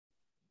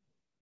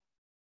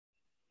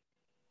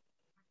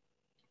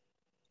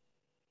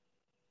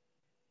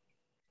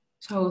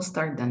So we'll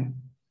start then.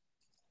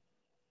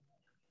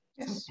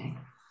 Yes.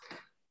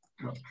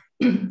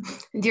 Okay.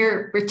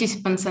 Dear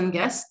participants and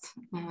guests,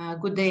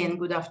 good day and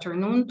good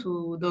afternoon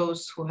to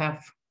those who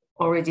have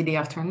already the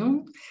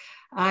afternoon.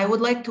 I would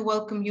like to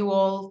welcome you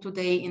all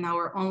today in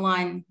our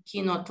online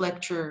keynote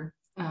lecture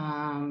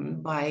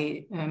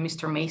by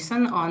Mr.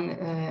 Mason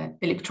on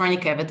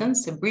electronic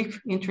evidence, a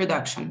brief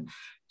introduction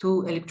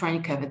to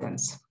electronic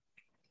evidence,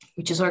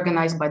 which is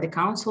organized by the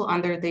Council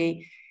under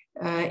the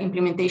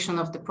implementation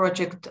of the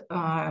project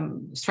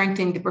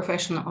Strengthening the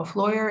Profession of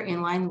Lawyer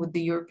in line with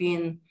the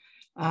European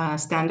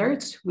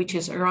standards, which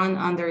is run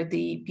under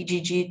the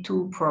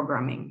PGG2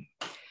 programming.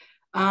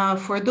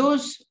 For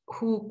those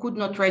who could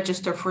not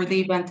register for the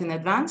event in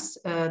advance,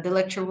 the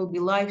lecture will be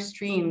live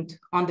streamed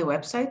on the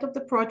website of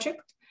the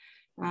project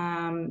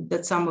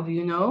that some of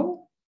you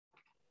know,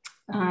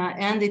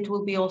 and it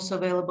will be also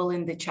available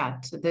in the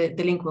chat.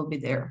 The link will be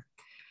there.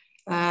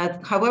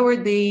 However,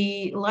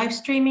 the live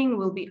streaming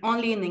will be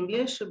only in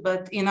English,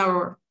 but in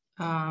our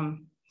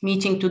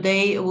meeting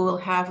today, we will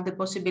have the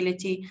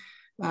possibility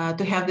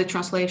to have the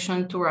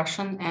translation to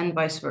Russian and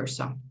vice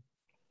versa.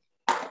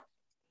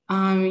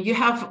 You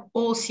have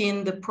all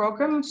seen the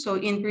program, so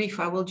in brief,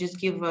 I will just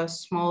give a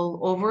small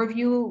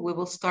overview. We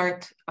will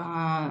start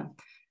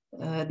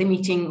the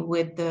meeting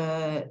with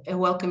a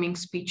welcoming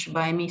speech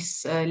by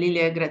Ms.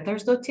 Lilia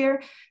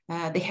Grettersdottir,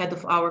 the head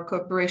of our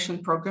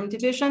Cooperation Program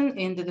Division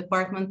in the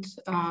Department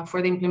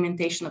for the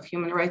Implementation of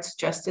Human Rights,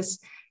 Justice,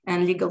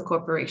 and Legal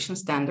Cooperation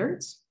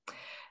Standards.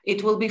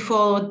 It will be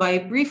followed by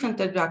a brief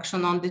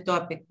introduction on the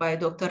topic by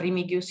Dr.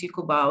 Remigius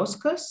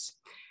Jikubauskas,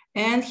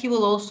 and he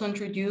will also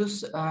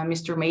introduce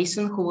Mr.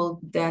 Mason, who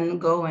will then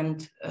go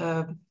and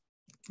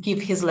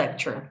give his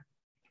lecture.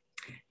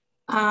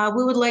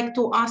 We would like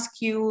to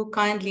ask you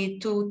kindly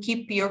to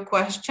keep your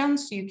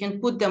questions. You can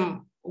put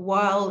them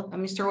while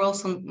Mr.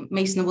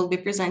 Mason will be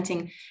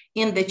presenting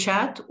in the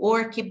chat,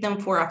 or keep them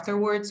for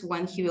afterwards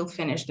when he will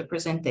finish the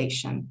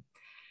presentation.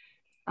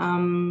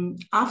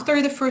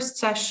 After the first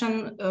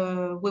session,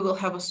 we will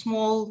have a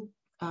small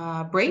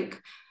break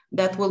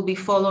that will be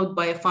followed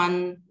by a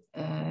fun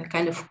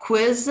kind of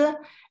quiz,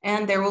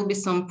 and there will be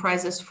some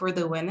prizes for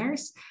the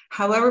winners.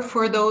 However,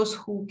 for those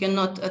who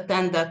cannot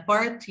attend that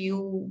part,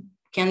 you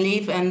can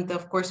leave, and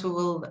of course we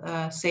will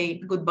say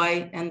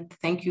goodbye and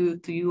thank you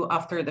to you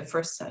after the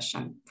first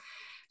session.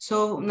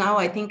 So now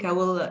I think I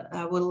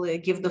will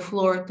give the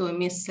floor to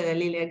Ms.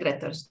 Lilia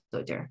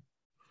Grettersdottir.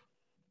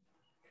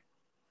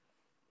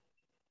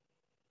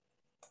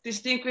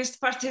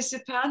 Distinguished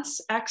participants,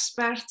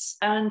 experts,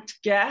 and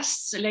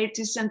guests,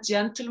 ladies and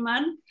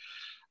gentlemen,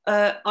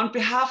 on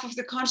behalf of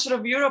the Council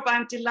of Europe,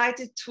 I'm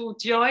delighted to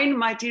join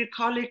my dear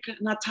colleague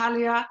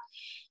Natalia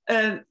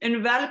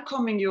in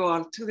welcoming you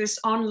all to this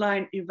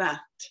online event.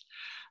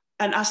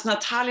 And as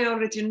Natalia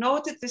already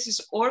noted, this is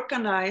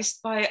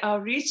organized by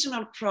our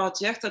regional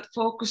project that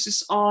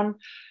focuses on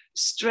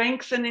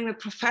strengthening the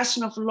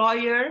profession of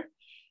lawyer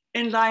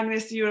in line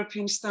with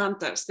European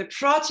standards. The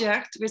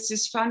project, which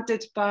is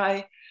funded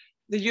by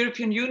the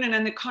European Union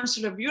and the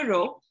Council of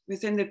Europe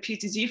within the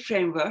PGG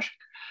framework,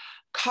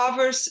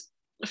 covers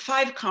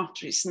 5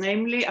 countries,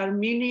 namely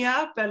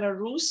Armenia,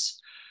 Belarus,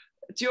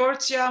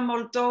 Georgia,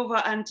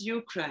 Moldova, and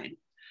Ukraine.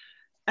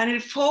 And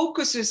it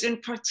focuses in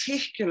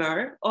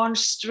particular on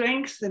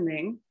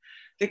strengthening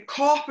the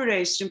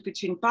cooperation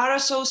between bar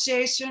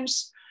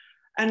associations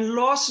and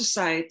law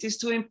societies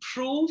to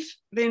improve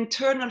the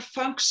internal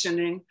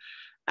functioning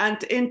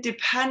and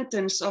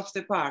independence of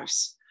the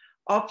bars.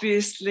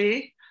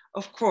 Obviously,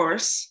 of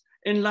course,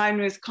 in line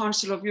with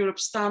Council of Europe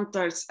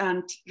standards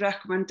and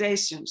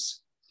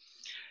recommendations.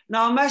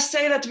 Now, I must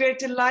say that we're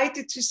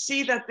delighted to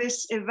see that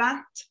this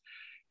event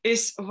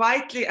is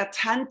widely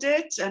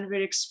attended, and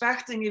we're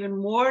expecting even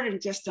more in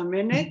just a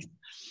minute.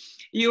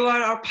 You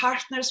are our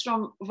partners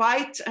from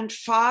wide and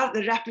far,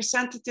 the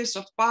representatives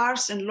of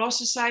bars and law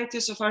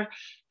societies of our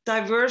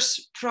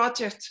diverse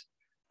project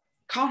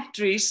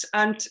countries,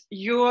 and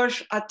your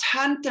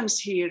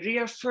attendance here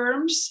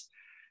reaffirms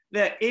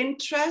the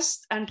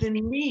interest and the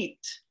need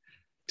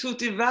to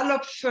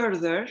develop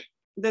further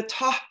the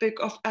topic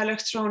of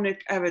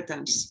electronic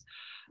evidence.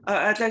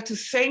 I'd like to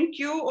thank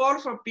you all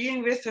for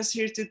being with us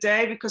here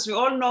today, because we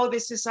all know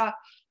this is a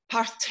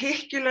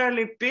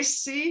particularly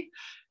busy,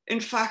 in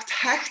fact,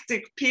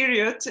 hectic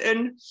period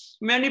in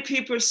many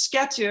people's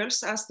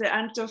schedules as the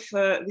end of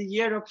the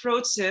year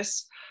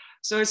approaches.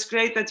 So it's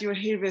great that you're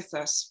here with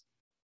us.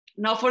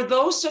 Now, for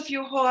those of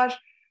you who are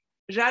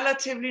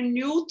relatively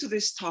new to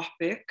this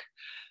topic,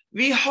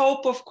 we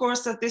hope, of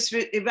course, that this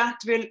event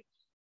will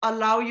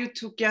allow you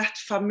to get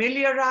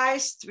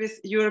familiarized with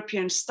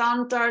European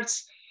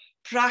standards,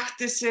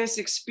 practices,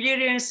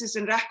 experiences,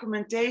 and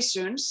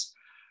recommendations,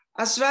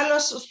 as well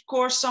as, of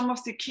course, some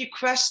of the key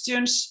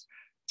questions,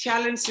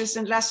 challenges,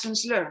 and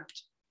lessons learned.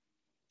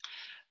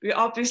 We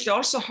obviously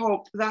also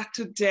hope that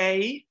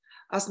today,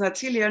 as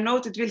Natalia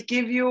noted, will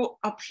give you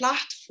a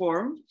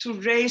platform to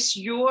raise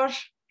your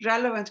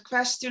relevant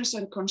questions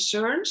and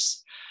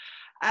concerns,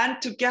 and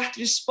to get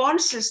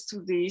responses to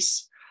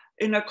these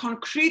in a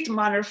concrete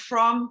manner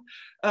from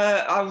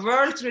our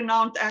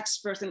world-renowned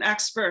experts and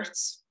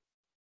experts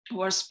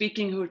who are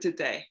speaking here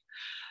today.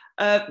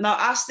 Now,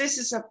 as this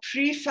is a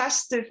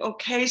pre-festive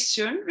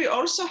occasion, we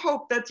also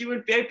hope that you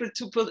will be able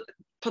to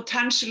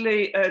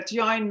potentially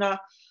join a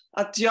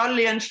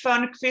jolly and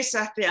fun quiz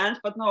at the end,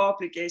 but no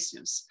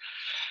obligations.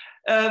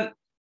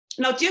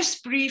 Now,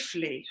 just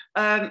briefly,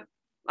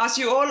 as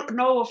you all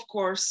know, of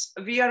course,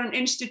 we are an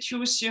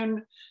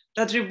institution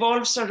that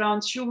revolves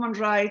around human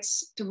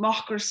rights,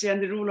 democracy,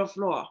 and the rule of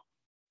law.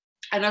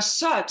 And as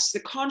such, the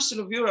Council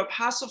of Europe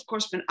has, of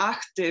course, been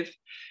active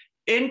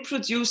in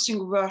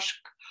producing work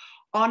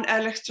on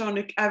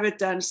electronic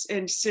evidence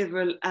in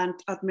civil and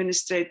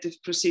administrative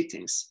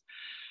proceedings.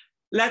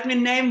 Let me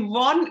name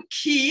one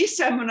key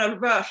seminal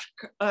work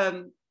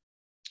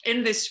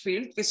in this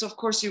field, which of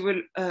course you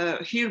will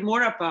hear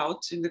more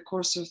about in the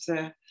course of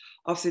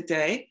the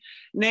day,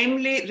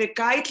 namely the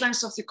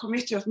guidelines of the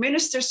Committee of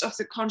Ministers of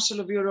the Council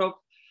of Europe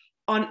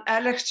on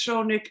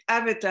electronic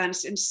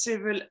evidence in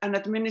civil and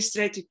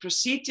administrative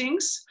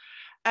proceedings.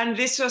 And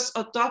this was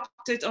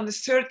adopted on the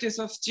 30th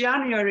of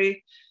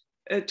January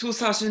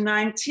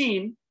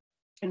 2019,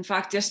 in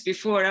fact, just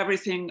before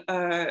everything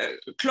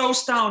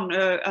closed down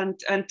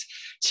and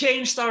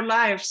changed our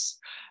lives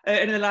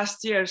in the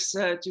last years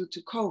due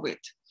to COVID.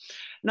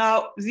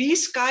 Now,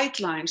 these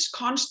guidelines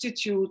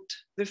constitute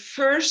the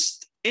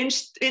first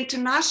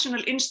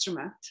international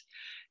instrument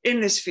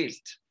in this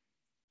field.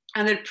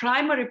 And their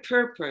primary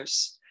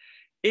purpose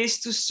is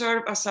to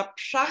serve as a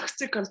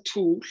practical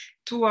tool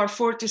to our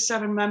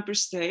 47 member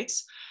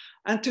states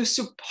and to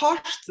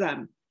support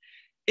them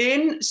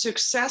in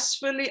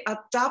successfully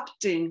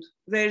adapting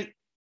their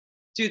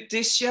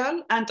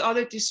judicial and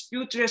other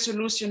dispute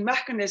resolution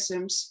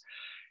mechanisms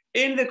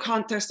in the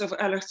context of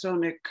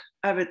electronic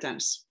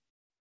evidence.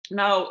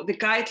 Now, the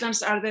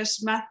guidelines are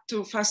thus meant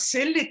to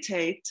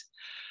facilitate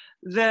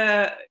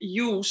the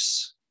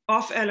use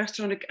of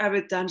electronic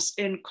evidence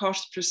in court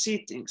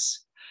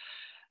proceedings.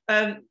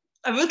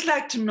 I would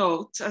like to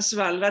note as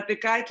well that the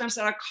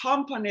guidelines are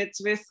accompanied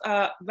with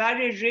a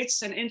very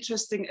rich and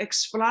interesting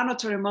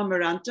explanatory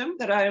memorandum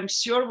that I am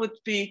sure would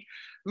be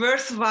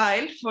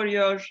worthwhile for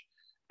your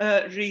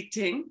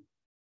reading.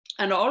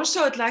 And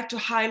also I'd like to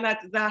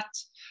highlight that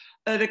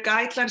the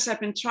guidelines have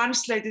been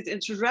translated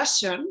into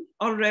Russian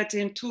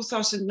already in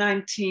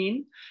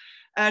 2019.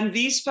 And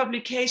these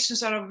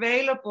publications are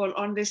available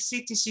on the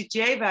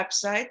CTCJ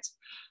website,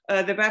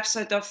 the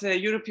website of the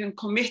European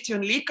Committee on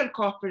Legal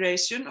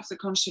Cooperation of the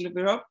Council of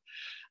Europe,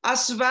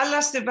 as well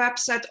as the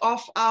website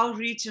of our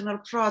regional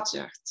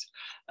project.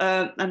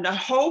 And I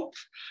hope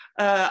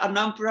a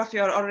number of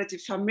you are already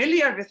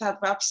familiar with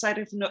that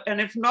website, and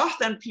if not,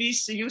 then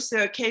please use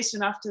the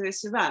occasion after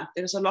this event.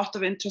 There's a lot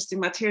of interesting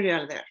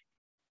material there.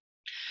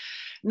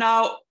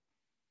 Now,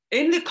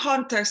 in the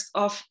context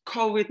of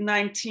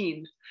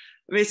COVID-19,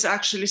 which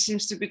actually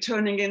seems to be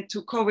turning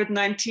into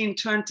COVID-19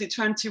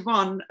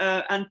 2021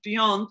 and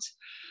beyond.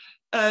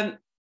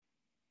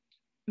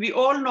 We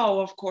all know,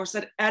 of course,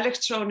 that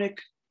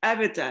electronic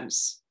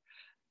evidence,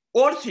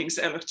 all things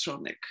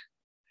electronic,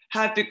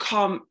 have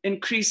become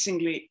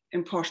increasingly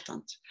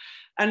important.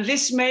 And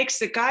this makes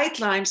the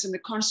guidelines in the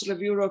Council of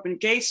Europe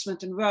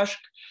engagement and work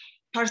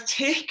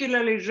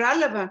particularly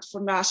relevant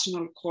for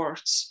national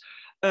courts,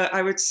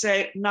 I would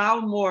say now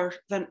more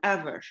than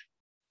ever.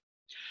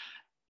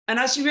 And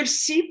as you will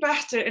see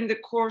better in the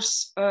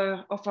course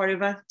of our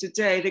event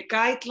today, the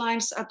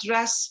guidelines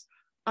address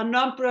a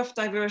number of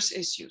diverse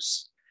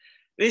issues.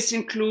 This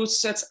includes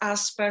such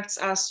aspects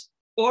as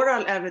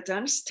oral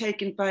evidence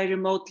taken by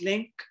remote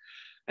link,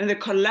 and the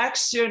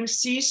collection,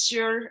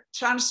 seizure,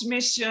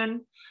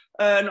 transmission,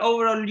 and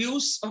overall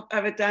use of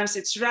evidence,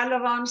 its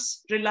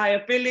relevance,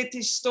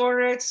 reliability,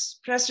 storage,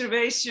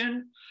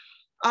 preservation,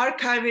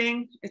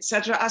 archiving,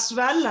 etc., as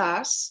well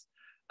as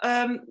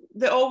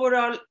the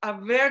overall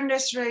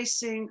awareness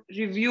raising,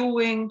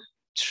 reviewing,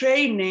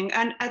 training,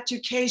 and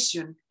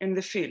education in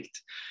the field.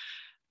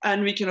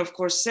 And we can, of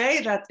course,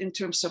 say that in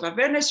terms of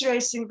awareness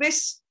raising,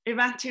 this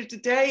event here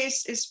today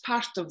is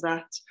part of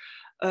that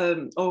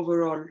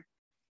overall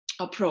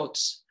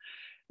approach.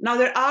 Now,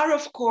 there are,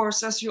 of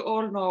course, as you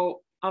all know,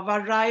 a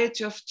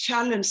variety of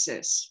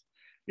challenges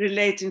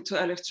relating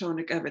to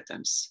electronic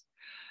evidence.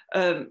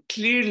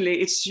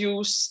 Clearly, its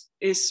use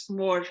is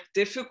more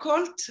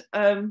difficult,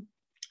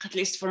 at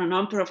least for a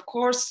number of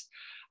courses,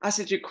 as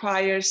it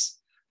requires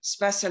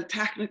special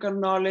technical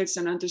knowledge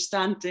and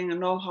understanding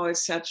and know-how,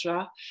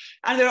 etc.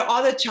 And there are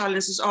other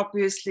challenges,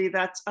 obviously,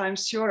 that I'm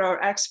sure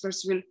our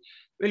experts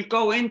will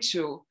go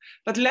into.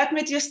 But let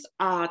me just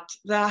add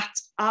that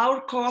our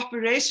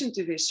cooperation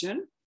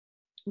division,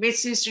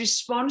 which is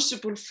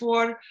responsible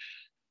for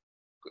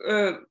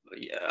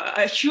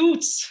a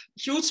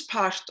huge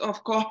part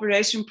of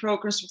cooperation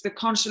programs with the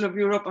Council of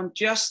Europe on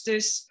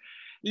justice,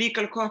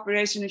 legal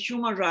cooperation and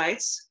human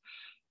rights,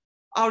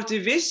 our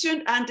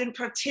division, and in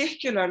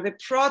particular the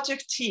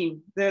project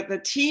team,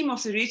 the team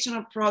of the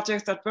regional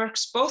project that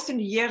works both in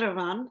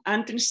Yerevan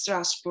and in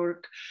Strasbourg,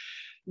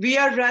 we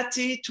are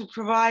ready to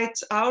provide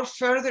our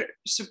further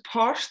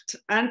support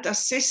and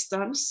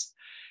assistance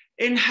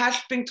in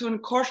helping to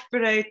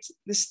incorporate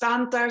the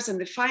standards and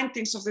the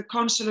findings of the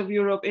Council of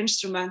Europe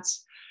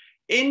instruments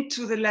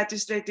into the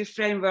legislative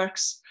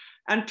frameworks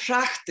and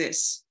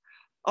practice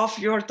of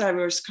your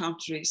diverse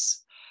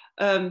countries,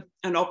 and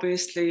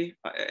obviously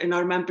in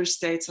our member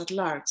states at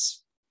large.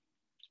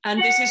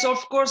 And this is,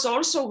 of course,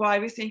 also why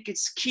we think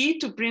it's key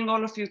to bring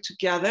all of you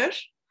together,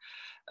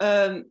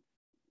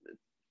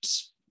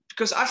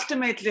 because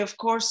ultimately, of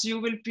course, you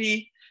will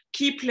be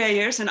key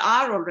players and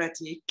are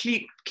already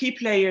key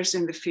players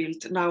in the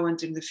field now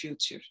and in the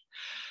future.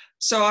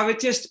 So I would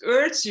just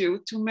urge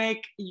you to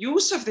make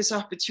use of this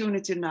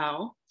opportunity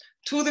now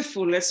to the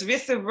fullest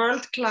with the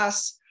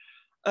world-class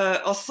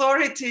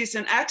authorities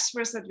and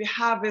experts that we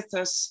have with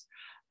us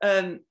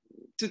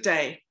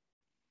today.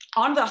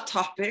 On that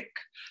topic,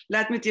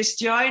 let me just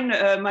join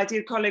my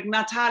dear colleague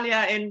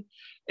Natalia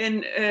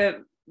in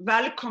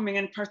welcoming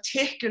in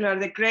particular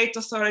the great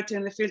authority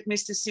in the field,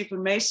 Mr.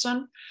 Stephen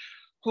Mason,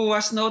 who,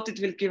 as noted,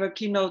 will give a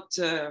keynote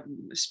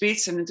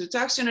speech and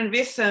introduction, and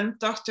with them,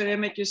 Dr.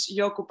 Remigijus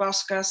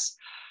Jokubauskas,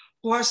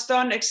 who has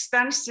done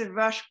extensive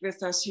work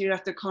with us here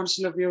at the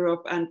Council of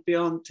Europe and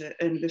beyond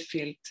in the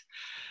field.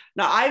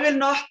 Now, I will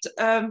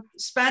not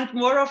spend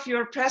more of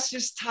your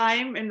precious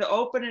time in the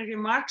opening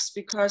remarks,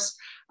 because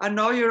I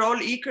know you're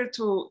all eager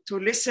to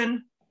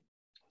listen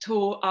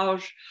to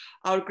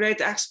our great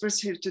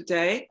experts here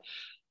today.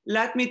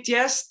 Let me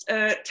just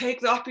take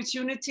the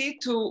opportunity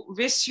to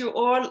wish you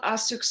all a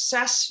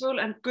successful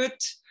and good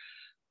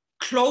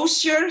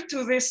closure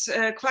to this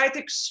quite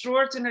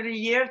extraordinary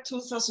year,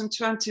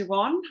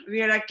 2021.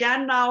 We are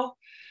again now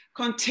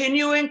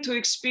continuing to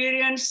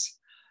experience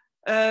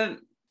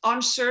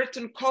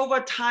uncertain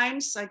COVID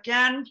times,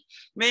 again,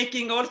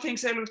 making all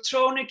things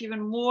electronic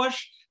even more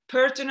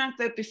pertinent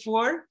than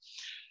before.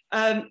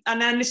 And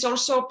then it's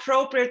also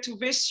appropriate to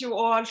wish you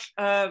all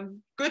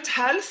good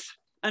health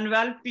and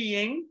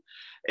well-being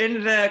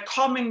in the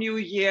coming new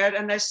year.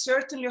 And I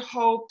certainly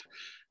hope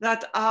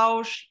that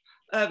our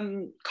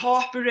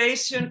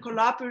cooperation,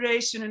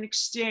 collaboration, and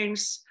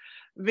exchange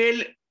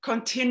will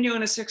continue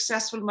in a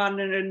successful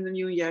manner in the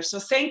new year. So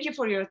thank you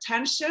for your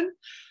attention.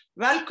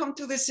 Welcome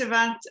to this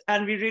event,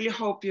 and we really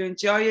hope you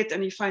enjoy it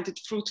and you find it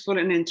fruitful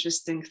and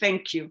interesting.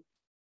 Thank you.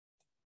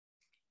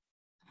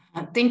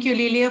 Thank you,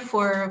 Lilia,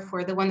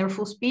 for the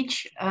wonderful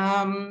speech.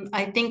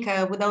 I think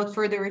without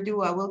further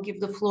ado, I will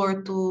give the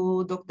floor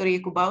to Dr.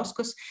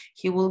 Jokubauskas.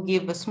 He will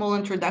give a small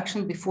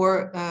introduction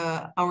before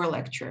our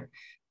lecture.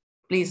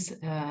 Please,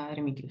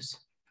 Remigijus.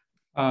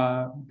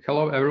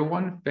 Hello,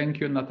 everyone. Thank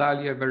you,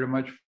 Natalia, very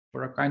much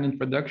for a kind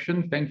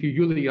introduction. Thank you,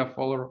 Julia,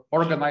 for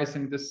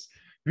organizing this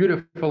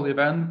beautiful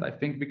event. I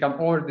think we can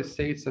already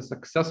say it's a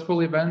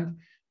successful event,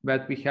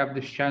 that we have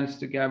this chance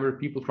to gather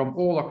people from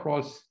all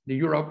across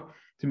Europe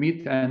to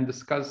meet and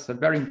discuss a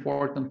very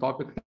important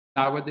topic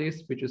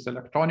nowadays, which is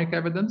electronic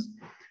evidence.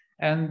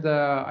 And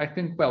I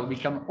think, well, we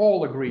can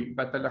all agree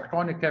that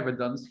electronic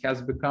evidence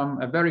has become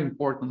a very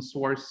important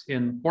source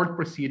in court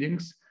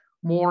proceedings.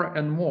 More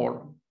and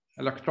more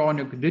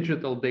electronic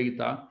digital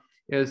data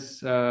is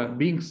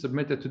being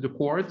submitted to the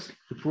courts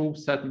to prove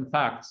certain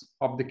facts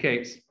of the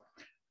case.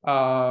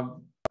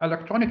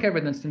 Electronic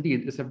evidence,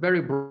 indeed, is a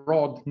very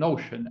broad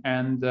notion,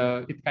 and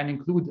it can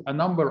include a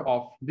number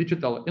of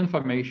digital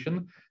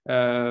information.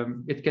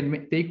 It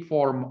can take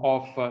form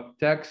of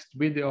text,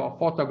 video,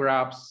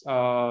 photographs,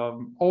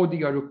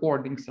 audio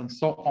recordings, and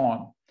so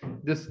on.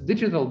 This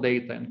digital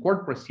data in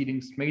court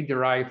proceedings may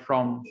derive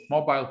from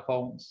mobile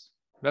phones,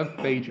 web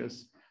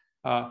pages,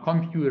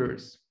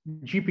 computers,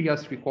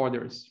 GPS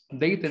recorders,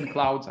 data in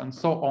clouds, and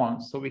so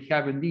on. So we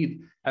have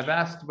indeed a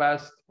vast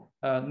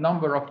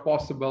number of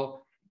possible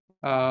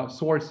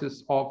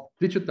sources of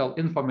digital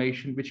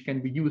information which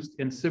can be used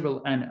in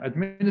civil and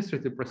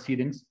administrative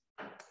proceedings.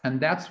 And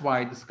that's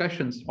why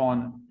discussions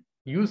on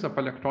use of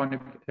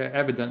electronic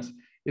evidence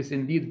is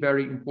indeed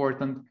very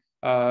important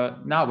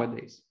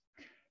nowadays.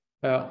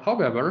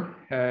 However,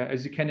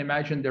 as you can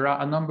imagine, there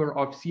are a number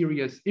of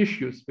serious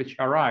issues which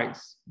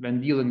arise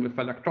when dealing with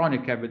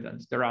electronic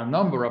evidence. There are a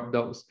number of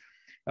those.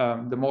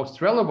 The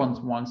most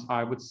relevant ones,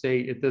 I would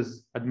say, it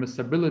is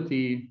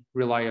admissibility,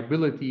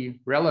 reliability,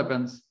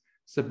 relevance,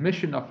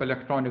 submission of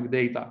electronic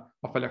data,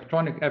 of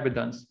electronic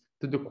evidence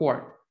to the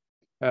court,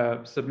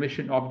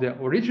 submission of the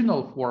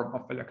original form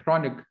of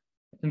electronic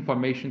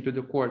information to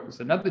the court is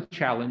another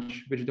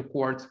challenge which the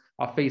courts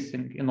are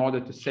facing in order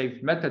to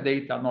save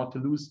metadata, not to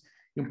lose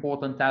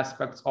important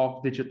aspects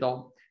of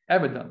digital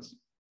evidence.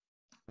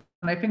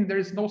 And I think there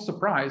is no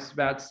surprise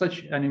that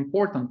such an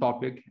important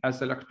topic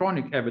as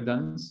electronic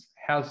evidence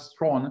has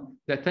drawn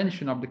the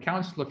attention of the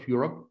Council of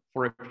Europe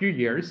for a few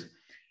years.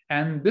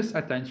 And this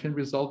attention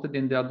resulted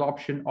in the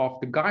adoption of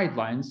the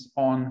guidelines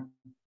on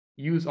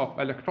use of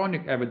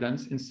electronic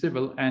evidence in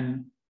civil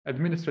and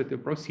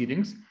administrative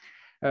proceedings.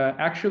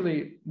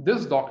 Actually,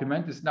 this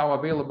document is now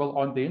available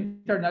on the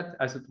internet.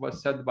 As it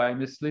was said by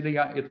Ms.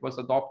 Lilia, it was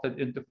adopted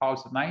in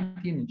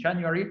 2019 in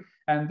January.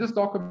 And this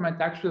document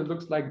actually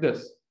looks like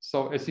this.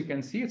 So as you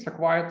can see, it's a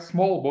quite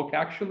small book,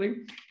 actually.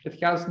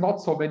 It has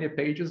not so many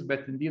pages,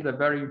 but indeed a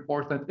very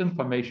important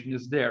information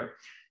is there.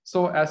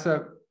 So as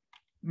a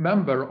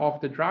member of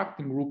the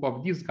drafting group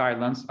of these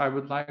guidelines, I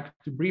would like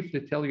to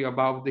briefly tell you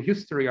about the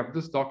history of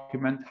this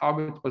document, how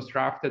it was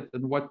drafted,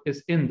 and what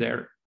is in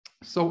there.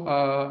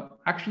 So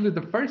actually,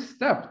 the first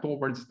step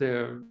towards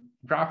the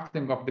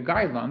drafting of the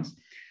guidelines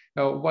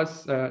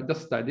was the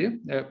study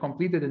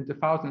completed in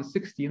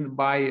 2016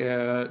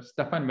 by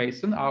Stefan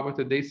Mason, our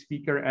today's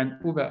speaker, and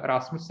Uwe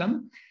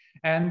Rasmussen.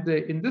 And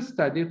in this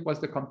study, it was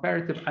the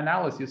comparative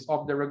analysis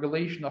of the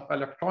regulation of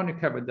electronic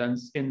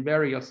evidence in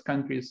various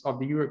countries of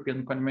the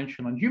European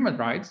Convention on Human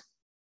Rights.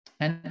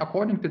 And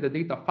according to the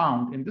data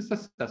found in this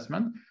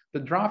assessment, the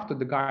draft of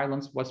the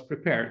guidelines was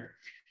prepared.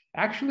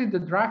 Actually, the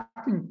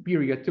drafting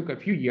period took a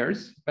few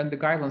years. When the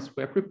guidelines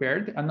were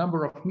prepared, a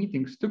number of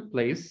meetings took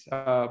place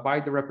by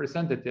the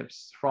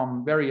representatives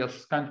from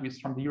various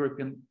countries from the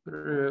European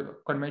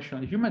Convention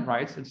on Human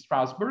Rights in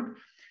Strasbourg.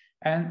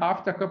 And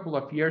after a couple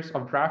of years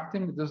of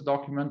drafting, this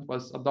document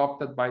was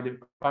adopted by the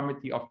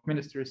Committee of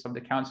Ministers of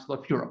the Council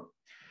of Europe.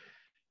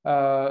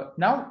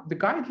 Now, the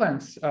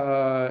guidelines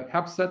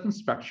have certain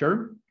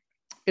structure.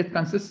 It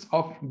consists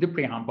of the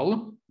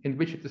preamble, in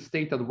which it is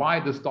stated why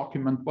this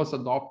document was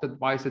adopted,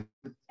 why is it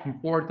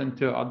important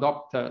to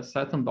adopt a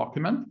certain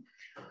document.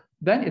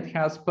 Then it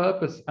has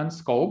purpose and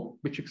scope,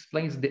 which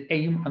explains the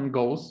aim and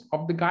goals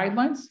of the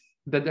guidelines.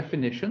 The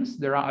definitions,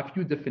 there are a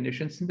few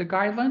definitions in the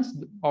guidelines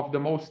of the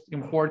most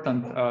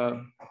important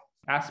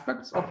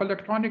aspects of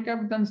electronic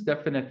evidence.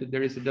 Definitely,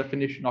 there is a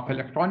definition of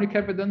electronic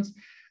evidence,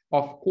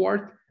 of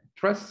court,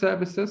 trust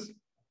services,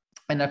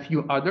 and a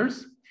few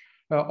others.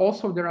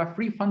 Also, there are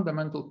 3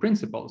 fundamental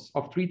principles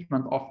of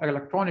treatment of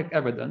electronic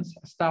evidence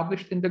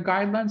established in the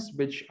guidelines,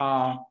 which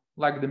are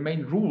like the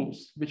main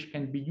rules which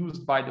can be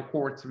used by the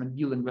courts when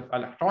dealing with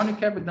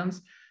electronic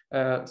evidence,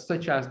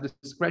 such as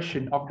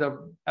discretion of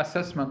the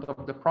assessment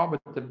of the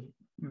probative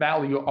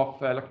value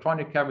of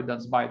electronic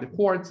evidence by the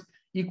courts,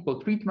 equal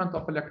treatment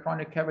of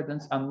electronic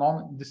evidence, and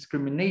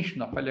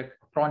non-discrimination of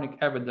electronic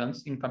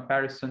evidence in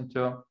comparison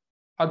to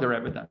other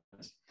evidence.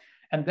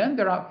 And then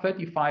there are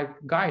 35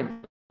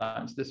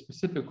 guidelines, the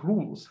specific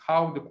rules,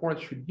 how the court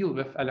should deal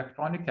with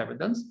electronic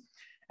evidence.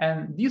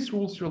 And these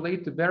rules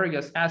relate to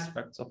various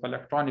aspects of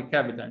electronic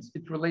evidence.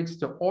 It relates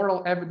to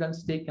oral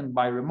evidence taken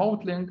by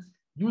remote link,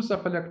 use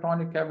of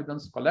electronic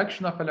evidence,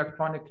 collection of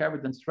electronic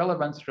evidence,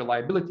 relevance,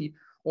 reliability,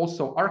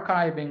 also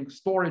archiving,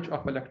 storage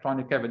of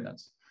electronic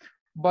evidence.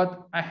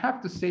 But I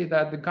have to say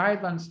that the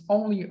guidelines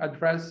only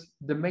address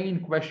the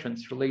main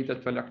questions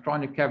related to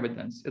electronic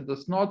evidence. It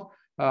does not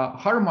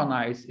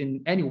harmonize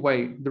in any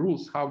way the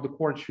rules how the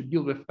court should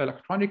deal with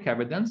electronic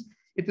evidence.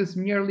 It is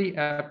merely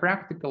a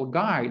practical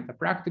guide, a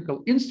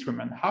practical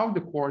instrument, how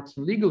the courts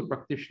and legal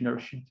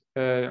practitioners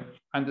should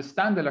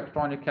understand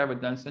electronic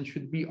evidence and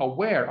should be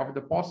aware of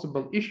the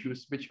possible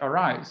issues which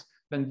arise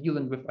when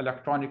dealing with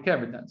electronic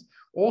evidence.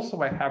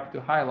 Also, I have to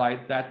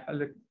highlight that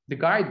the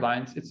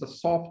guidelines, it's a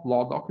soft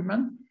law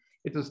document.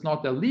 It is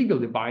not a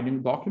legally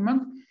binding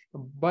document,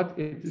 but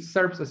it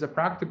serves as a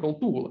practical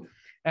tool.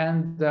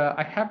 And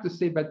I have to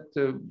say that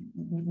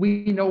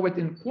we know that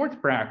in court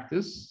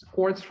practice,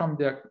 courts from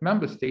the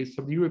member states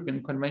of the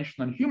European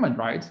Convention on Human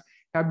Rights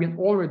have been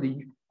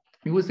already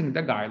using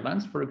the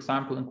guidelines. For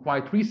example, in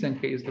quite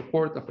recent case, the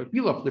Court of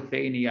Appeal of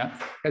Lithuania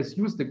has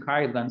used the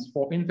guidelines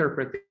for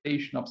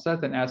interpretation of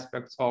certain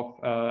aspects of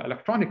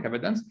electronic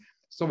evidence.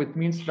 So it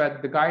means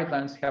that the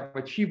guidelines have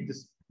achieved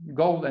this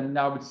goal, and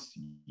now it's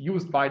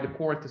used by the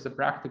court as a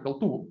practical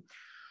tool.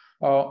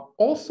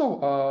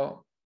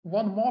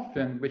 One more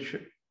thing which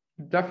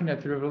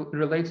definitely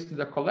relates to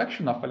the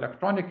collection of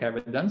electronic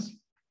evidence,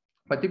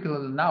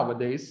 particularly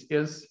nowadays,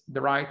 is the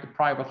right to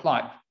private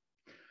life.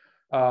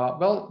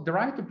 Well, the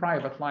right to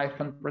private life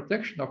and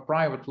protection of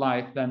private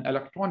life, then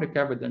electronic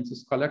evidence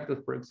is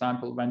collected, for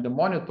example, when the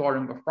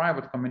monitoring of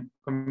private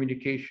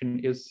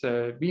communication is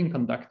being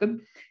conducted,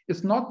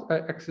 is not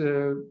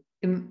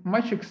in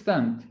much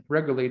extent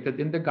regulated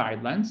in the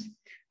guidelines.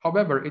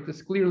 However, it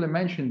is clearly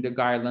mentioned in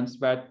the guidelines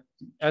that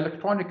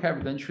electronic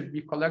evidence should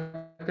be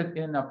collected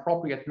in an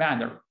appropriate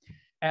manner.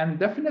 And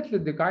definitely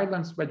the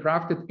guidelines were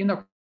drafted in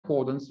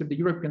accordance with the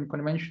European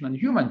Convention on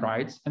Human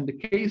Rights and the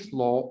case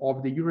law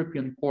of the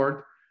European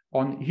Court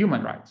on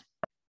Human Rights.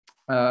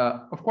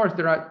 Of course,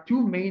 there are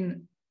 2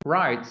 main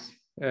rights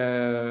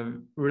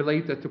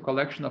related to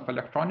collection of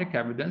electronic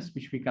evidence,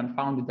 which we can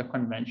find in the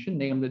convention,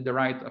 namely the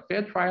right of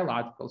fair trial,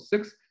 Article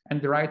 6,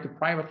 and the right to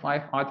private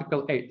life,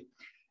 Article 8.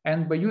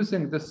 And by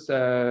using this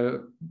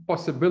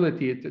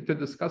possibility to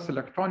discuss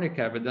electronic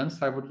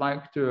evidence, I would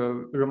like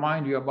to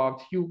remind you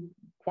about a few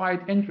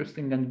quite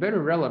interesting and very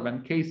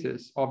relevant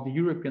cases of the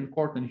European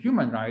Court on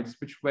Human Rights,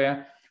 which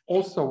were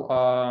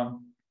also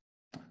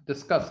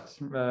discussed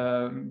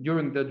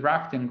during the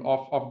drafting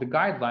of the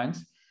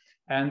guidelines,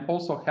 and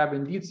also have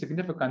indeed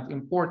significant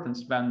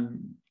importance when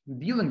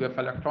dealing with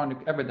electronic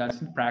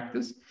evidence in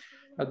practice.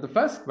 The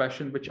first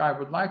question, which I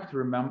would like to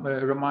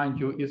remind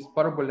you, is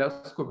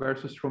Bărbulescu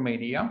versus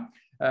Romania,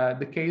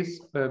 the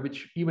case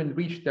which even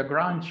reached the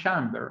Grand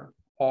Chamber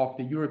of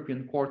the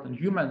European Court on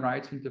Human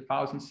Rights in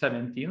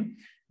 2017.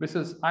 This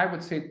is, I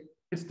would say,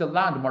 it's the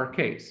landmark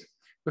case,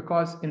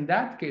 because in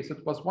that case,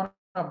 it was one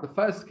of the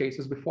first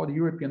cases before the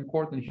European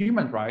Court on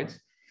Human Rights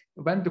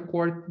when the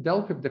court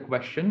dealt with the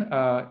question,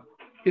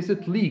 is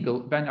it legal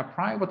when a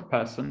private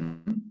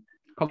person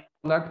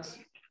collects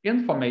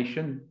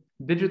information,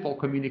 digital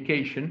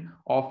communication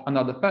of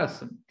another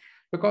person?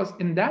 Because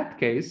in that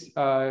case,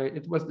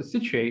 it was the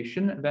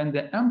situation when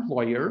the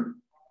employer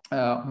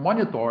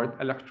monitored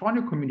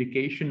electronic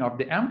communication of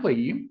the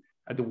employee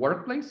at the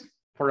workplace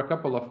for a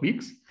couple of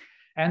weeks.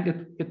 And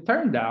it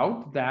turned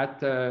out that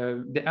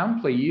the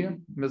employee,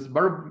 Ms.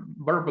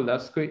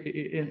 Barbulescu,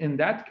 in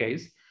that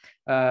case,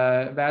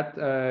 that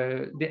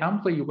the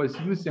employee was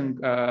using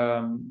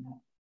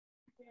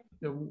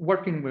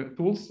working with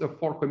tools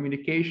for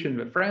communication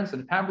with friends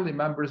and family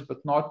members, but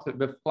not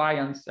with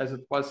clients as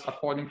it was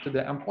according to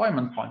the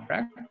employment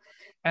contract.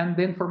 And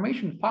the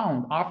information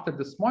found after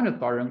this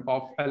monitoring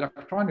of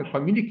electronic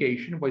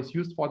communication was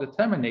used for the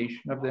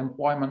termination of the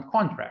employment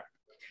contract.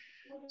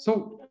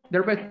 So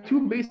there were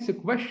two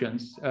basic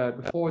questions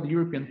before the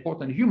European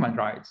Court on Human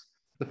Rights.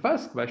 The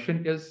first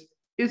question is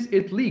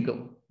it legal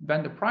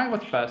when the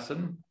private person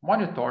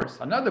monitors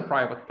another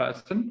private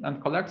person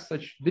and collects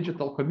such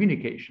digital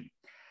communication?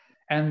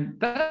 And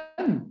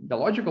then the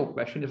logical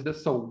question is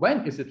this, so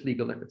when is it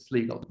legal if it's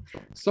legal?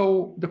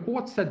 So the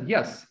court said,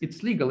 yes,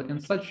 it's legal in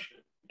such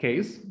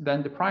case,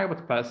 then the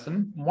private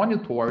person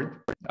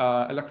monitored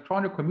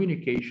electronic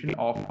communication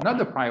of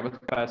another private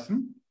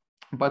person.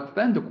 But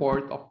then the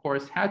court, of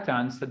course, had to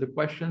answer the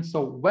question, so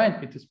when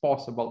it is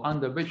possible,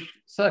 under which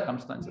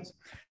circumstances?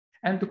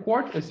 And the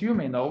court, as you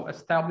may know,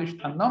 established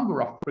a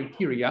number of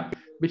criteria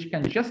which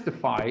can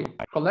justify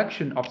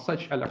collection of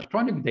such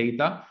electronic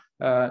data.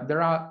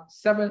 There are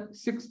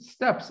six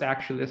steps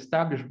actually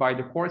established by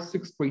the court,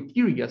 6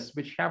 criteria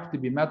which have to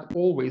be met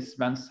always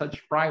when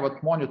such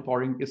private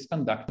monitoring is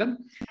conducted.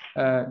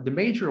 The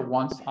major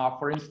ones are,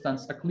 for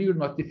instance, a clear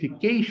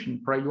notification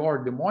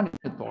prior to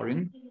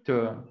monitoring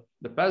to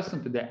the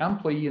person, to the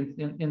employee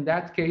in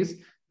that case,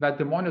 that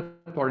the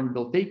monitoring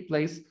will take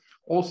place.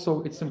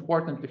 Also, it's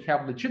important to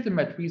have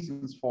legitimate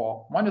reasons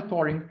for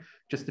monitoring,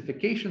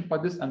 justification for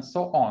this, and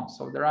so on.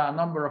 So there are a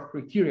number of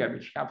criteria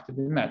which have to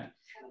be met.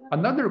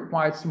 Another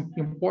quite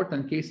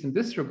important case in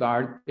this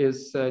regard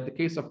is the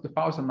case of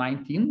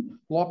 2019,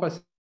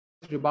 Lopez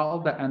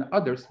Ribalda and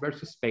others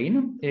versus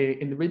Spain,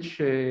 in which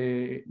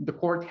the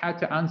court had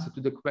to answer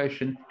to the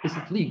question, is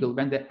it legal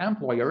when the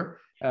employer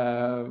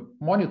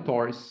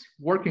monitors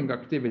working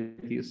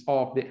activities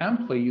of the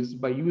employees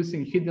by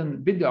using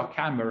hidden video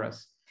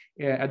cameras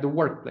at the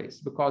workplace?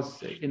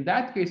 Because in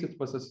that case, it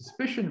was a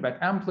suspicion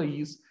that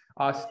employees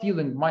are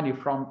stealing money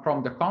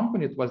from the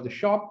company. It was the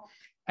shop.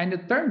 And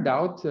it turned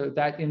out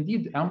that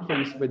indeed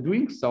employees were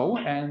doing so,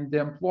 and the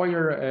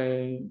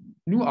employer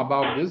knew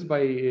about this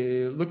by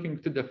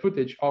looking to the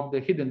footage of the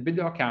hidden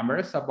video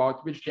cameras,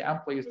 about which the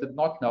employees did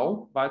not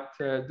know, but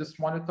this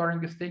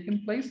monitoring is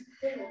taking place.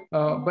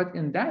 But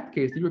in that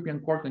case, the European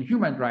Court on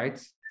Human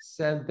Rights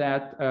said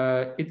that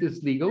it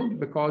is legal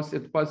because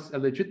it was a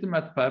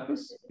legitimate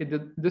purpose.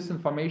 This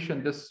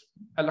information, this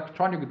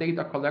electronic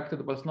data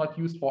collected, was not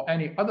used for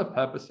any other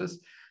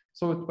purposes,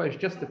 so it was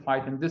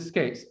justified in this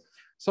case.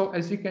 So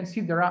as you can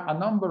see, there are a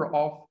number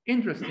of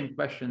interesting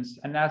questions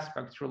and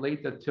aspects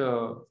related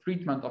to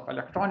treatment of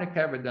electronic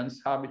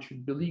evidence, how it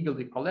should be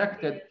legally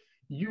collected,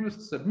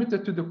 used,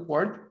 submitted to the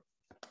court.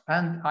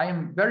 And I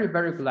am very,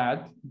 very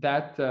glad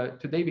that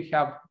today we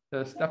have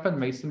Stefan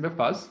Mason with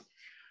us,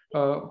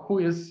 who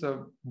is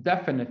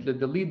definitely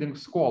the leading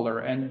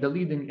scholar and the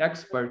leading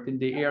expert in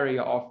the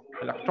area of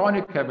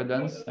electronic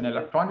evidence and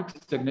electronic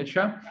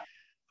signature.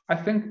 I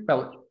think,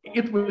 well,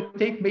 it would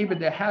take maybe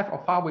the half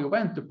of our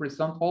event to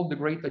present all the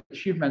great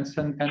achievements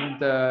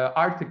and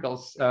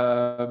articles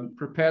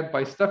prepared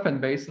by Stefan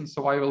Mason,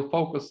 so I will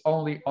focus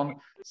only on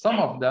some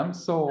of them.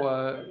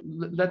 So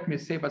let me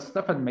say that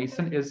Stefan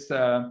Mason is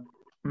a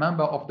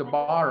member of the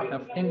Bar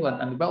of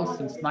England and Wales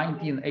since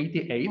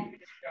 1988.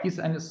 He's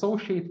an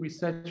associate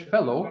research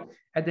fellow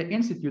at the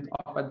Institute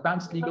of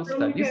Advanced Legal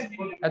Studies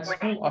at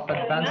School of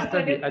Advanced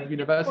Study at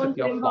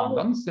University of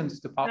London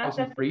since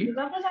 2003.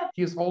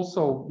 He's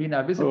also been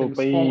a visiting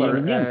scholar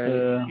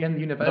in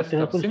University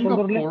of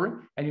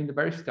Singapore and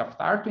University of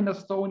Tartu in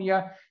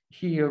Estonia.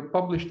 He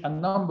published a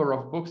number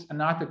of books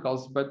and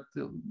articles, but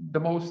the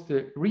most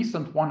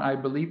recent one, I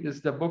believe,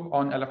 is the book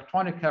on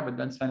electronic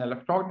evidence and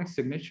electronic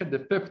signature, the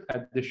 5th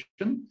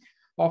edition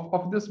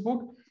of this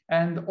book.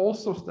 And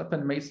also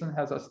Stefan Mason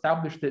has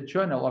established the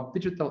Journal of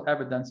Digital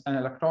Evidence and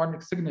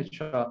Electronic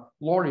Signature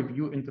Law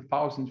Review in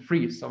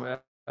 2003. So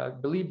I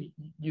believe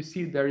you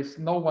see there is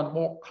no one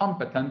more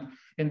competent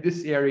in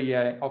this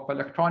area of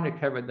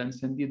electronic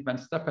evidence indeed than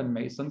Stefan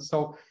Mason.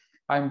 So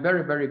I'm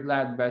very, very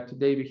glad that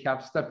today we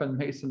have Stefan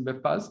Mason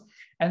with us.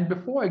 And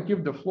before I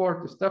give the floor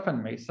to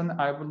Stefan Mason,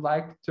 I would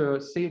like to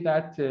say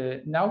that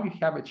now we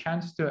have a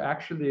chance to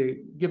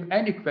actually give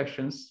any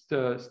questions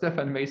to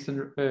Stefan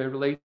Mason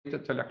related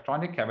to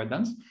electronic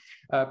evidence.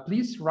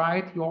 Please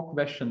write your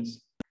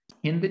questions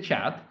in the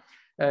chat.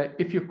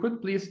 If you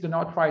could, please do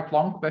not write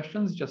long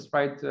questions, just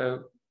write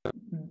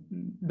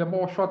the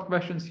more short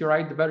questions you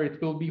write, the better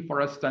it will be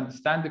for us to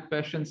understand the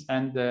questions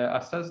and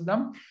assess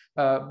them.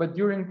 But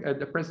during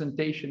the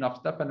presentation of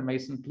Stephen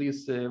Mason,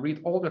 please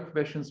read all the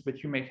questions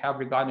which you may have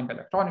regarding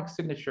electronic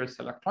signatures,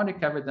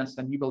 electronic evidence,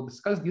 and we will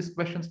discuss these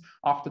questions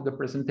after the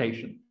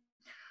presentation.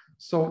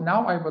 So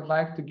now I would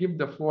like to give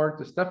the floor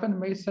to Stephen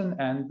Mason,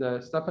 and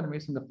Stephen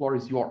Mason, the floor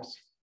is yours.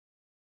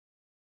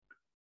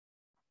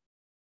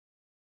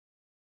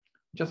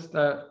 Just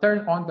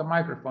turn on the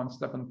microphone,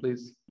 Stephen,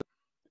 please.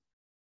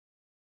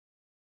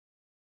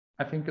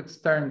 I think it's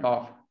turned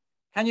off.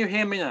 Can you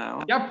hear me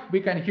now? Yep,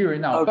 we can hear you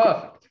now. Oh,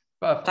 perfect.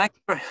 Perfect.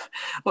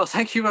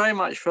 Thank you very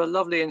much for a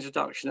lovely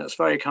introduction. That's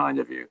very kind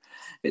of you.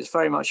 It's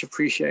very much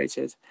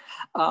appreciated.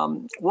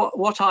 As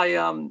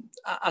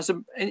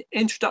an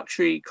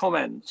introductory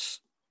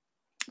comments,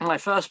 my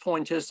first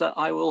point is that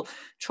I will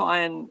try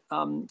and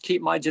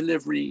keep my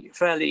delivery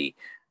fairly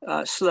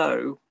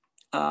slow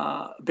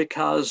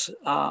because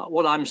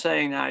what I'm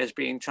saying now is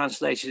being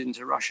translated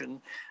into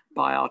Russian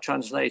by our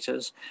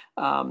translators.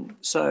 And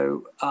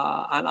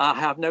I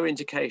have no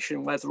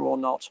indication whether or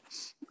not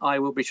I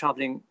will be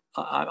traveling.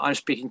 I'm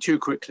speaking too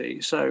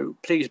quickly, so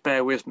please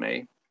bear with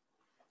me.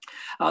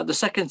 The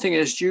second thing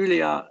is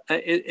Julia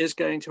is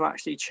going to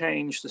actually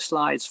change the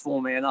slides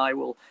for me, and I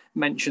will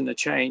mention the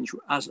change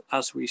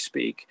as we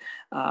speak.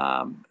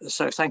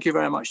 So thank you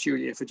very much,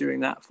 Julia, for doing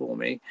that for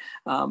me.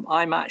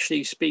 I'm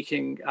actually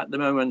speaking at the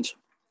moment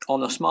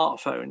on a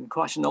smartphone,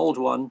 quite an old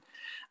one.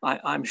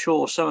 I'm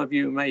sure some of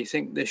you may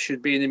think this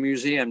should be in a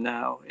museum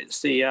now.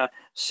 It's the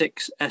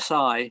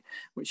 6SI,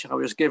 which I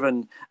was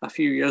given a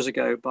few years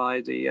ago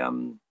by the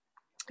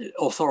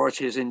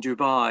authorities in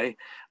Dubai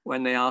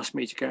when they asked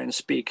me to go and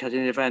speak at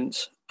an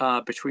event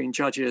between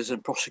judges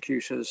and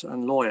prosecutors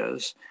and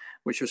lawyers,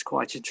 which was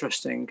quite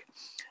interesting.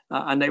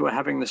 And they were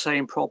having the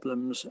same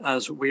problems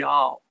as we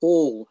are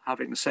all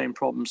having the same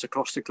problems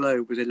across the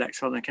globe with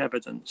electronic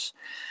evidence.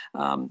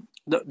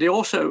 The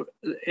also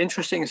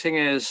interesting thing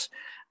is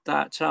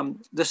that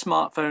the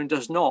smartphone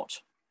does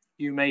not,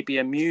 you may be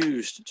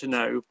amused to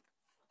know,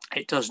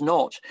 it does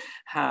not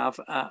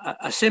have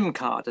a SIM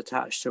card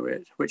attached to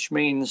it, which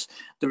means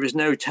there is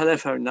no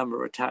telephone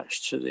number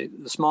attached to the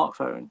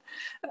smartphone.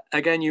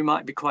 Again, you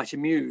might be quite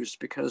amused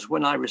because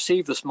when I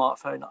received the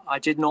smartphone, I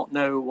did not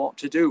know what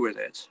to do with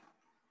it.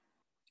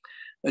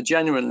 I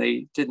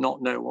genuinely did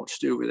not know what to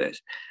do with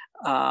it.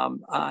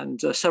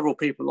 Several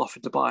people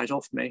offered to buy it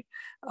off me.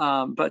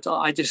 But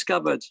I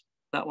discovered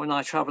that when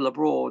I travel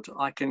abroad,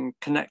 I can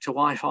connect to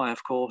Wi-Fi,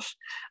 of course,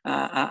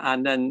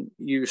 and then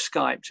use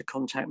Skype to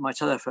contact my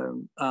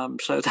telephone.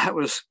 So that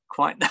was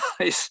quite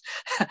nice.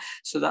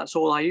 So that's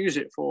all I use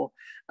it for.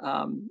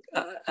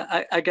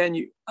 Again,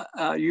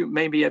 you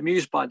may be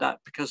amused by that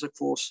because, of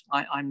course,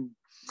 I'm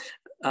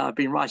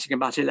been writing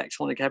about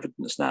electronic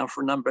evidence now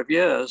for a number of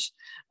years,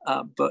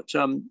 but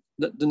the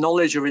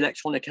knowledge of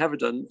electronic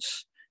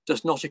evidence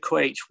does not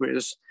equate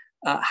with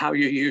how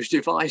you use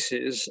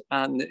devices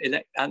and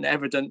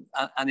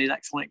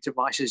electronic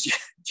devices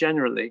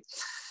generally.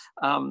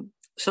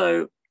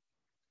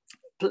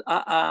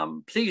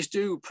 Please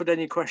do put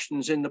any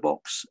questions in the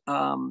box,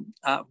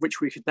 which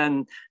we could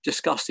then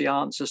discuss the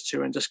answers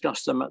to and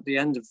discuss them at the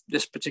end of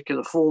this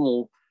particular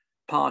formal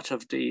part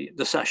of the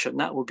session.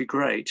 That would be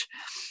great.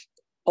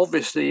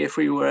 Obviously, if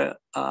we were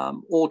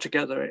all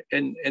together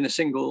in a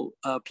single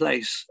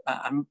place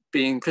and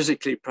being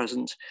physically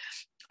present,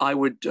 I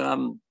would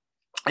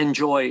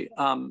enjoy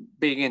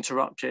being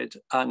interrupted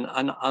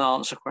and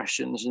answer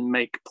questions and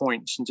make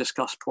points and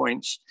discuss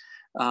points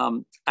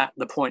at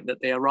the point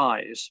that they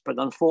arise. But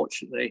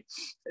unfortunately,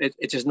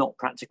 it is not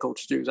practical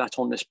to do that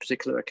on this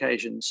particular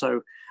occasion.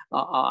 So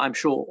I'm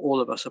sure all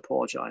of us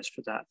apologize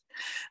for that.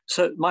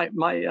 So my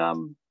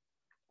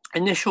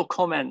initial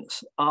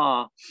comments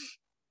are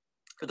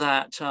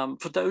that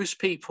for those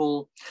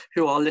people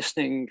who are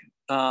listening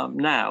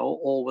now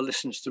or will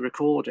listen to the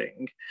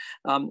recording,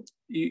 some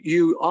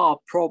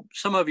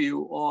of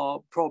you are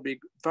probably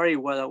very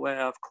well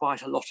aware of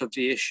quite a lot of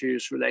the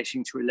issues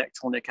relating to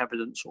electronic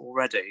evidence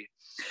already.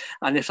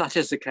 And if that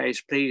is the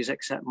case, please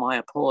accept my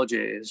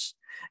apologies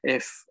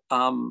if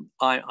I'm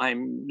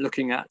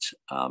looking at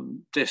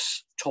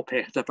this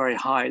topic at a very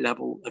high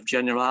level of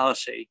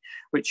generality,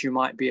 which you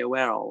might be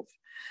aware of.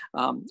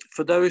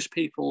 For those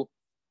people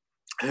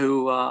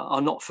who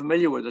are not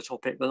familiar with the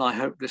topic, then I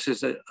hope this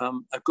is a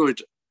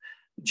good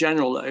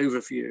general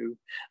overview,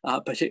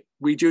 but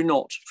we do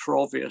not, for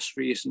obvious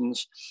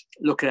reasons,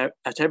 look at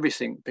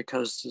everything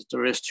because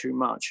there is too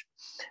much.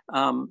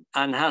 And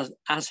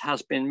as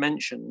has been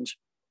mentioned,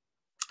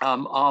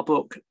 our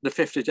book, the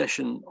 5th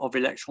edition of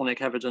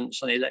Electronic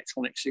Evidence and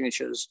Electronic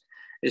Signatures,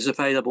 is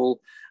available.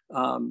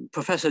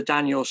 Professor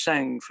Daniel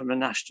Seng from the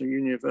National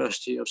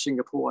University of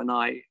Singapore and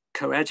I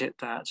co-edit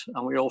that,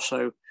 and we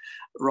also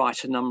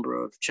write a number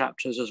of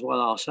chapters as well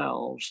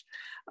ourselves.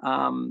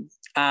 From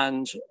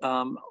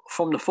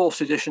the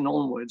 4th edition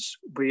onwards,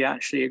 we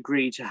actually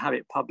agreed to have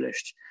it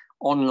published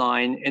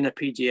online in a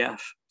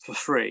PDF for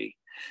free.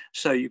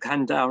 So you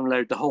can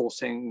download the whole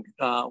thing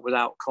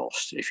without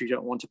cost if you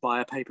don't want to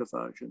buy a paper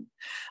version.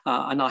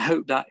 And I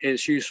hope that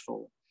is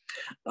useful.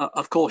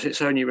 Of course,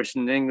 it's only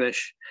written in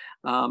English,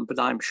 but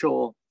I'm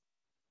sure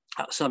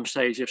at some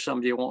stage, if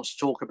somebody wants to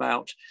talk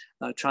about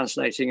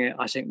translating it,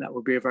 I think that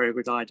would be a very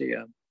good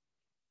idea.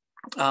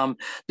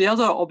 The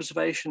other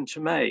observation to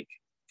make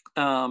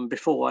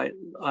before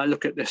I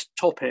look at this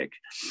topic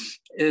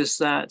is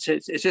that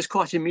it is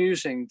quite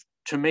amusing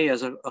to me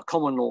as a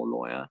common law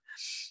lawyer,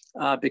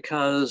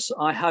 because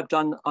I have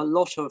done a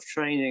lot of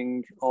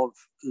training of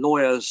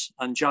lawyers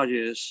and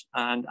judges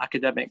and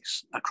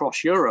academics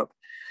across Europe,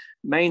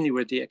 mainly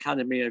with the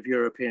Academy of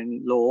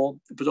European Law,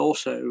 but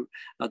also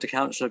the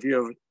Council of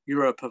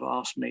Europe have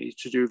asked me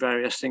to do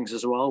various things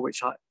as well,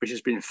 which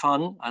has been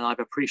fun, and I've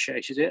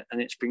appreciated it,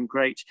 and it's been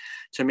great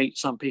to meet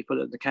some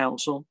people at the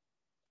Council.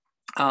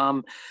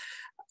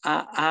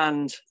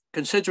 And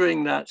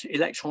considering that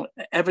electronic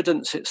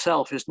evidence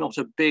itself is not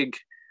a big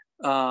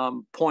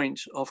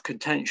point of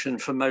contention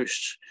for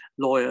most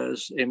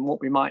lawyers in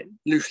what we might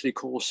loosely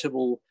call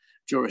civil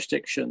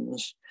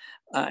jurisdictions,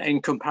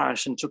 in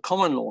comparison to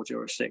common law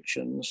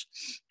jurisdictions,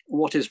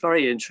 what is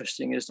very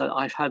interesting is that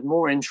I've had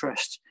more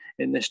interest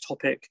in this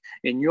topic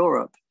in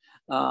Europe,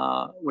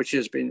 which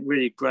has been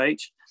really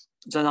great,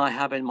 than I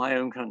have in my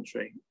own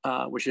country,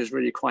 which is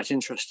really quite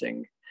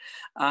interesting.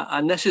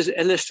 And this is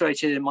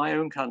illustrated in my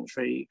own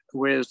country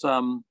with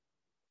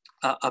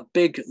a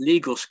big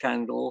legal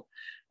scandal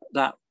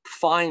that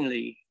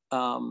finally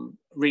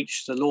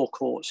reached the law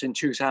courts in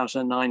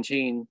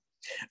 2019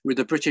 with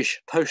the British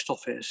Post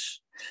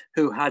Office,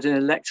 who had an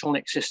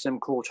electronic system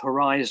called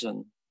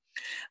Horizon.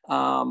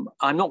 I'm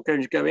not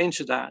going to go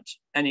into that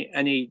in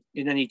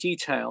any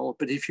detail,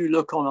 but if you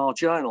look on our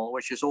journal,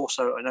 which is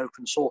also an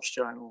open source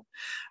journal,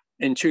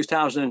 in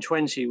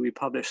 2020, we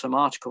published some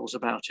articles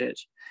about it.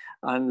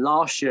 And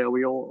last year,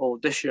 or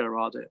this year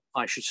rather,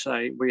 I should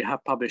say, we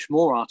have published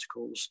more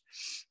articles.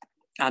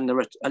 And there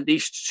are at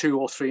least 2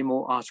 or 3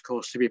 more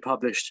articles to be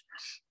published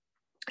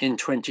in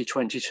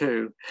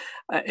 2022.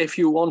 If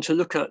you want to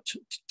look at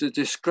the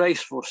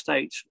disgraceful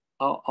state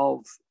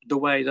of the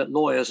way that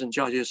lawyers and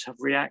judges have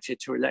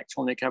reacted to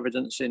electronic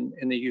evidence in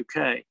the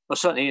UK, or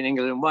certainly in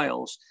England and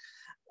Wales,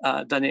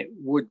 then it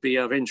would be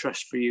of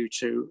interest for you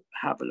to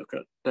have a look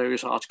at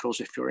those articles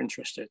if you're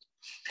interested.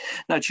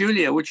 Now,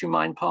 Julia, would you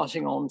mind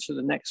passing on to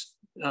the next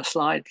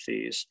slide,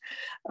 please?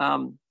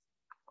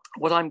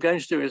 What I'm going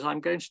to do is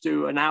I'm going to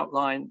do an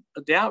outline.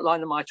 The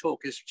outline of my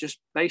talk is just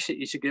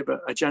basically to give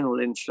a general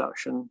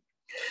introduction.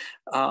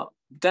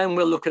 Then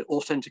we'll look at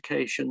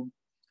authentication,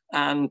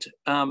 and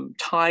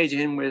tied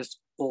in with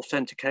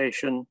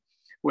authentication,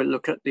 we'll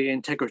look at the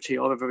integrity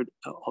of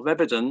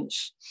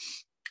evidence.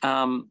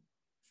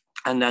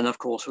 And then, of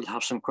course, we'll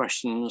have some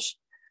questions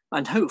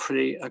and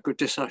hopefully a good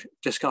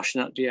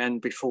discussion at the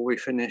end before we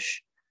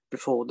finish,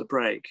 before the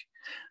break.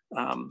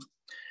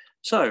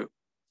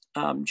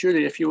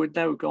 Julie, if you would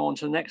now go on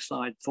to the next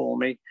slide for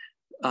me,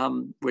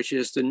 which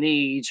is the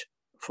need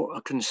for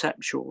a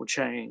conceptual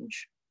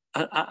change.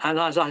 And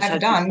as I said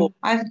before,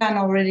 I've done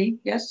already.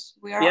 Yes,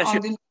 we are on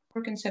the need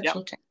for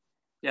conceptual change.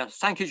 Yes,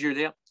 thank you,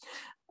 Julia.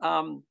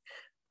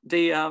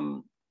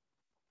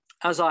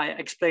 As I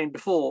explained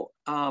before,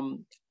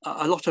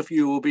 a lot of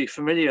you will be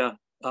familiar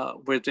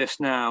with this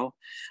now,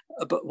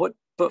 but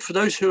for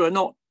those who are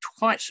not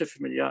quite so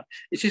familiar,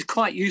 it is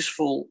quite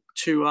useful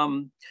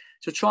to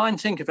try and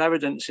think of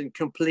evidence in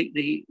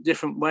completely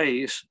different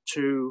ways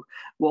to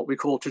what we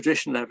call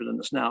traditional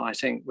evidence now, I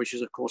think, which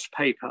is, of course,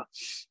 paper,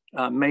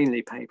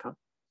 mainly paper.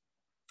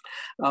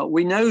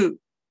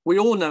 We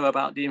all know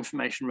about the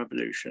information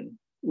revolution.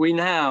 We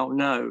now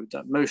know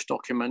that most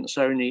documents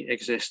only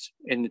exist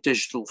in the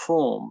digital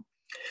form.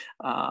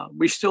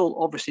 We still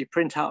obviously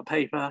print out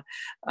paper,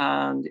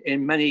 and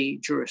in many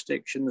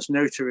jurisdictions,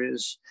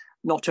 notaries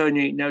not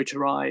only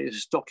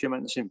notarize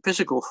documents in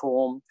physical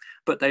form,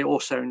 but they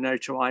also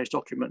notarize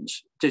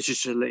documents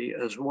digitally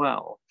as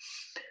well.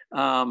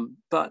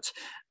 But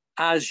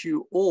as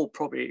you all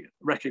probably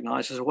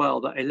recognize as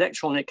well, that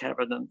electronic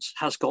evidence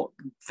has got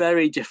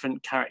very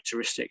different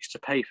characteristics to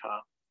paper.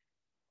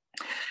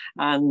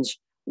 And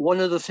one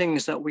of the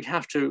things that we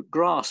have to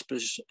grasp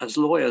as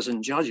lawyers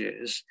and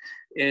judges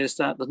is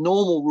that the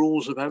normal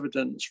rules of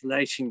evidence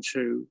relating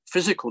to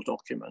physical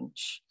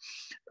documents,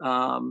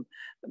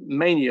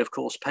 mainly, of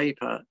course,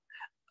 paper,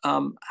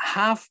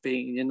 have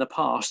been in the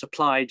past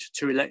applied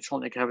to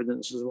electronic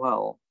evidence as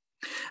well.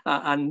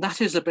 And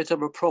that is a bit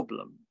of a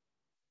problem,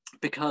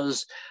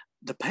 because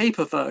the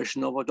paper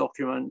version of a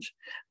document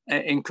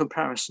in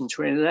comparison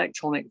to an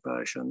electronic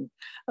version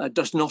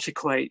does not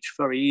equate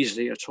very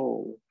easily at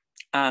all.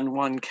 And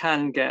one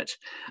can get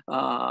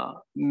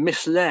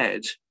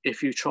misled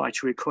if you try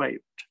to equate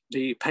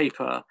the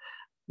paper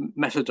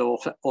method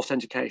of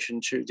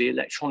authentication to the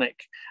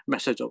electronic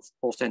method of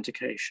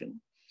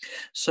authentication.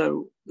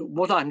 So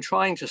what I'm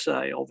trying to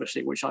say,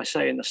 obviously, which I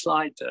say in the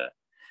slide there,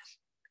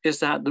 is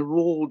that the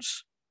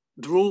rules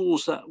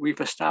that we've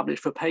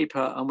established for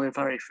paper and we're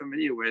very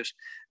familiar with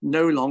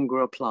no longer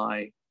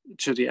apply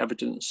to the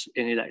evidence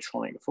in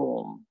electronic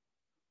form.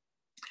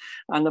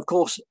 And of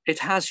course, it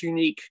has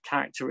unique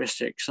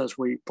characteristics, as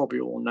we probably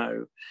all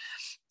know.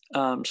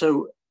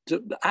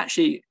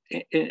 Actually,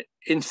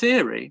 in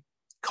theory,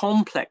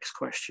 complex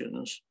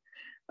questions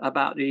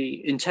about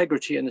the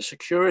integrity and the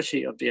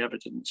security of the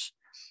evidence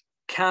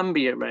can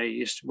be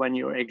raised when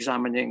you're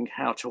examining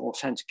how to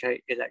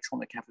authenticate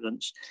electronic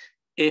evidence,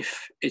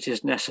 if it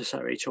is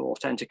necessary to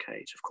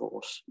authenticate, of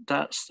course.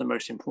 That's the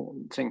most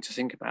important thing to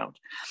think about.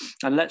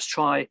 And let's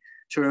try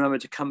to remember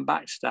to come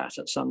back to that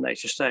at some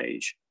later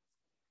stage.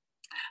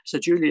 So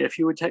Julia, if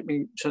you would take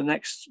me to the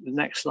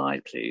next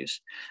slide,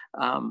 please.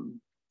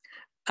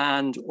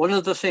 And one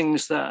of the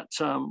things that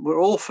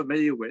we're all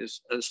familiar with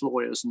as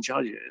lawyers and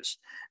judges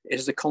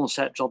is the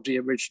concept of the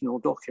original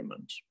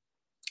document.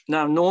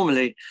 Now,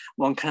 normally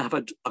one can have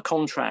a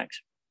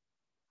contract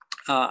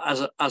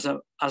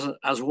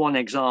as one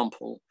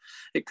example.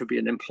 It could be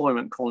an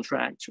employment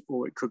contract,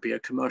 or it could be a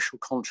commercial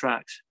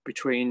contract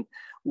between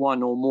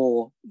one or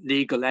more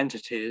legal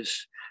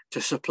entities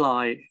to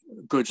supply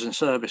goods and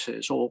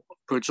services, or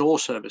goods or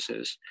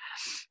services.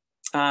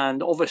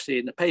 And obviously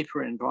in the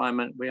paper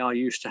environment, we are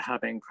used to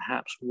having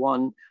perhaps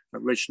one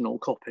original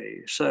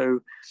copy.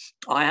 So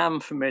I am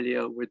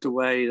familiar with the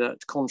way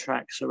that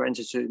contracts are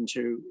entered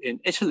into in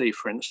Italy,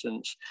 for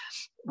instance,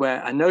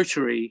 where a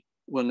notary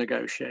will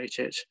negotiate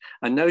it,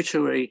 a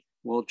notary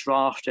will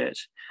draft it,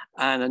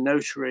 and a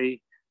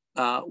notary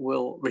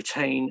will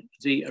retain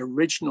the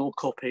original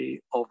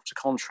copy of the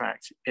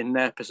contract in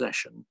their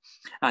possession.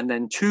 And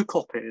then 2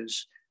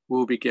 copies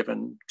will be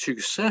given, 2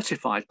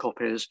 certified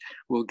copies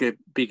will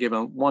be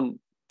given, 1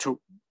 to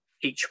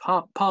each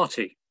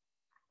party.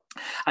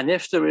 And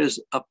if there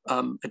is a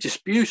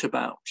dispute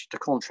about the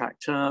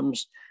contract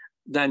terms,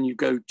 then you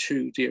go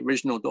to the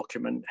original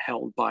document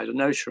held by the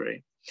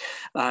notary.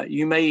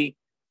 You may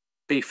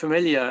be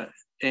familiar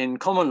in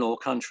common law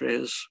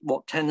countries,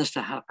 what tends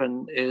to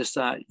happen is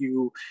that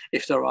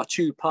if there are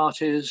 2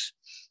 parties,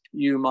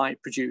 you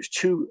might produce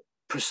 2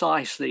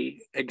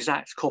 precisely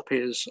exact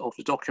copies of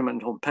the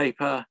document on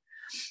paper,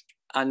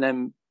 and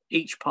then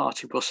each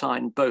party will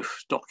sign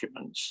both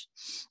documents.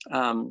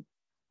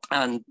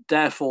 And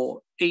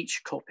therefore,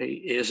 each copy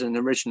is an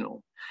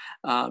original.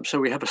 So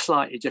we have a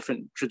slightly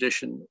different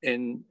tradition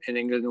in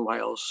England and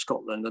Wales,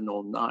 Scotland and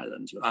Northern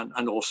Ireland,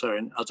 and also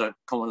in other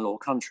common law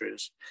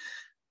countries.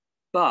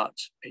 But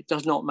it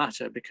does not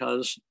matter,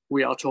 because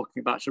we are talking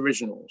about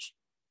originals.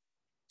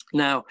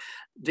 Now,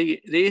 the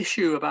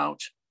issue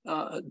about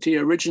the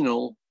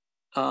original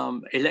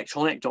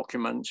electronic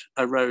document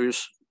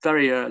arose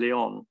very early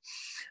on.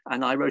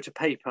 And I wrote a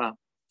paper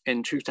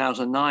in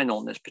 2009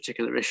 on this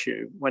particular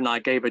issue when I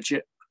gave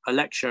a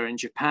lecture in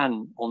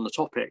Japan on the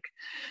topic.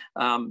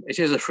 It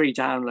is a free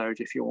download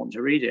if you want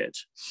to read it.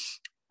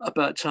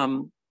 But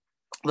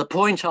the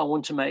point I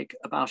want to make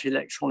about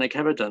electronic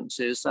evidence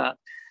is that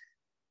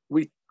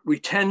we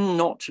tend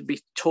not to be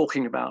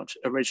talking about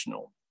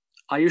original.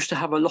 I used to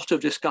have a lot of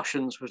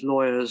discussions with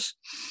lawyers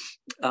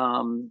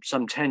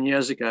some 10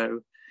 years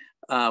ago,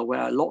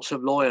 where lots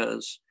of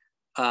lawyers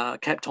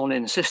kept on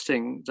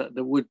insisting that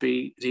there would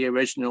be the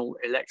original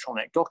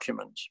electronic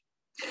document.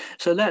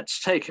 So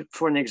let's take,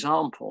 for an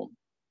example,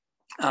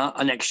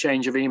 an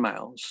exchange of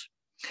emails.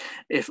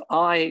 If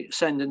I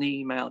send an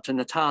email to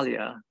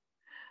Natalia,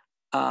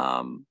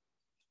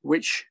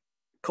 which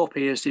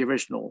copy is the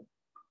original?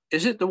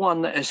 Is it the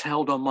one that is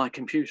held on my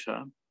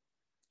computer?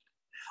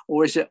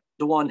 Or is it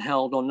the one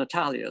held on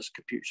Natalia's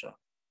computer?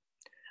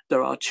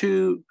 There are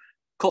 2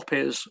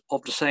 copies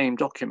of the same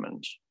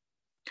document.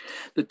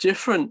 But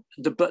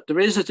there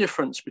is a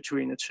difference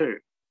between the 2.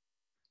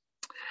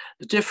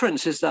 The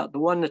difference is that the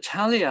one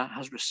Natalia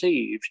has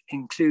received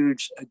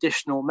includes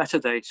additional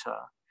metadata,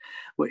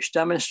 which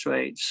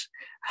demonstrates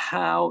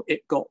how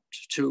it got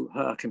to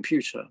her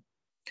computer.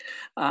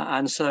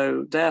 And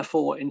so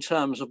therefore, in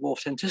terms of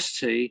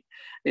authenticity,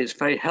 it's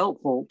very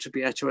helpful to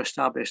be able to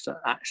establish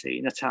that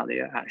actually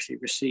Natalia actually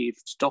received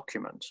the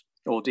document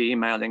or the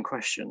email in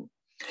question.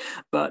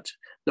 But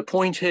the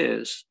point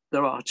is,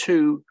 there are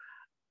 2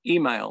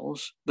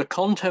 emails, the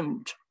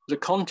content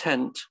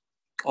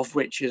of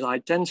which is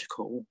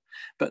identical,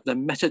 but the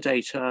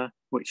metadata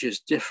which is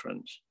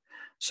different.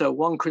 So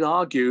one could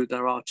argue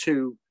there are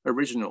 2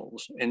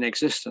 originals in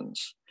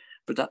existence,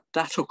 but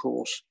that of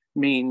course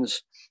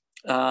means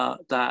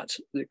that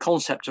the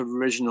concept of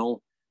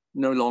original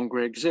no longer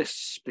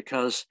exists,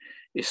 because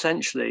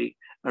essentially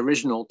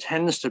original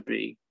tends to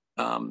be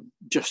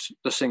just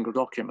the single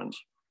document.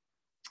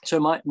 So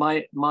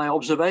my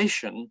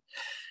observation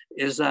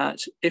is that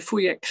if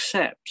we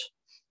accept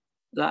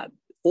that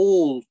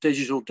all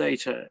digital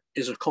data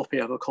is a copy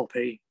of a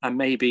copy and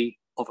maybe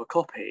of a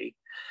copy,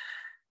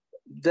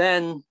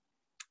 then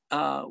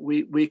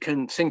we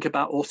can think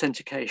about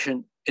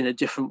authentication in a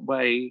different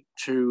way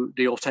to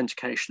the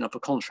authentication of a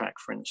contract,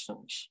 for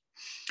instance.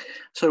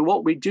 So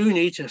what we do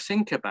need to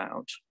think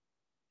about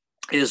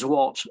is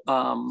what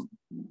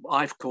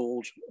I've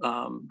called,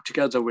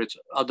 together with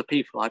other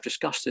people I've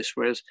discussed this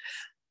with,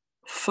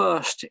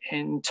 first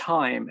in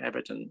time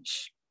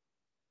evidence.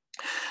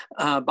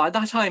 By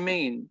that I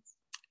mean,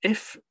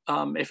 if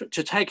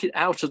to take it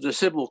out of the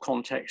civil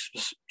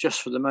context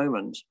just for the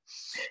moment,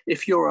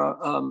 if you're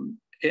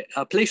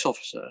a police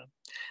officer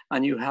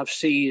and you have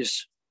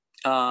seized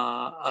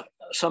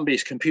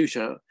somebody's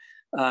computer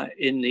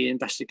in the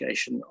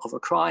investigation of a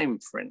crime,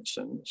 for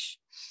instance,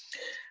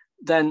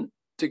 then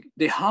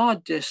the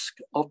hard disk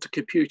of the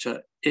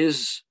computer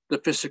is the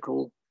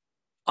physical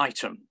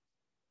item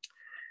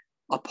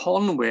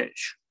upon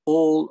which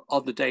all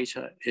of the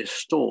data is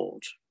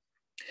stored.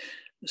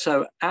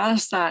 So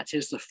as that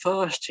is the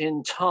first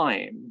in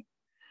time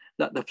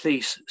that the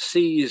police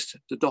seized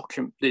the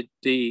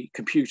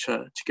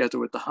computer together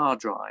with the hard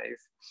drive,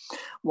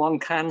 one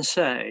can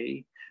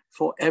say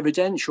for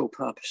evidential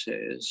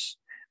purposes,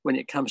 when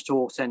it comes to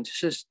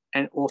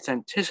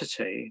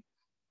authenticity,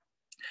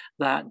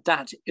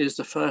 that is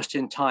the first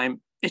in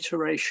time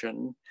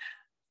iteration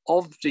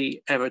of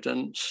the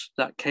evidence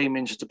that came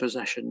into the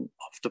possession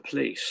of the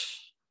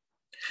police.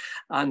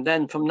 And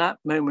then from that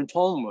moment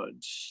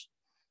onwards,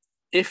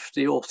 if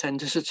the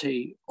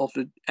authenticity of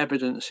the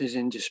evidence is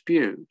in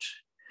dispute,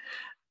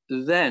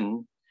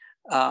 then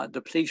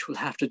the police will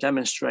have to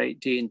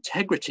demonstrate the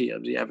integrity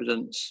of the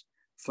evidence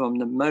from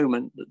the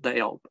moment that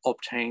they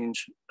obtained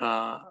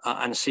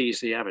and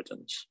seized the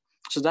evidence.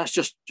 So that's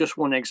just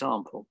one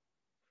example.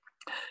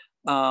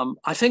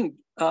 I think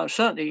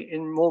certainly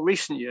in more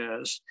recent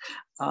years,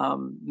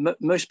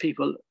 most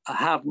people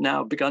have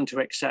now begun to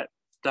accept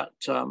that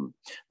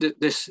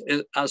this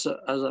is as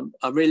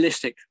a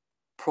realistic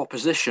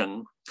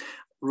proposition,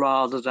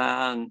 rather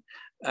than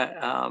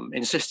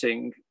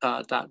insisting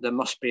that there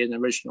must be an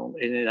original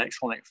in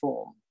electronic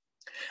form.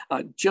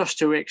 Just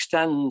to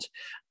extend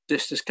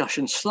this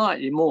discussion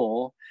slightly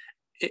more,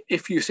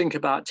 if you think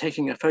about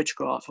taking a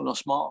photograph on a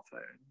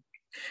smartphone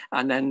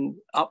and then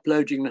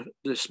uploading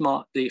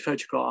the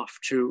photograph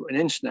to an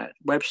internet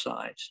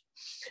website,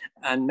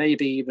 and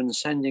maybe even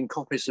sending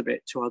copies of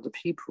it to other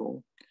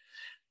people,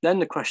 then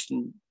the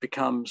question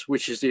becomes,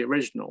 which is the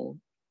original?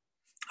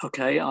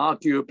 Okay,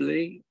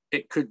 arguably,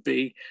 it could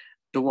be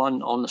the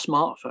one on the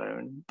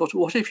smartphone, but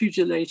what if you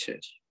delete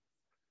it?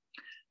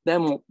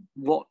 Then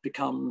what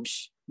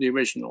becomes the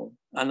original?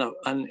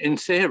 And in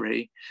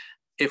theory,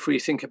 if we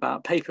think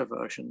about paper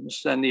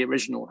versions, then the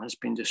original has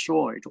been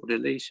destroyed or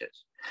deleted.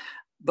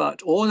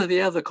 But all of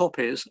the other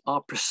copies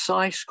are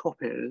precise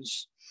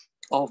copies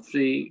of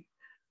the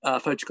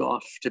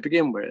photograph to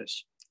begin with,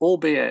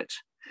 albeit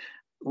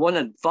one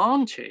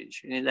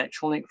advantage in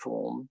electronic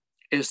form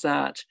is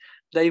that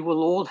they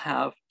will all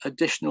have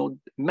additional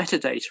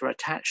metadata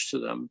attached to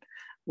them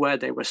where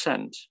they were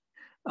sent.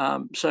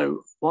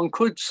 So one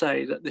could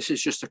say that this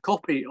is just a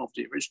copy of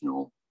the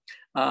original,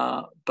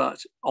 but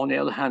on the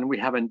other hand, we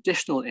have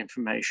additional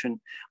information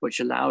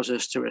which allows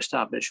us to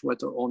establish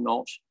whether or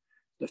not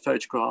the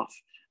photograph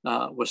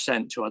was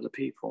sent to other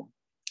people.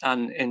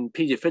 And in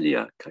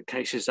paedophilia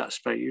cases, that's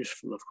very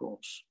useful, of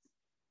course.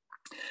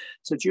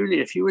 So Julie,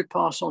 if you would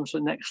pass on to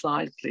the next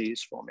slide,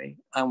 please, for me,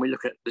 and we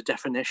look at the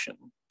definition.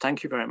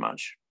 Thank you very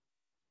much.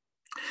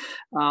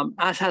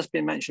 As has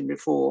been mentioned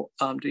before,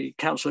 the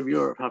Council of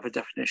Europe have a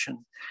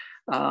definition.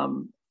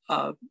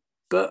 But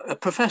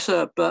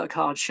Professor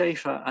Burkhard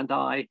Schaefer and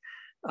I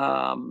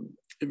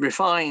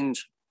refined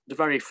the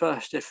very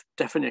first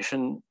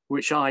definition,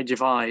 which I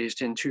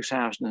devised in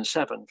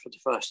 2007 for the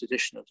first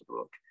edition of the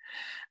book.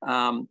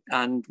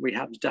 And we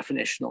have the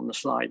definition on the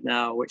slide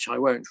now, which I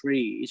won't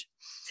read.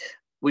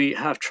 We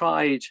have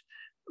tried,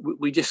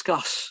 we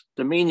discuss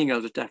the meaning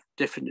of the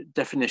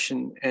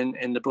definition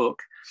in the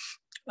book,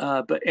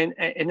 but in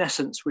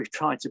essence, we've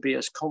tried to be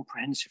as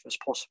comprehensive as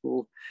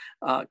possible,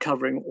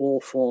 covering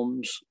all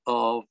forms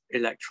of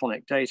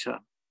electronic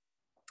data.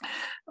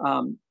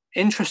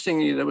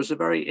 Interestingly, there was a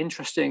very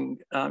interesting,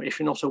 if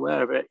you're not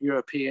aware of it,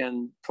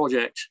 European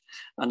project,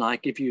 and I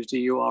give you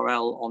the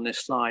URL on this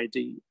slide,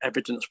 the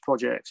Evidence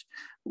Project,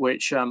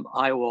 which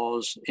I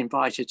was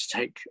invited to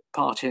take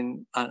part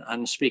in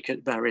and speak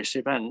at various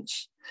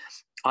events.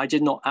 I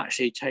did not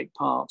actually take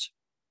part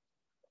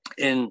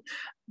in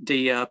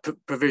the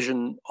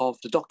provision of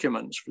the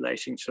documents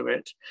relating to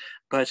it,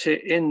 but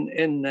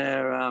in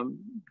their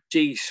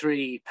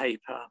D3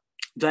 paper,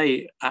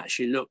 they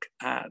actually look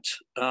at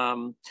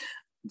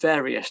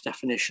various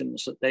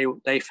definitions that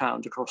they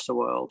found across the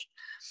world.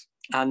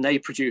 And they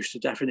produced a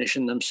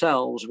definition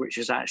themselves, which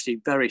is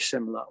actually very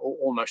similar or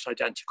almost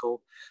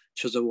identical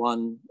to the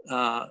one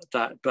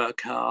that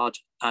Burkhard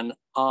and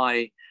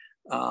I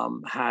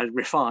had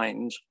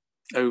refined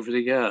over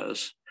the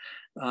years.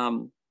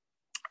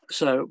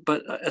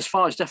 But as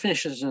far as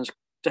definitions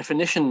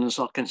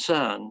are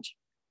concerned,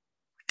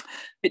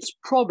 it's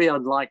probably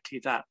unlikely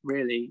that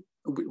really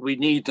we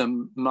need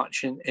them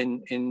much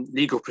in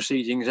legal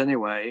proceedings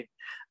anyway,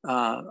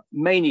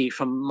 mainly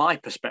from my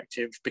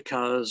perspective,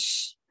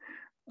 because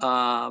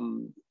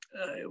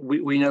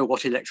we know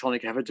what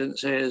electronic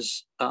evidence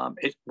is.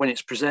 When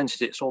it's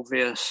presented, it's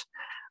obvious.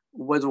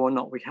 Whether or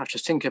not we have to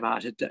think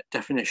about a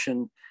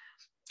definition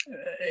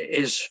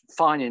is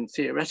fine in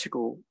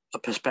theoretical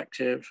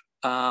perspective,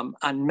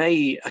 and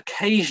may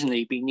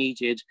occasionally be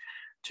needed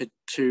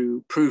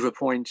to prove a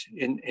point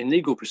in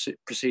legal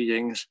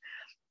proceedings.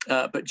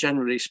 But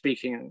generally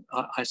speaking,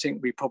 I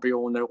think we probably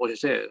all know what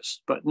it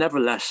is. But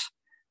nevertheless,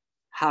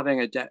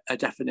 having a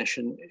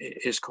definition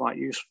is quite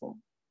useful.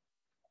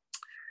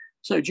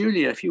 So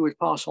Julia, if you would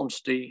pass on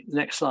to the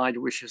next slide,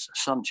 which is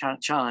some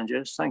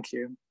challenges. Thank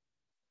you.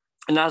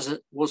 And as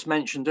it was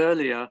mentioned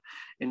earlier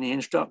in the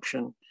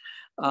introduction,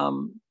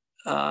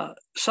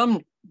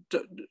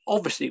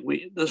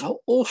 obviously there's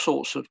all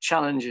sorts of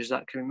challenges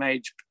that can be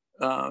made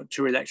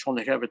to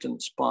electronic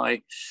evidence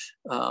by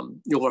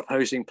your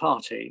opposing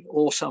party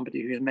or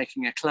somebody who is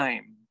making a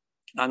claim.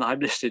 And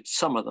I've listed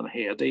some of them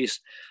here.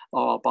 These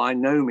are by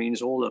no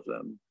means all of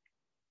them.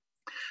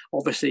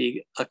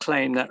 Obviously, a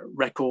claim that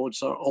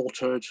records are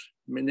altered,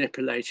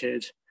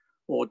 manipulated,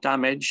 or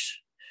damaged,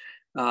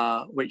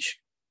 which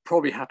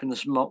probably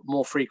happens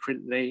more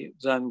frequently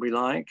than we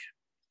like.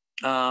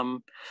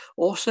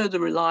 Also, the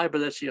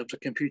reliability of the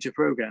computer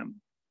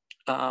program,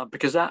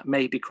 because that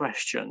may be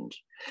questioned.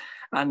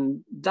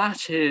 And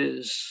that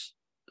is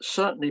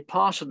certainly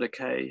part of the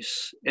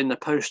case in the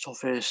Post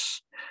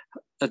Office,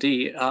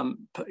 the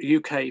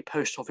UK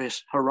Post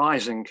Office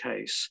Horizon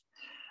case,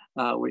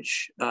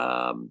 which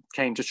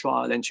came to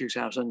trial in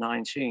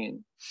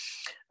 2019.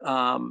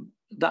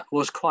 That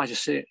was quite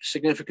a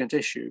significant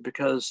issue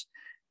because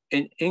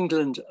in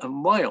England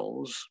and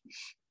Wales,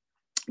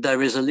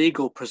 there is a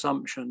legal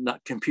presumption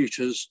that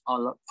computers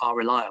are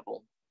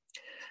reliable.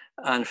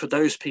 And for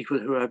those people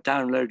who have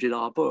downloaded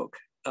our book,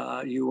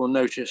 you will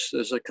notice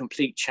there's a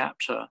complete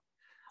chapter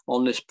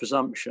on this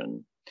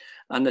presumption.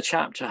 And the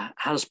chapter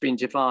has been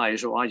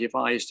devised, or I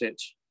devised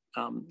it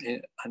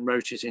and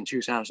wrote it in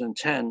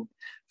 2010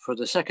 for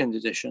the second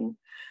edition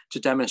to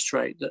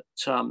demonstrate that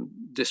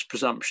this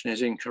presumption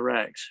is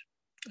incorrect.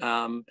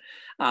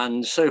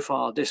 And so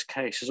far, this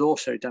case has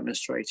also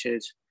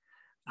demonstrated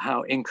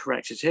how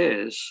incorrect it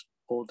is,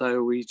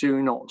 although we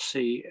do not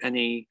see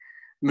any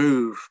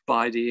move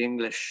by the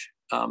English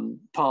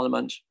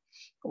Parliament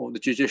or the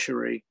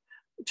judiciary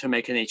to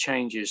make any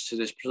changes to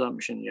this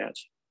presumption yet.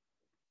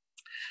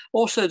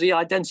 Also, the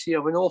identity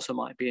of an author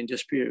might be in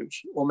dispute,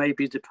 or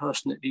maybe the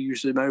person that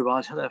used the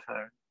mobile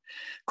telephone.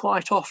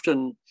 Quite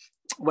often,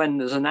 when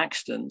there's an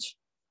accident,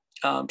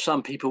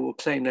 some people will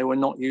claim they were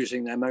not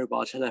using their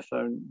mobile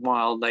telephone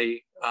while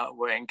they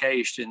were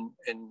engaged in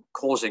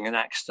causing an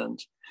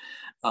accident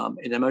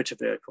in a motor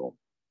vehicle.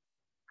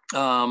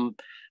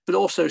 But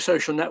also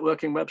social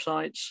networking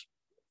websites,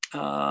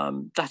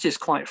 that is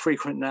quite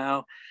frequent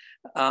now.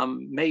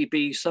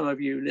 Maybe some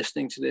of you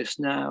listening to this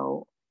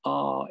now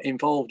are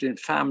involved in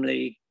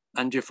family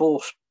and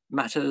divorce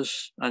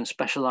matters and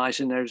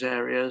specialize in those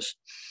areas.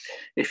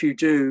 If you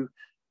do,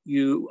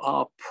 you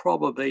are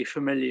probably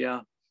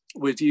familiar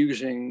with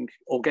using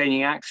or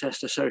gaining access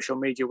to social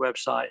media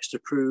websites to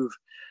prove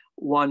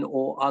one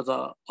or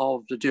other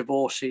of the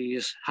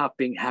divorcees have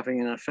been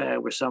having an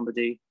affair with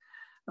somebody,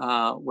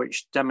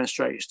 which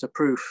demonstrates the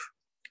proof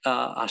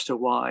as to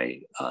why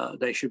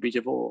they should be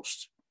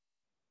divorced.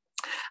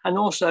 And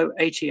also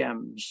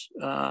ATMs,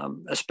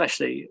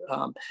 especially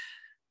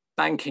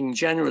banking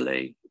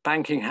generally.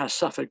 Banking has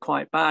suffered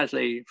quite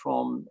badly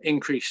from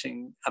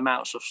increasing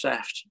amounts of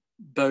theft,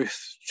 both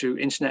to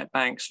internet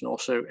banks and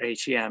also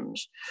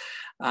ATMs,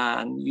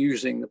 and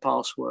using the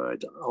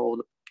password or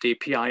the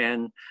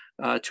PIN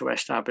to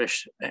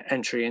establish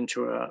entry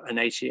into an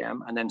ATM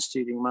and then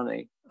stealing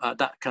money.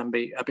 That can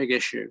be a big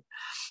issue.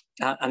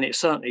 And it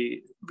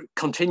certainly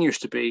continues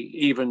to be,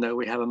 even though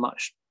we have a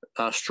much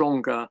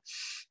stronger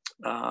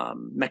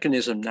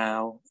mechanism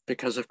now,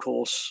 because of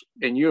course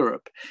in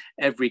Europe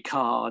every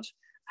card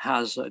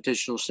has a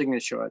digital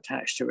signature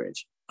attached to it,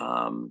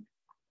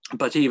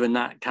 but even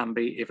that can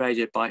be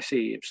evaded by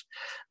thieves,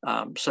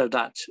 so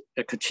that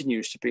it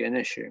continues to be an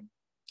issue.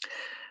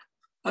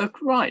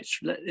 Right,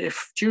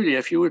 if Julia,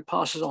 if you would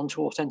pass us on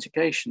to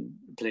authentication,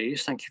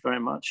 please. Thank you very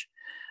much.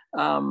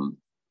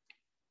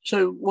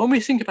 So when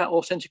we think about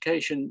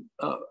authentication,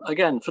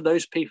 again, for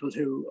those people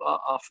who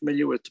are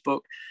familiar with the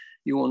book,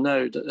 you will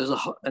know that there's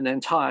an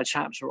entire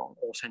chapter on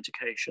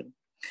authentication.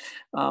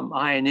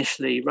 I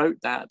initially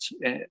wrote that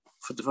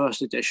for the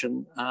first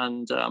edition,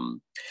 and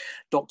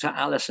Dr.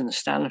 Alison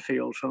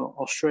Stanfield from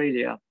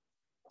Australia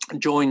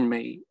joined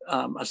me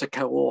as a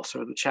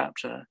co-author of the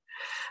chapter.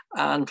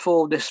 And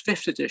for this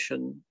fifth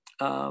edition,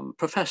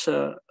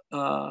 Professor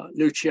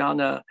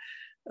Luciana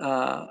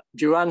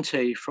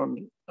Durante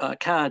from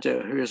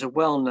Canada, who is a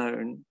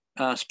well-known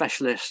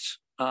specialist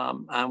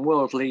and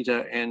world leader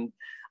in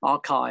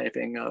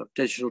archiving of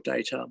digital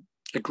data,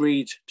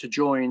 agreed to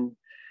join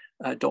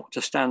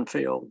Dr.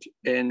 Stanfield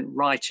in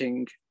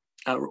writing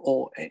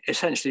or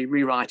essentially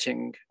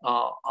rewriting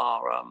our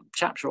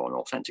chapter on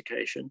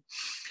authentication.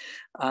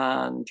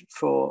 And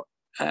for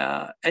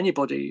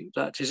anybody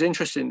that is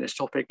interested in this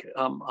topic,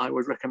 I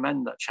would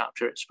recommend that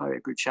chapter. It's a very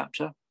good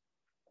chapter.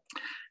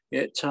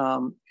 It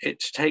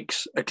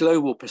takes a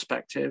global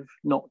perspective,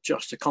 not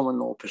just a common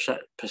law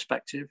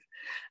perspective.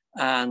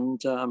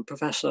 And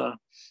Professor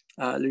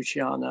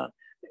Luciana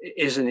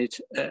is an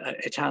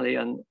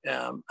Italian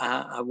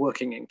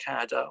working in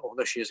Canada,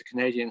 although she is a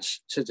Canadian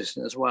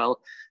citizen as well.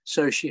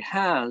 So she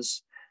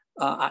has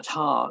at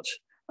heart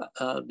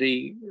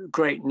the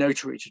great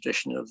notary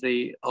tradition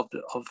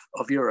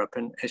of Europe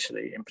and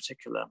Italy in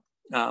particular.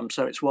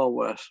 So it's well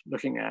worth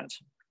looking at.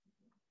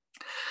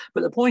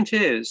 But the point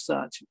is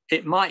that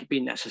it might be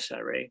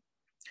necessary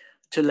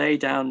to lay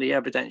down the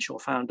evidential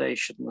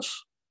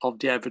foundations of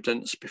the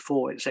evidence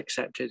before it's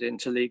accepted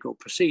into legal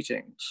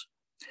proceedings.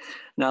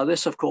 Now,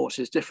 this, of course,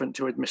 is different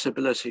to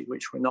admissibility,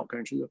 which we're not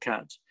going to look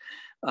at.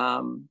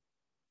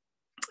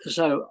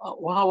 So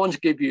what I want to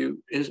give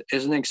you is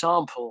an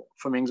example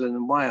from England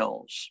and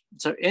Wales.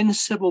 So in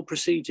civil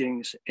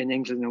proceedings in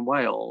England and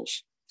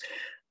Wales,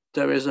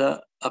 there is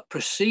a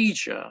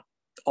procedure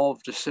of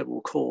the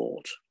civil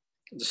court.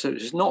 So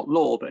it's not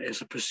law, but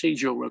it's a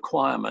procedural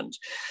requirement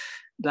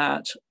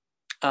that,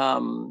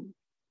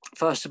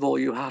 first of all,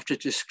 you have to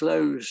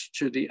disclose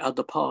to the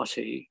other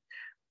party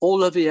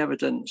all of the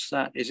evidence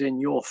that is in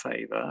your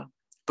favor,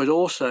 but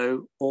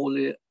also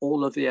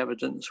all of the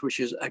evidence which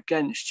is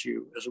against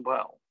you as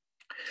well.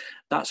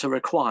 That's a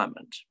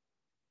requirement.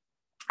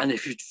 And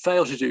if you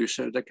fail to do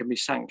so, there can be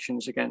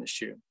sanctions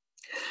against you.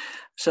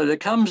 So there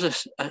comes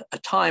a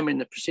time in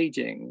the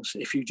proceedings,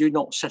 if you do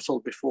not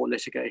settle before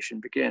litigation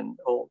begins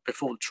or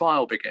before the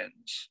trial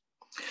begins,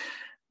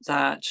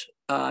 that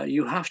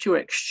you have to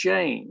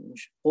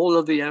exchange all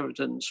of the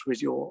evidence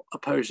with your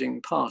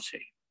opposing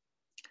party.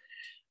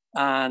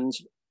 And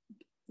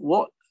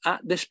at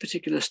this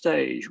particular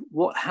stage,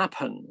 what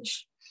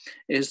happens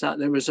is that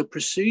there is a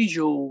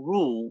procedural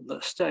rule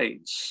that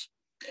states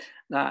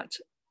that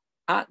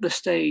at the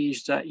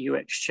stage that you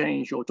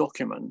exchange your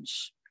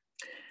documents,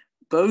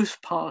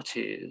 both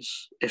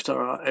parties, if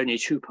there are only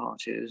two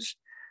parties,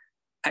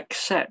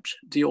 accept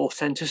the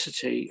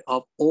authenticity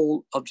of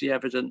all of the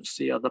evidence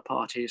the other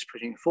party is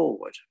putting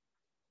forward.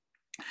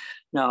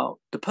 Now,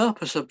 the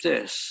purpose of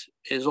this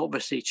is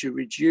obviously to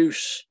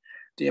reduce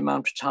the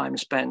amount of time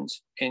spent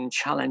in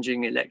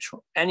challenging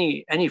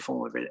any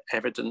form of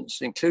evidence,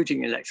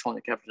 including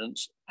electronic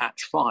evidence at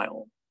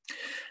trial.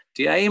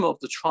 The aim of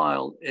the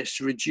trial is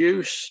to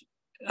reduce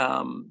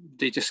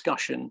the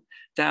discussion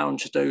down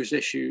to those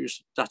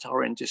issues that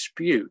are in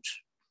dispute,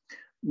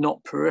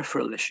 not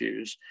peripheral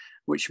issues,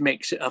 which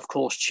makes it, of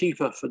course,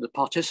 cheaper for the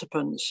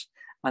participants,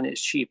 and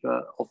it's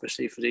cheaper,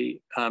 obviously, for the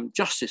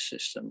justice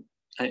system,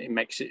 and it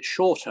makes it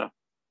shorter.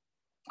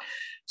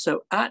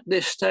 So at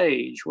this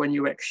stage, when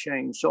you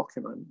exchange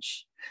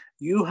documents,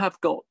 you have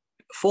got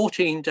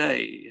 14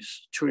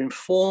 days to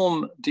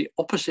inform the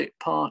opposite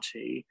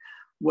party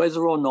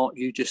whether or not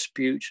you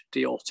dispute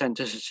the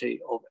authenticity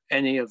of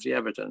any of the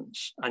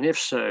evidence, and if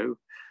so,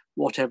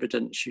 what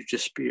evidence you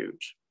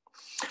dispute.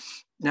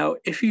 Now,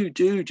 if you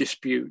do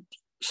dispute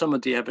some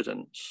of the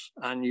evidence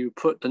and you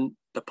put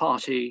the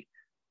party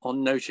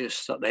on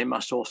notice that they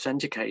must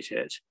authenticate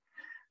it,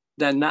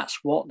 then that's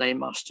what they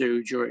must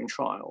do during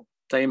trial.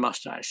 They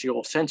must actually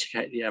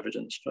authenticate the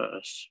evidence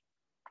first.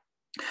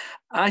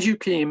 As you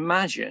can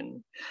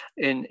imagine,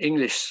 in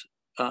English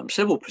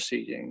civil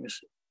proceedings,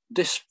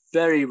 this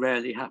very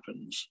rarely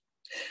happens.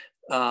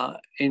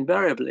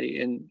 Invariably,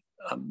 in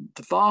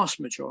the vast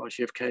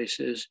majority of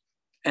cases,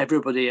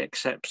 everybody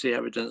accepts the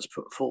evidence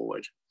put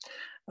forward.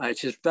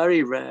 It is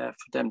very rare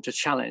for them to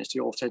challenge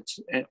the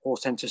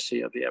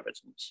authenticity of the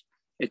evidence.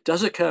 It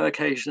does occur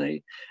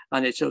occasionally,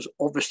 and it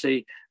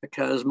obviously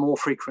occurs more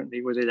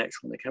frequently with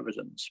electronic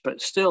evidence, but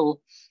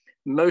still,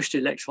 most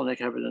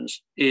electronic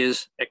evidence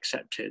is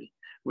accepted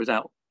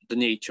without the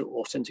need to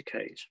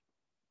authenticate.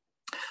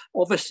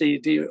 Obviously,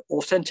 the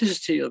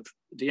authenticity of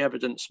the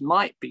evidence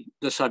might be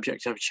the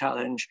subject of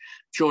challenge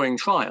during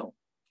trial.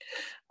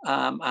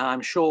 And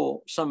I'm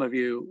sure some of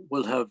you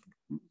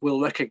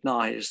will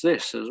recognize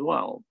this as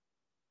well.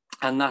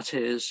 And that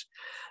is,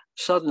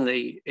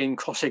 suddenly in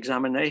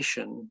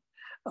cross-examination,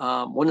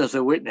 one of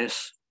the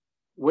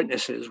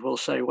witnesses will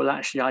say, well,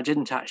 actually, I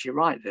didn't actually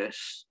write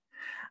this.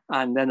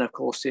 And then, of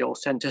course, the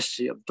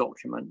authenticity of the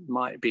document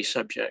might be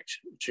subject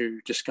to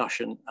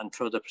discussion and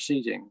further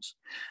proceedings.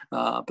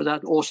 But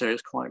that also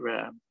is quite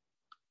rare.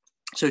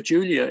 So,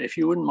 Julia, if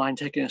you wouldn't mind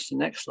taking us to the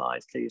next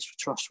slide, please, for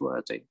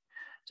trustworthy.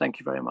 Thank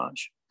you very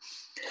much.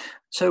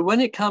 So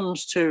when it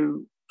comes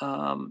to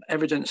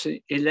evidence in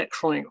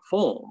electronic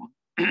form,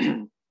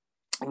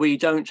 we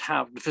don't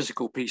have the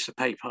physical piece of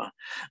paper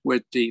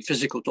with the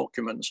physical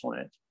documents on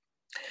it.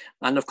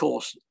 And of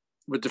course,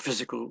 with the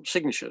physical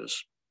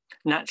signatures.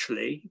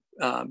 Naturally,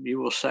 you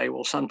will say,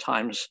 well,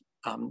 sometimes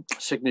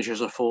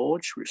signatures are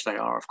forged, which they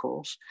are, of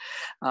course.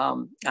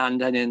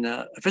 And then in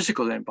a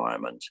physical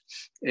environment,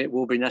 it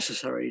will be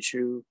necessary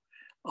to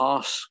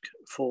ask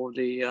for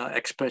the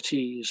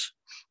expertise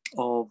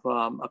of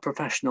a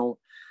professional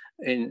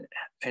in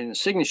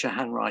signature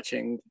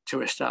handwriting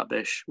to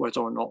establish whether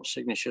or not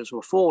signatures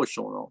were forged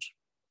or not.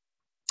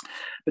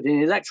 But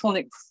in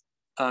electronic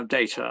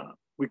data,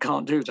 we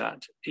can't do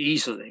that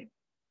easily.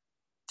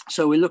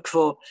 So we look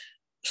for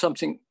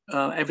something,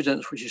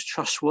 evidence which is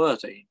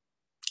trustworthy.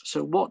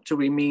 So what do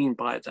we mean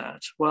by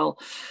that? Well,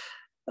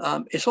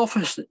 it's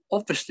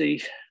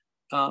obviously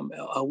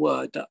a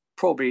word that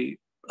probably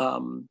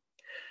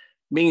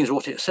means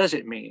what it says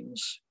it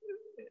means,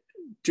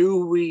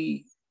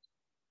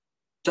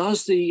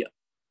 does the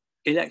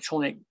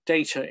electronic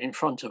data in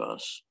front of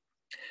us,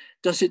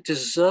 does it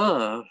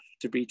deserve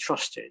to be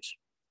trusted?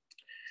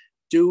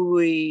 Do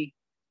we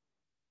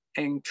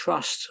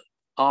entrust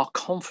our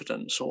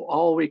confidence, or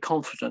are we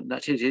confident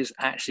that it is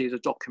actually the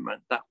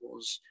document that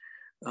was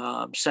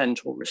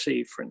sent or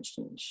received, for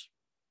instance?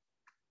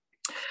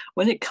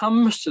 When it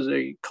comes to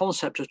the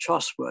concept of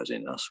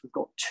trustworthiness, we've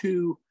got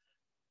two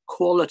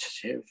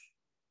qualitative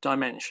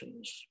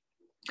dimensions.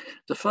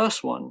 The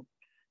first one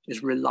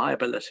is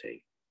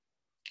reliability.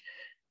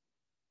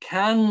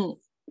 Can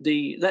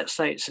let's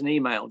say it's an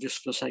email, just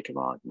for the sake of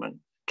argument,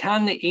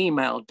 can the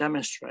email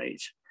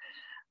demonstrate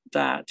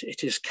that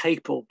it is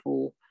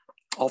capable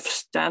of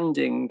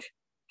standing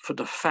for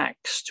the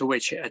facts to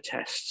which it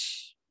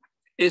attests?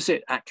 Is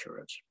it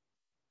accurate?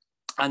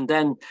 And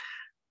then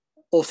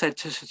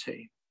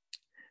authenticity.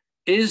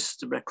 Is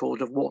the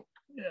record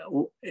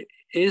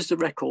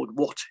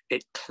what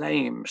it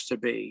claims to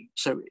be?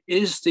 So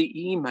is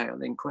the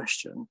email in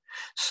question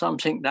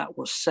something that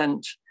was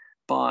sent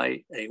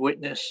by a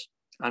witness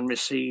and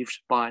received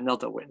by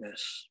another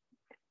witness?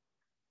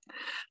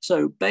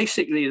 So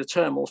basically the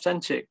term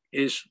authentic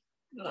is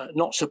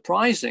not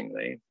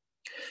surprisingly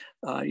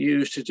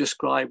used to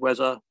describe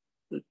whether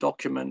the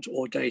document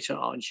or data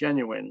are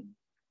genuine.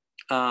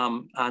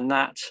 And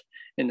that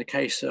in the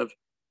case of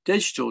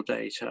digital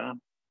data,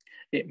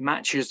 it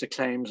matches the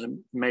claims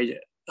made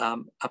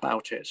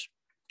about it.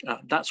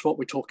 That's what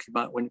we're talking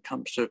about when it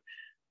comes to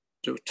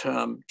the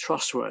term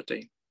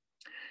trustworthy.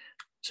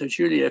 So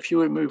Julia, if you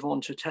would move on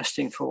to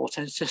testing for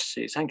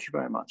authenticity. Thank you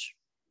very much.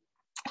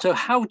 So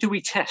how do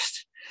we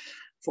test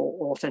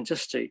for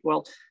authenticity?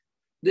 Well,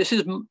 this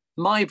is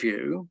my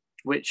view,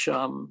 which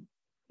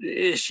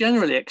is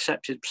generally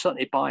accepted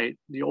certainly by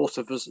the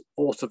authors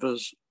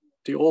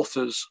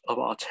of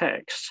our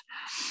text,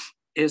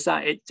 is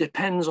that it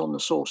depends on the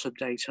source of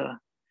data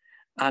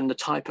and the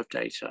type of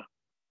data.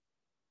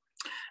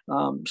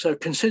 So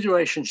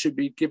consideration should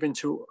be given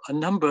to a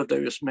number of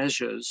those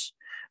measures,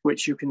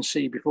 which you can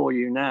see before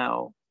you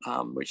now,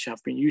 which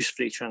have been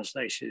usefully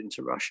translated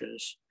into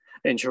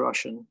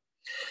Russian,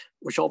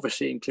 which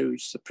obviously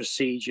includes the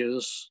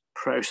procedures,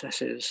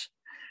 processes,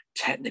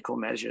 technical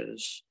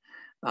measures,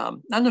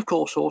 and of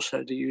course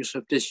also the use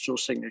of digital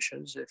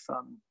signatures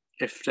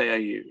if they are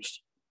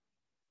used.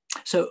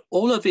 So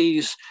all of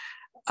these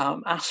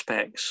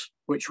aspects,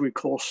 which we, of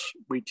course,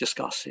 we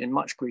discuss in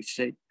much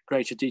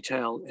greater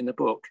detail in the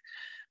book,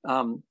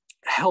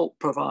 help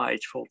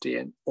provide for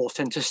the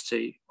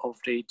authenticity of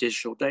the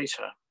digital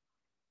data.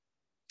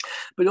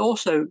 But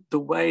also the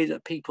way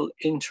that people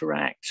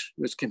interact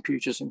with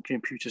computers and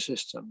computer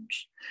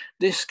systems.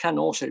 This can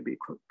also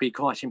be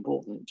quite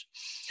important.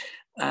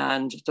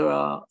 And there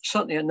are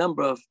certainly a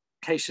number of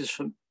cases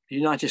from the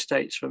United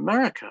States of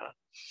America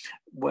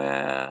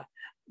where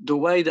the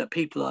way that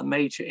people are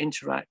made to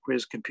interact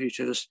with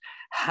computers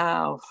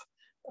have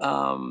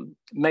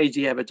made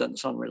the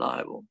evidence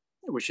unreliable,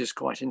 which is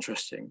quite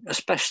interesting,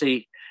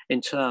 especially in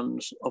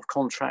terms of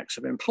contracts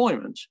of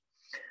employment.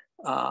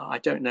 I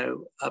don't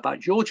know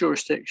about your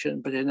jurisdiction,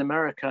 but in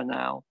America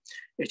now,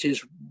 it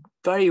is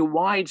very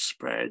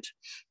widespread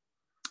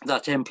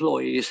that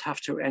employees have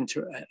to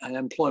enter an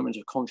employment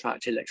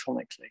contract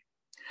electronically.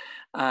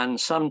 And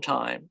some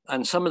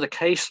of the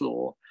case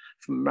law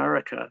from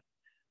America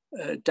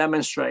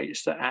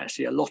demonstrates that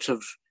actually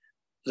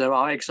there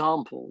are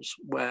examples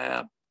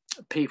where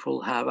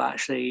people have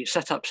actually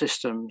set up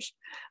systems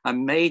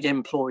and made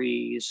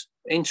employees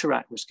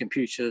interact with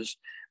computers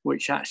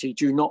which actually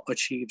do not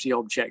achieve the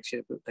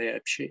objective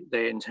that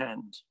they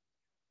intend.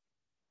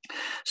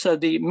 So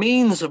the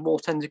means of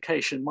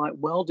authentication might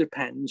well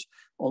depend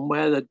on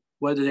where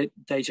the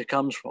data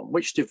comes from,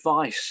 which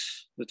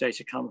device the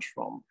data comes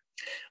from,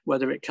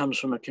 whether it comes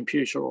from a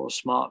computer or a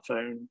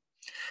smartphone,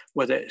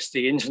 whether it's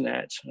the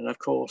internet, and of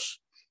course,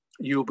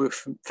 you'll be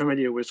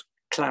familiar with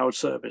cloud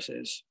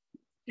services.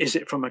 Is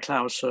it from a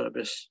cloud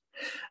service?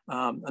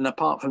 And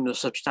apart from the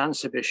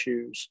substantive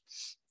issues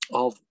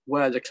of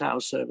where the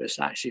cloud service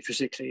actually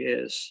physically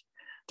is,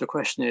 the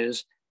question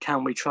is,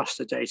 can we trust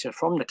the data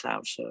from the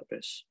cloud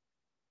service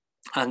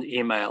and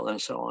email and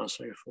so on and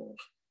so forth?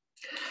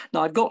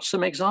 Now, I've got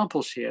some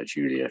examples here.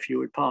 Julia, if you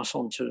would pass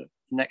on to the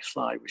next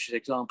slide, which is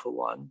example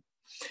 1.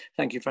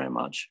 Thank you very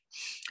much.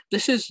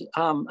 This is,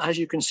 as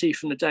you can see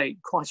from the date,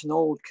 quite an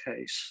old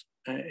case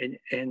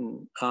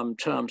in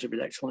terms of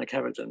electronic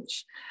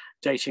evidence,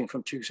 dating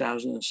from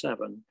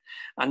 2007.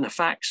 And the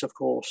facts, of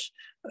course,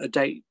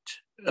 date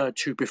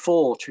to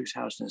before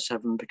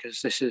 2007,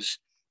 because this is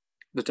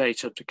the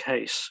date of the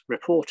case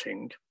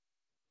reporting.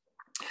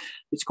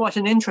 It's quite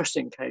an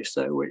interesting case,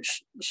 though,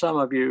 which some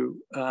of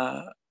you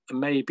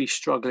may be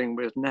struggling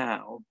with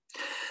now.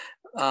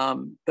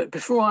 But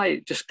before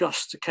I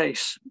discuss the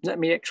case, let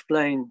me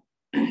explain.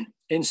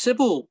 In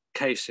civil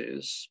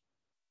cases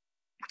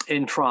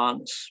in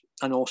France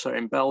and also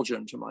in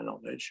Belgium, to my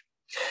knowledge,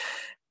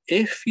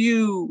 if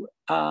you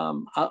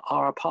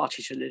are a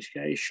party to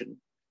litigation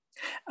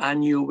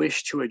and you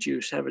wish to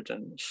adduce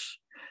evidence,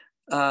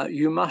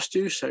 you must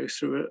do so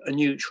through a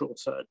neutral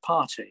third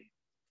party.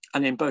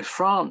 And in both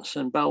France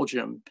and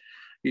Belgium,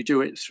 you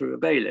do it through a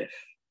bailiff.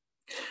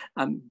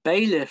 And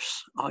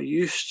bailiffs are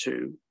used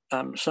to,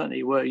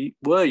 certainly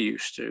were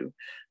used to,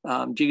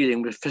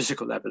 dealing with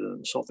physical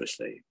evidence,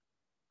 obviously.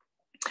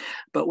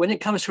 But when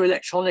it comes to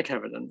electronic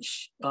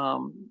evidence,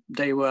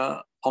 they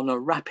were on a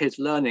rapid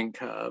learning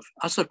curve,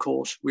 as of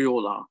course we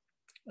all are,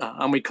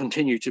 and we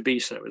continue to be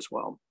so as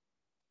well.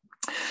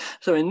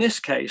 So in this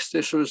case,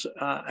 this was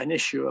an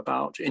issue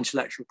about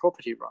intellectual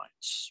property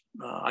rights.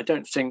 I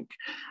don't think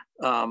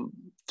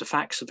the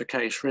facts of the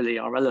case really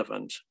are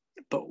relevant,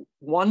 but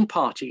one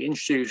party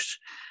introduced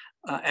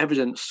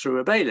evidence through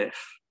a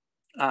bailiff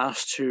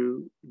as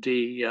to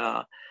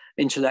the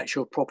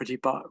intellectual property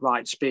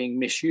rights being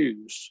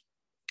misused.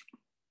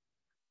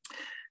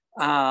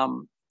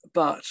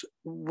 But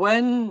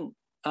when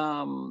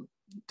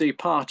the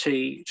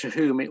party to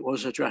whom it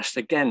was addressed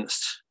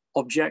against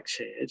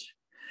objected,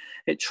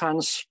 it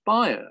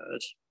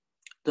transpired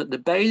that the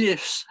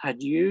bailiffs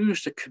had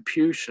used a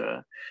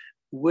computer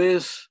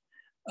with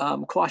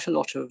quite a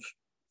lot of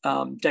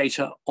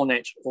data on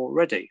it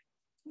already.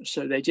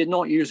 So they did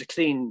not use a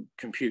clean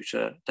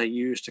computer, they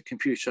used a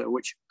computer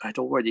which had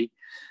already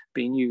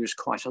been used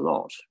quite a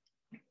lot.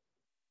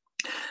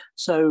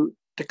 So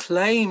the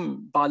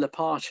claim by the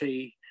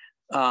party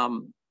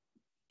to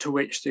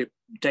which the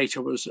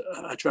data was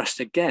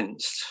addressed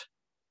against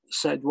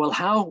said, well,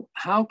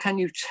 how can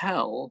you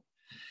tell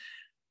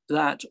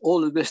that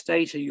all of this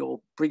data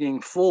you're bringing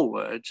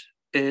forward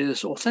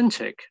is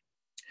authentic?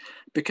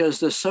 Because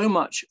there's so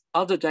much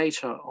other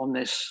data on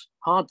this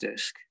hard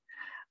disk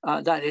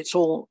that it's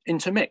all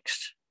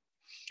intermixed.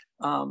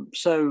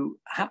 So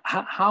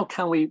how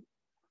can we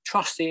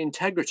trust the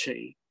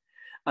integrity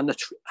and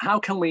how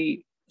can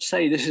we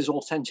say this is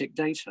authentic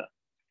data?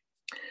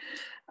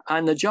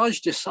 And the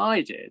judge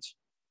decided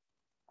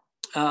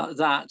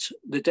that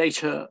the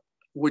data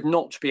would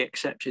not be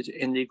accepted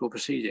in legal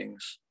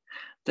proceedings.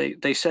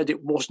 They said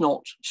it was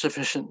not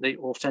sufficiently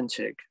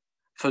authentic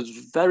for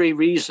the very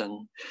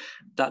reason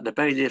that the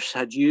bailiffs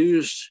had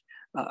used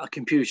a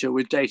computer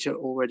with data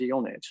already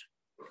on it.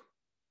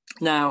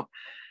 Now,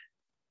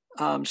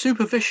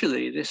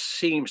 superficially, this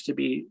seems to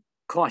be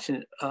quite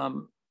it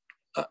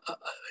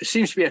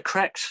seems to be a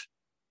correct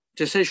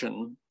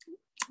decision,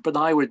 but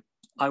I would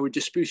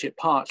dispute it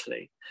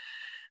partly,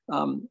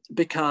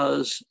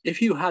 because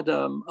if you had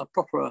a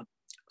proper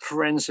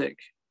forensic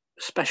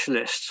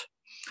specialist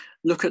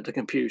look at the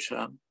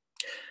computer,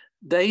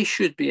 they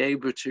should be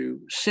able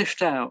to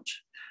sift out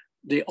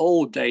the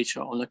old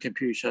data on the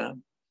computer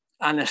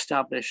and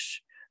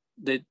establish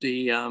the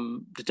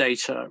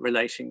data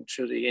relating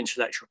to the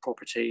intellectual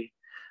property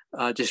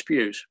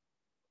dispute.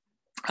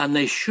 And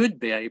they should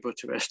be able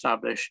to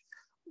establish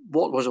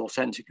what was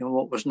authentic and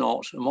what was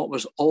not, and what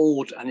was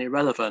old and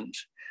irrelevant,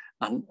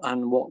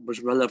 and what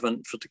was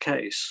relevant for the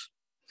case.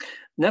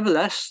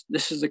 Nevertheless,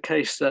 this is the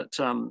case that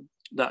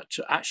that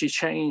actually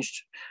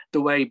changed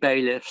the way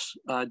bailiffs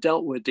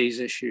dealt with these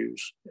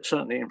issues,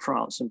 certainly in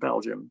France and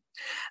Belgium.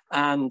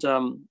 And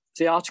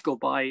the article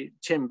by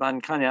Tim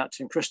Van Kanyat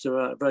and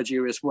Christopher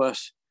Verdieu is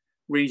worth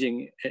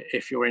reading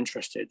if you're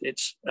interested.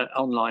 It's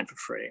online for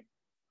free.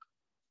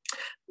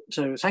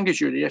 So thank you,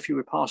 Julia. If you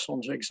would pass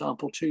on to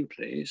example 2,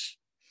 please.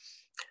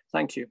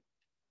 Thank you.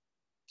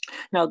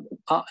 Now,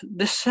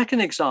 this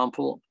second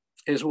example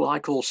is what I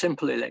call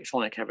simple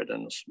electronic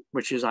evidence,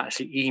 which is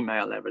actually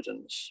email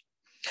evidence.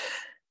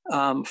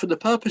 For the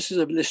purposes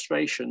of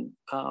illustration,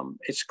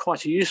 it's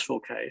quite a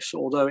useful case,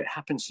 although it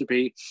happens to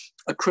be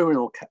a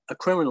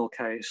criminal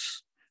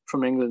case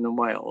from England and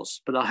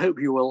Wales. But I hope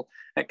you will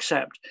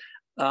accept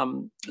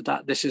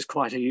that this is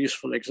quite a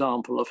useful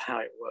example of how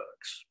it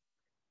works.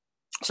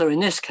 So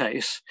in this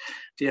case,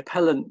 the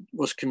appellant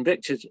was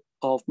convicted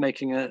of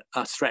making a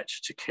threat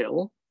to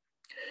kill.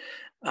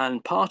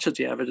 And part of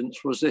the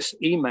evidence was this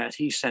email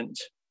he sent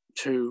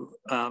to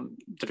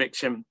the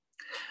victim,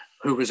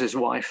 who was his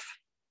wife,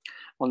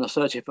 on the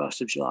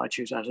 31st of July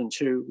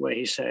 2002, where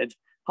he said,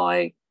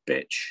 "Hi,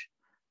 bitch,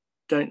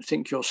 don't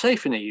think you're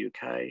safe in the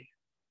UK.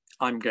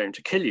 I'm going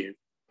to kill you.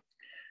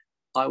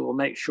 I will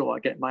make sure I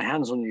get my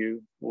hands on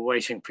you. We're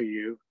waiting for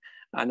you."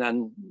 And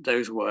then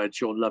those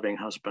words, "your loving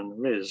husband,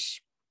 Riz."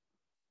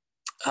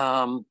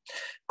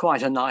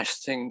 Quite a nice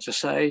thing to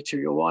say to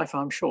your wife,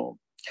 I'm sure.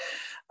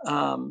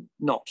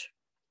 Not.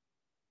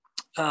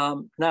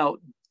 Now,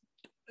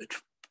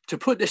 to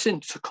put this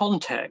into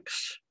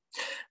context,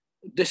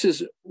 this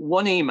is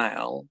one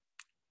email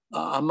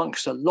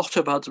amongst a lot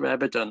of other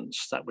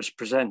evidence that was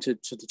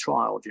presented to the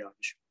trial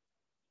judge.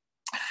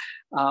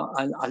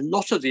 And a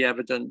lot of the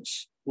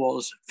evidence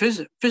was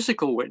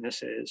physical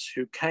witnesses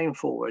who came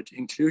forward,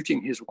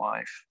 including his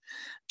wife,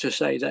 to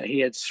say that he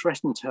had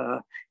threatened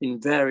her in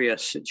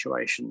various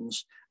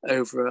situations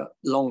over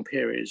long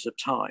periods of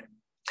time.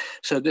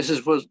 So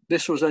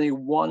this was only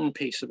one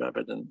piece of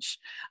evidence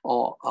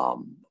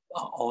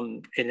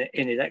in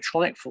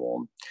electronic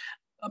form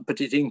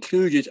but it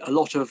included a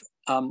lot of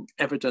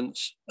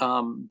evidence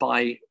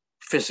by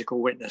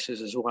physical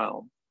witnesses as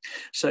well.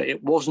 So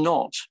it was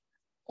not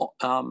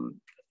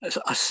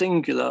a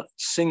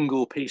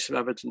single piece of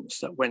evidence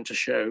that went to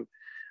show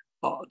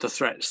the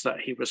threats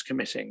that he was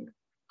committing.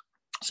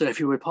 So if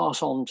you would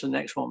pass on to the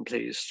next one,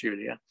 please,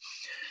 Julia.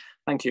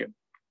 Thank you.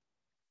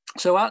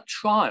 So at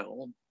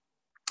trial,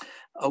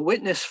 a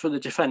witness for the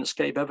defense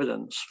gave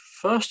evidence,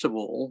 first of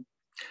all,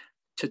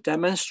 to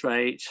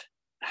demonstrate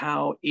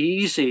how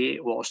easy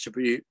it was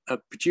to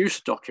produce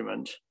a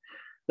document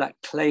that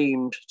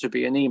claimed to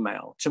be an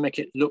email, to make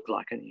it look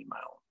like an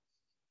email,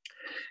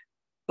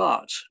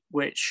 but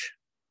which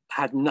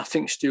had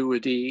nothing to do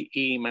with the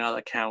email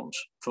account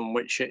from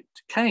which it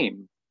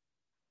came.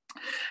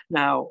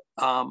 Now,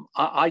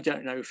 I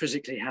don't know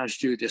physically how to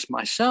do this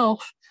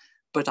myself,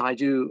 but I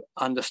do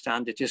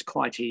understand it is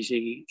quite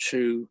easy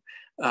to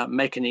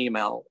make an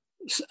email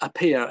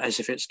appear as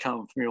if it's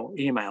come from your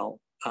email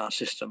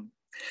system.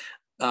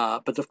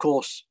 But of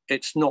course,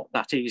 it's not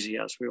that easy,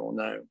 as we all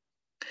know.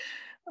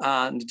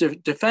 And the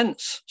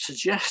defense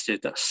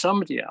suggested that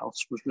somebody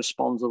else was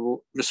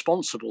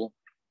responsible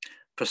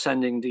for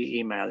sending the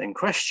email in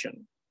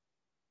question.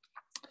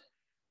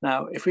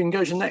 Now, if we can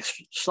go to the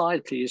next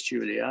slide, please,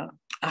 Julia.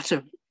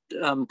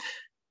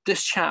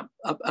 This chap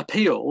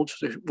appealed,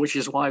 which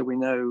is why we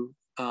know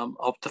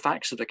of the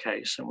facts of the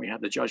case and we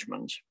have the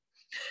judgment.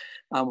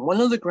 One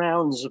of the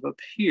grounds of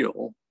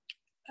appeal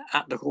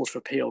at the Court of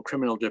Appeal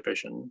Criminal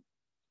Division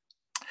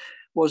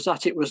was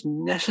that it was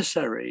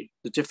necessary,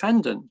 the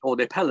defendant, or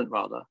the appellant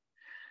rather,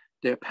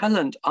 the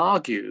appellant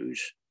argued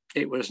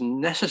it was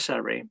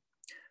necessary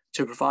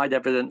to provide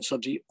evidence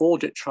of the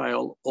audit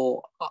trail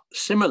or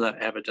similar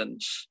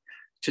evidence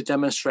to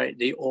demonstrate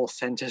the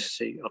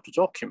authenticity of the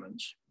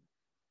document.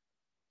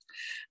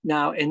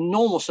 Now, in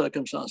normal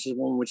circumstances,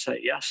 one would say,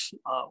 yes,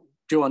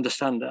 do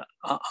understand that.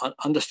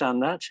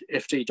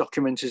 If the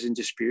document is in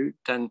dispute,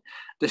 then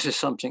this is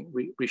something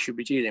we should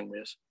be dealing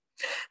with.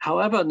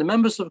 However, the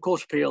members of the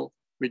Court of Appeal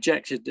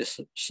rejected this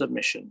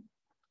submission.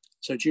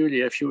 So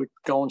Julia, if you would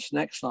go on to the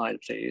next slide,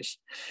 please.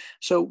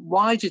 So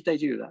why did they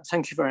do that?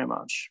 Thank you very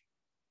much.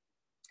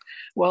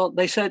 Well,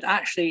 they said,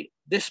 actually,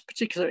 this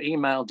particular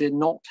email did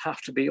not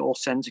have to be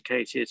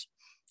authenticated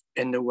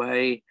in the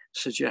way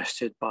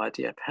suggested by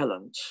the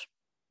appellant.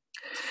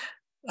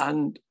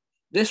 And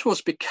this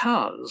was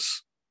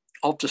because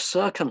of the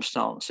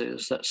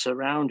circumstances that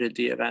surrounded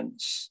the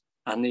events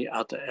and the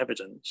other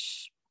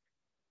evidence.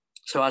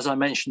 So as I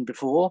mentioned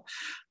before,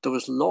 there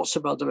was lots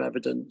of other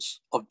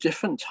evidence of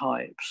different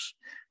types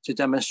to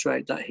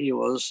demonstrate that he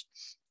was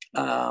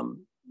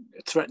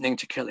threatening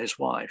to kill his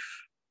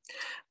wife.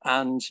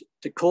 And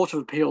the Court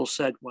of Appeal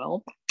said,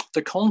 well,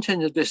 the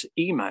content of this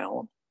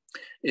email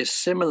is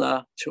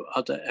similar to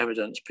other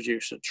evidence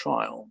produced at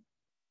trial.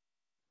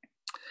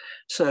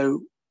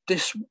 So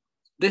this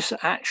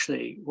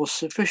actually was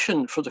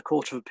sufficient for the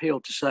Court of Appeal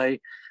to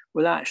say,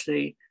 well,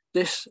 actually,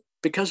 this,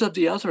 because of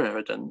the other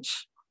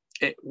evidence,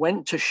 it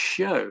went to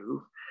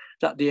show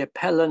that the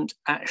appellant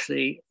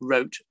actually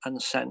wrote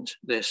and sent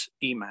this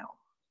email.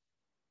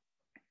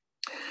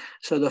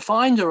 So the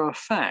finder of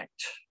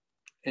fact,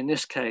 in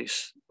this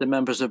case, the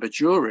members of a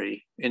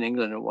jury in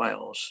England and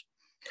Wales,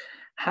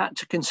 had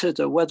to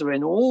consider whether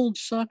in all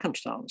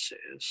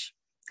circumstances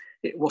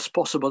it was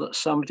possible that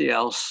somebody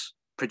else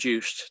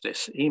produced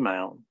this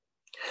email.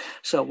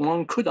 So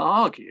one could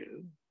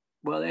argue,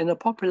 well, in a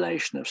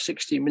population of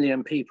 60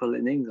 million people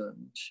in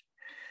England,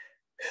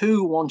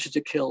 who wanted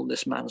to kill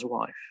this man's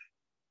wife?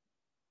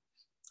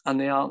 And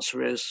the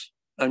answer is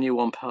only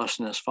one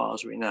person as far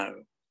as we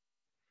know.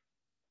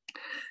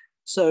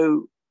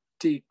 So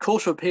the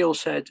Court of Appeal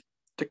said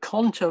the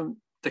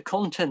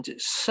content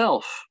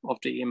itself of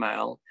the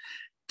email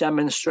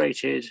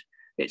demonstrated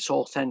its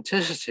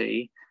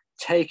authenticity,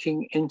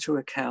 taking into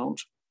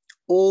account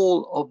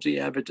all of the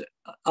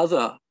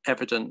other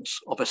evidence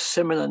of a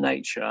similar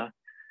nature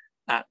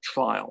at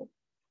trial.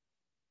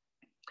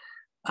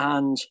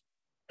 And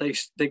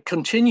they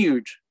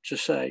continued to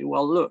say,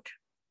 well, look,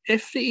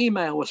 if the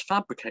email was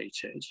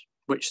fabricated,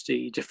 which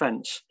the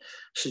defense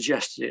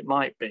suggested it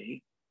might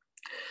be,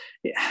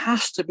 it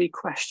has to be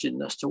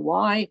questioned as to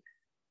why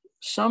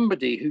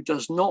somebody who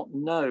does not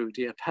know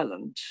the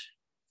appellant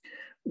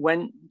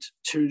went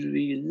to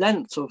the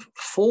length of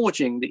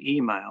forging the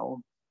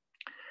email,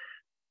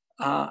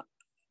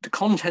 the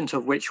content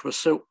of which was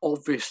so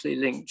obviously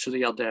linked to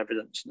the other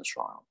evidence in the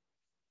trial.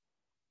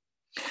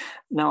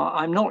 Now,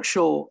 I'm not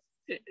sure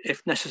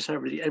if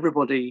necessarily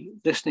everybody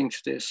listening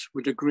to this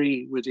would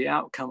agree with the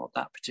outcome of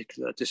that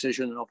particular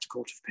decision of the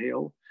Court of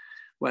Appeal,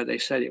 where they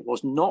said it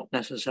was not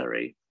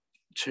necessary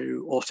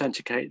to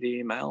authenticate the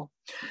email.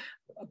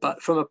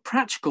 But from a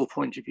practical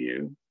point of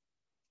view,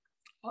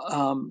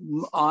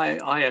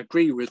 I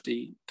agree with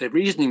the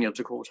reasoning of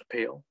the Court of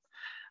Appeal.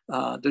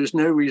 There's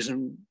no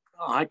reason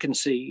I can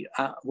see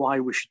why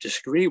we should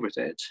disagree with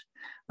it.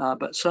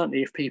 But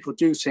certainly if people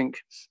do think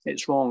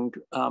it's wrong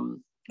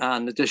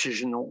and the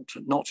decision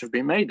not to have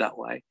been made that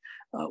way,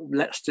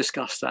 let's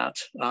discuss that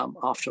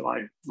after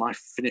I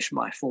finish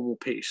my formal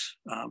piece.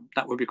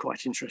 That would be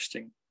quite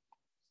interesting.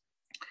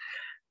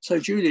 So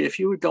Julia, if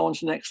you would go on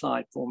to the next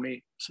slide for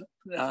me,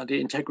 the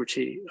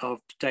integrity of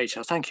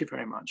data. Thank you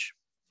very much.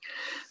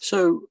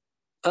 So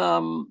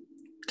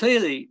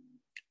clearly,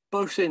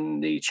 both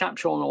in the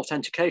chapter on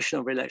authentication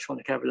of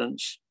electronic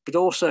evidence, but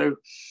also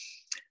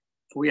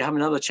we have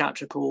another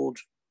chapter called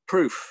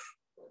Proof,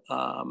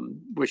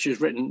 which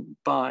is written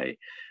by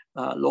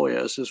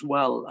lawyers as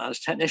well as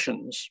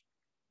technicians.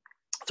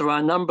 There are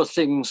a number of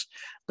things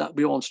that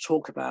we want to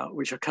talk about,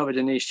 which are covered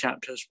in these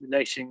chapters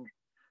relating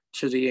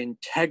to the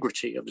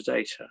integrity of the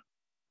data.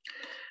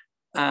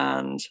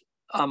 And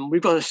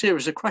we've got a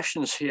series of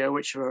questions here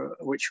which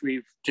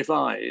we've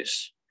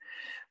devised.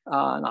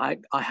 And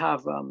I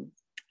have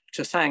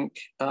to thank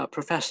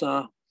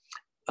Professor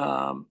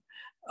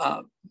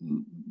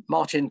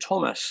Martin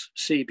Thomas,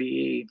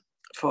 CBE,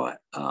 for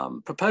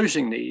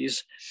proposing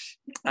these,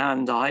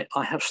 and I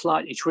have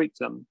slightly tweaked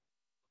them.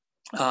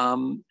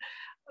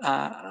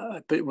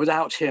 But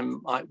without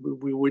him,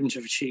 we wouldn't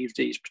have achieved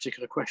these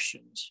particular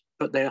questions.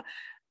 But they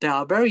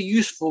are a very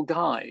useful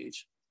guide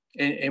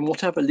in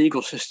whatever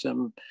legal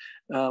system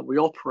we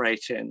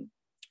operate in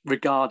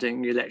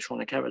regarding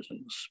electronic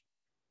evidence.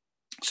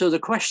 So the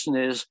question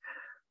is,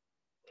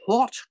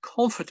 what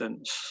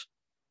confidence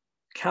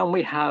can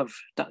we have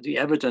that the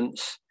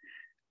evidence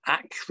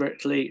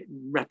accurately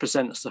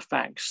represents the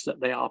facts that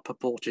they are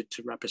purported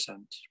to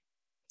represent?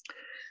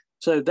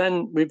 So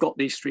then we've got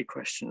these three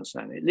questions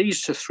then. It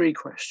leads to three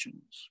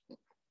questions.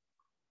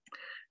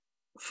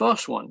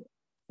 First one,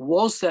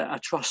 was there a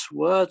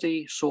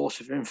trustworthy source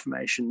of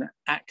information that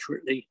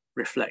accurately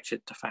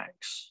reflected the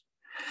facts?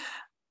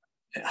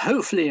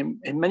 Hopefully,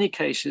 in many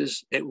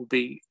cases, it will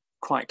be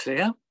quite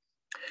clear,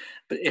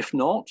 but if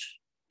not,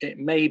 it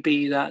may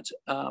be that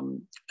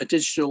a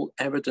digital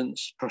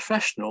evidence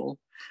professional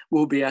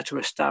will be able to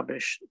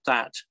establish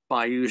that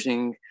by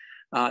using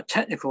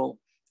technical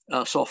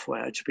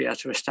software to be able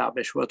to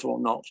establish whether or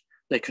not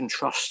they can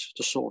trust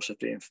the source of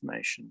the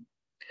information.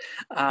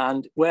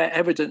 And where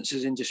evidence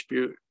is in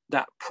dispute,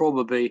 that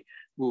probably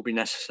will be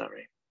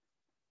necessary.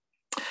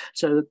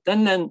 So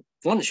then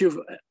once you've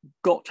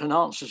got an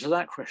answer to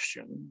that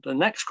question, the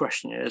next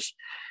question is,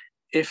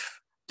 if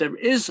there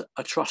is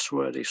a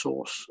trustworthy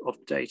source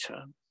of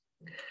data,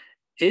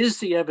 is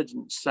the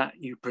evidence that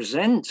you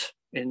present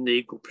in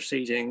legal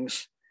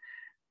proceedings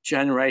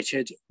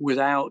generated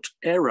without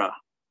error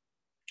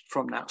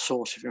from that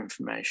source of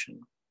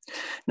information?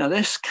 Now,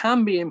 this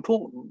can be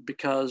important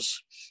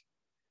because,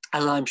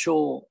 as I'm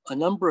sure a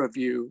number of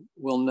you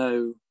will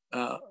know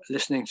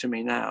listening to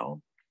me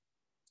now,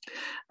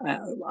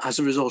 as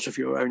a result of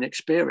your own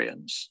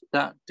experience,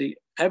 that the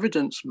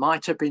evidence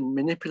might have been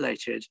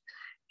manipulated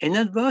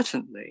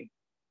inadvertently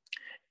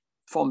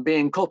from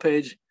being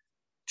copied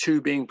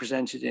to being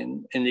presented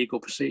in legal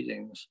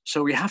proceedings.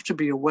 So we have to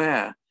be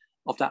aware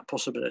of that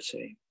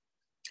possibility.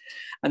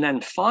 And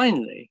then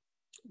finally,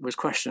 with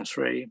question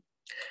 3,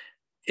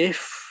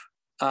 if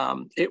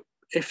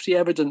the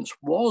evidence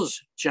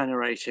was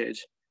generated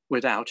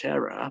without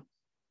error,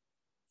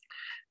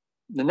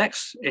 the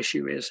next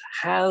issue is,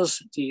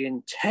 has the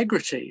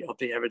integrity of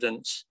the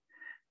evidence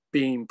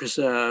been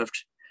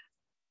preserved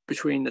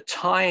between the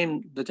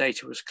time the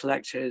data was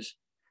collected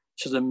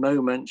to the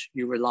moment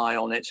you rely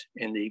on it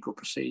in legal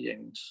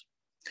proceedings?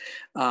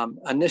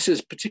 And this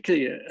is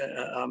particularly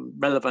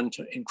relevant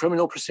in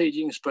criminal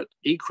proceedings, but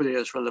equally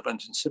as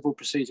relevant in civil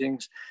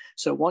proceedings.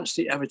 So once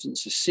the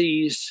evidence is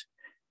seized,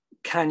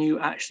 can you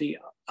actually,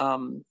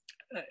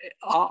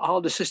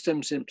 are the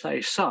systems in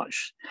place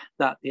such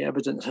that the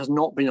evidence has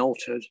not been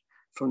altered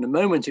from the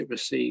moment it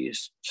was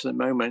seized to the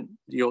moment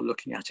you're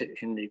looking at it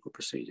in legal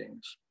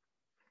proceedings?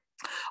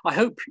 I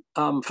hope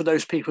for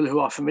those people who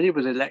are familiar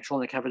with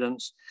electronic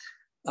evidence,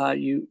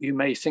 you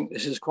may think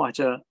this is quite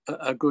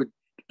a good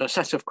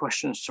set of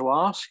questions to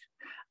ask.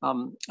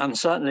 And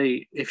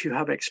certainly, if you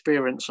have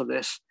experience of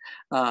this,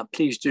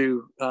 please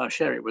do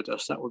share it with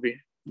us. That would be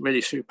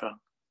really super.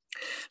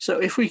 So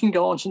if we can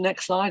go on to the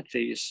next slide,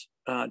 please,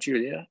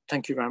 Julia.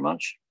 Thank you very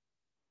much.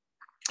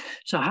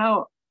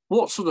 So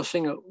what sort of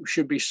thing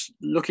should we be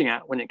looking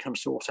at when it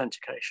comes to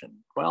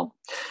authentication? Well,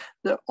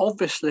 there are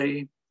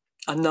obviously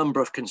a number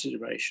of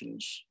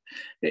considerations.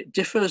 It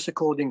differs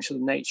according to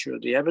the nature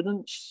of the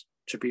evidence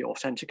to be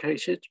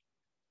authenticated,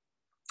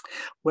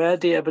 where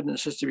the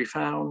evidence is to be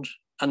found,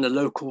 and the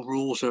local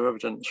rules of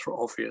evidence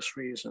for obvious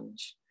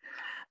reasons.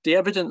 The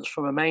evidence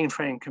from a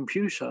mainframe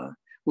computer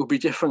will be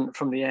different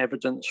from the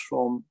evidence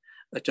from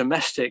a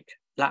domestic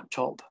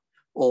laptop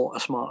or a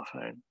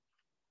smartphone.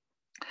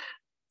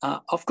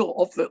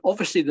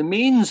 Obviously, the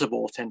means of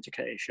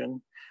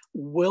authentication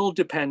will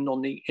depend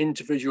on the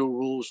individual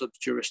rules of the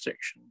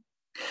jurisdiction.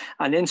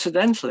 And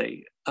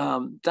incidentally,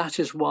 that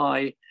is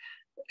why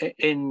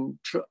in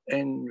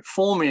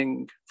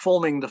forming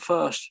the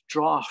first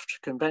draft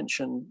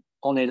convention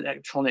on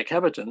electronic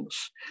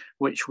evidence,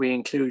 which we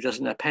include as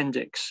an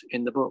appendix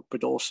in the book,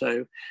 but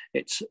also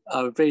it's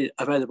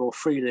available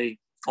freely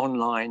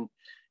online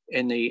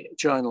in the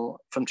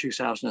journal from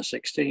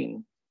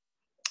 2016,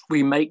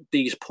 we make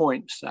these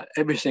points that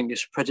everything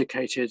is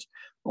predicated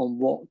on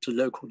what the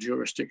local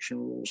jurisdiction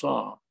rules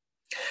are.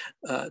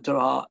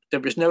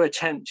 There is no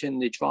attempt in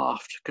the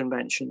draft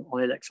convention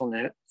on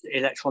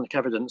electronic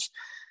evidence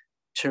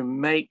to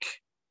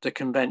make the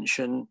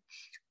convention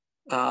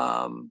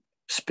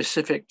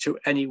specific to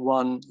any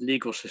one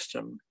legal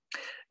system.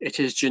 It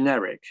is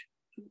generic.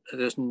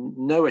 There's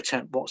no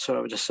attempt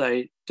whatsoever to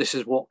say this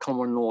is what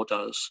common law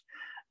does.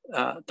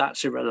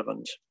 That's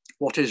irrelevant.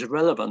 What is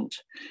relevant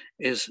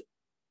is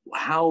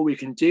how we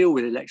can deal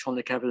with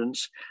electronic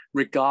evidence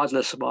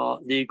regardless of our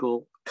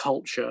legal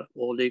culture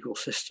or legal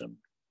system.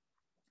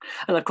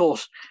 And of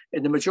course,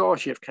 in the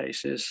majority of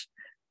cases,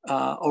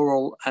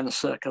 oral and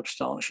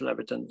circumstantial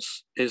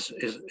evidence is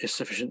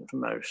sufficient for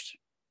most.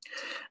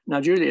 Now,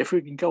 Julia, if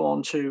we can go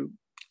on to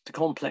the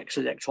complex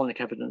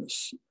electronic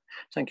evidence.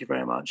 Thank you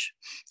very much.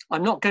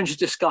 I'm not going to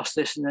discuss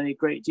this in any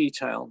great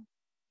detail.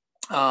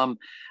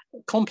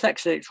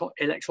 Complex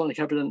electronic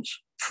evidence,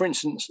 for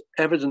instance,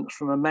 evidence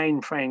from a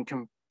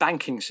mainframe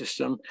banking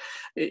system,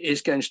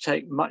 is going to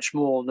take much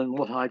more than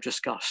what I've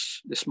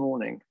discussed this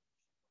morning.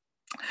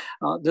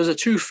 There's a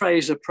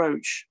two-phase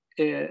approach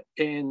in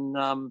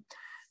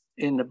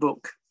the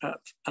book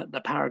at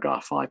the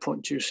paragraph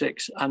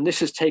 5.26, and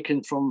this is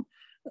taken from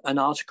an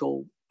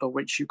article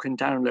which you can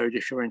download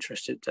if you're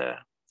interested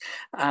there.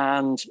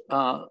 And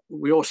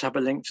we also have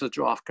a link to the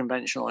draft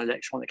convention on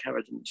electronic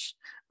evidence,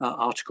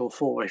 article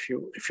 4, if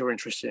you're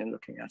interested in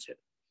looking at it.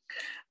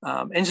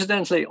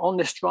 Incidentally, on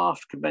this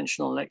draft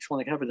convention on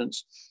electronic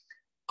evidence,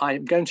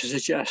 I'm going to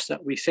suggest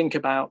that we think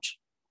about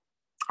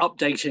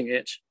updating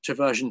it to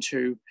version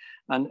 2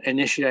 and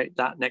initiate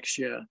that next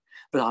year.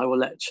 But I will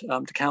let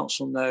the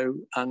council know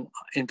and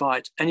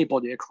invite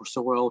anybody across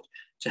the world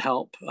to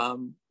help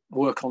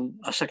work on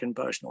a second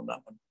version on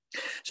that one.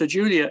 So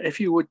Julia,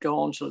 if you would go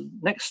on to the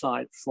next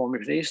slide for me,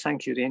 please.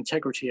 Thank you, the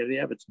integrity of the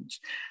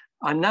evidence.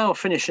 I'm now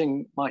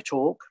finishing my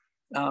talk.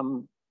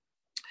 And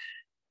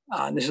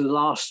this is the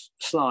last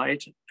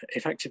slide,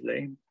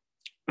 effectively.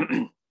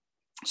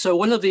 So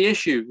one of the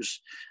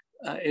issues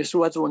is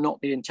whether or not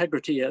the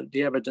integrity of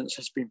the evidence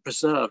has been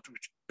preserved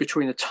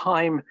between the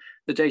time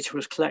the data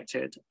was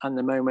collected and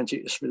the moment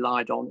it is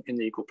relied on in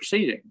legal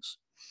proceedings.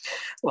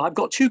 Well, I've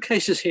got two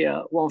cases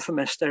here, one from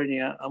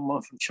Estonia and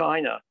one from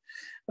China,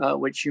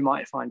 which you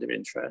might find of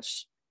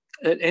interest.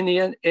 In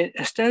the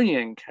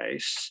Estonian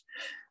case,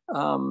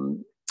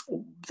 one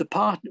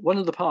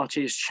of the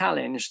parties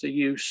challenged the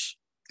use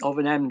of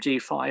an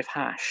MD5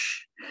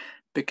 hash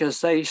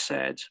because they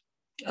said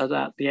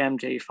that the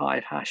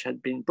MD5 hash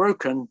had been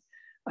broken,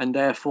 and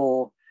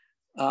therefore,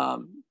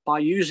 by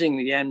using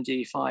the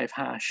MD5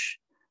 hash,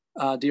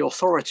 the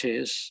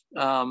authorities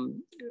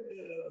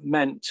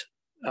meant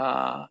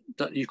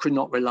that you could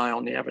not rely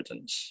on the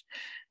evidence.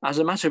 As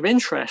a matter of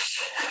interest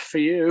for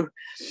you,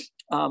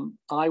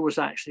 I was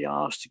actually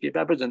asked to give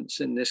evidence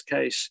in this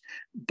case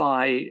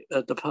by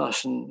the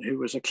person who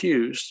was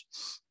accused.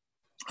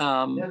 They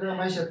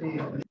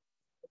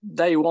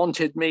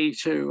wanted me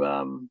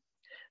to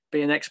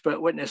be an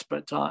expert witness,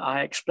 but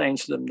I explained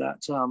to them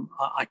that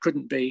I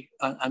couldn't be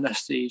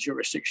unless the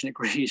jurisdiction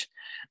agreed,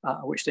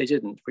 which they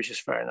didn't, which is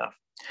fair enough.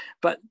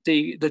 But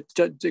the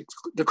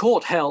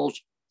court held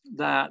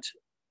that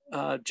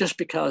just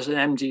because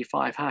an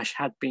MD5 hash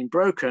had been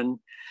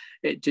broken,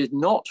 it did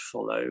not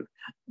follow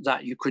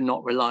that you could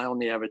not rely on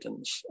the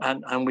evidence.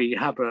 And we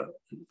have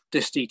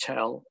this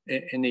detail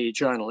in the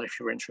journal if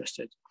you're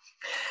interested.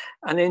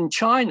 And in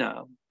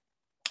China,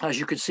 as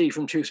you can see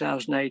from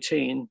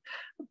 2018,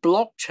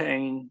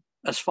 blockchain,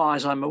 as far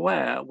as I'm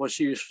aware, was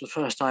used for the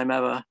first time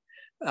ever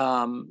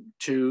for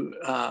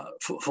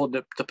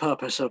the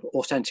purpose of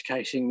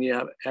authenticating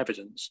the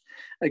evidence.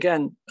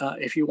 Again,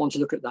 if you want to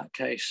look at that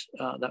case,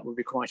 that would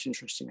be quite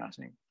interesting, I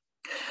think.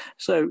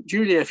 So,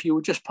 Julia, if you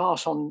would just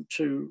pass on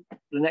to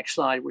the next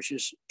slide, which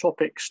is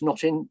topics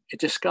not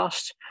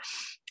discussed.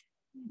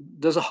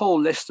 There's a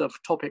whole list of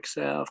topics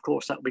there, of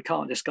course, that we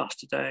can't discuss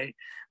today,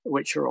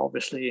 which are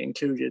obviously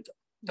included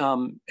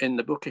in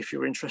the book if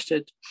you're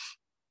interested.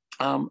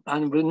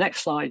 And with the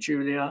next slide,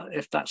 Julia,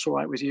 if that's all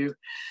right with you,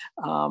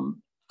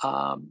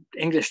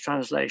 English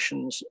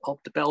translations of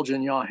the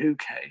Belgian Yahoo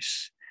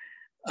case.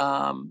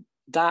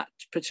 That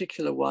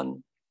particular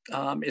one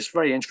is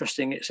very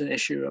interesting. It's an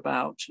issue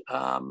about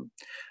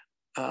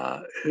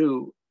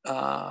who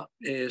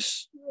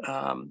is,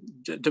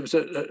 there was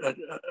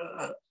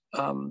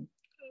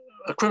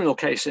a criminal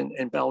case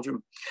in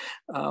Belgium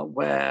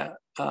where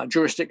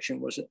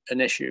jurisdiction was an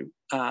issue,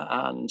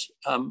 and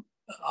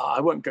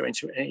I won't go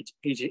into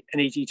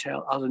any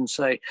detail other than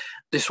say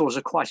this was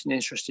quite an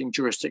interesting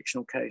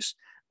jurisdictional case,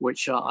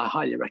 which I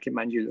highly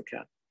recommend you look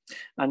at.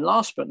 And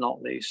last but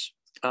not least,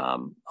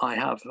 I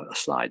have a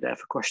slide there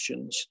for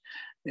questions,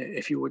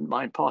 if you wouldn't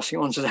mind passing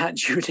on to that,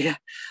 Julia.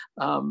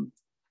 And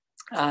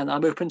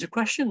I'm open to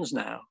questions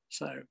now.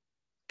 So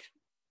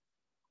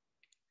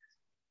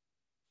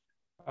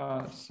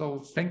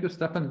thank you,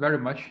 Stefan, very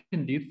much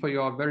indeed for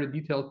your very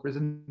detailed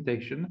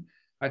presentation.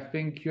 I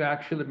think you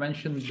actually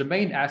mentioned the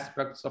main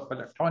aspects of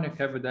electronic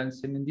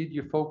evidence, and indeed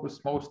you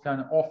focus mostly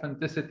on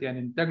authenticity and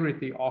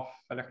integrity of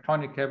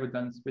electronic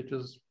evidence, which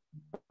is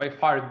by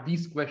far,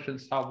 these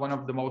questions are one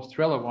of the most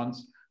relevant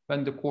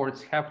when the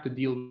courts have to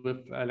deal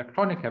with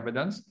electronic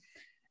evidence.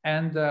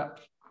 And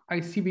I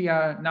see we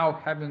are now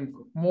having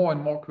more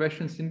and more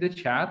questions in the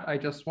chat. I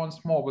just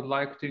once more would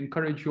like to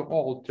encourage you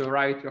all to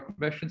write your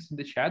questions in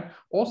the chat.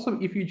 Also,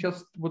 if you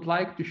just would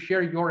like to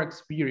share your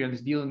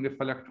experience dealing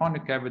with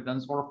electronic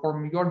evidence, or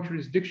from your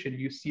jurisdiction,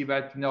 you see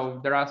that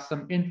there are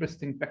some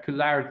interesting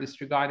peculiarities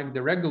regarding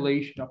the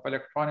regulation of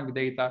electronic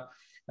data,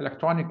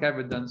 electronic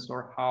evidence,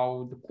 or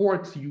how the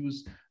courts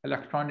use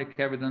electronic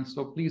evidence.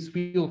 So please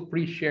feel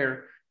free to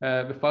share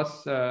with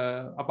us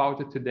about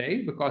it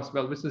today, because,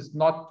 well, this is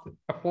not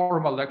a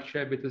formal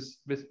lecture, but this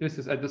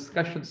is a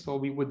discussion. So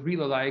we would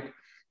really like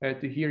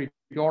to hear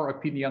your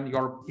opinion,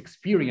 your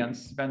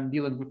experience when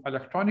dealing with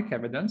electronic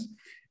evidence.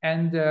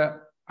 And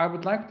I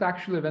would like to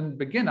actually then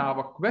begin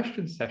our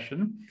question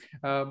session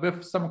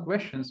with some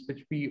questions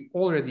which we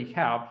already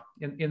have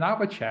in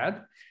our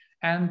chat.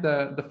 And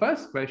the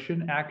first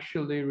question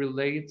actually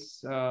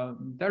relates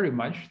very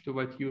much to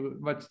what you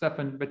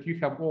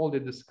have already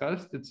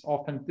discussed. It's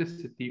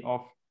authenticity of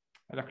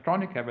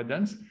electronic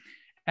evidence.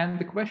 And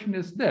the question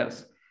is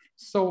this: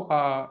 so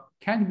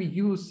can we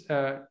use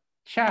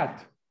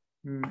chat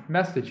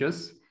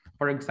messages,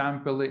 for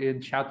example, in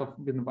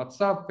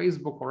WhatsApp,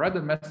 Facebook, or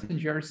other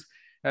messengers,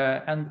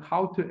 and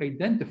how to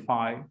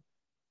authentify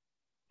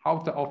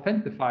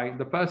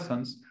the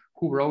persons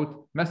who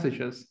wrote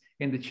messages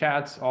in the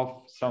chats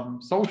of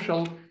some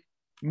social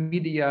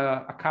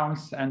media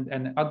accounts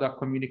and other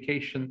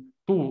communication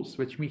tools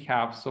which we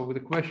have? So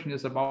the question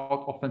is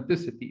about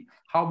authenticity,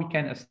 how we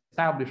can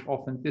establish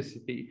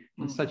authenticity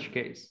in such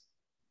case.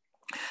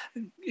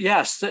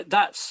 Yes,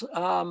 that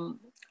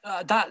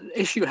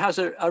issue has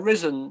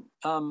arisen,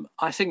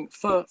 I think,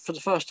 for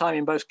the first time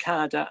in both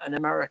Canada and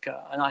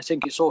America, and I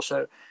think it's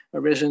also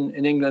arisen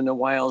in England and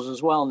Wales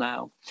as well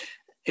now.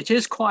 It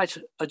is quite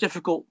a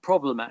difficult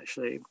problem,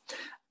 actually,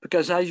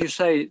 because, as you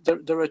say,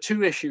 there are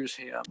two issues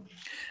here.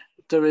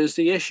 There is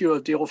the issue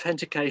of the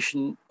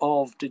authentication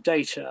of the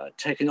data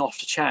taken off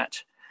the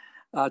chat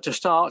to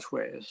start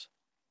with,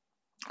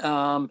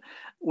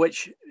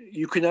 which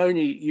you can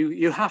only,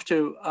 you have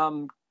to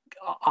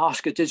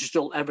ask a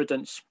digital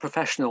evidence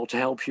professional to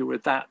help you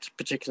with that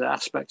particular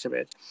aspect of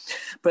it.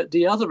 But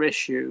the other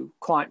issue,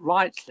 quite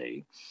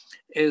rightly,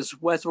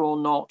 is whether or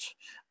not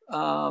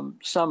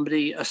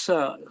somebody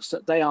asserts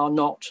that they are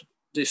not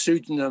the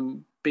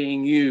pseudonym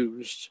being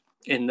used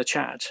in the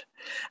chat.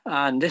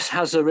 And this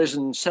has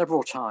arisen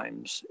several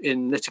times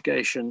in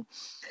litigation,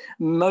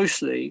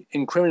 mostly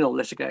in criminal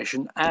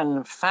litigation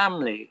and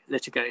family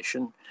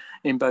litigation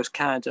in both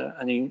Canada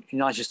and the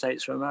United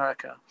States of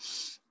America.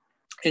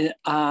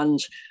 And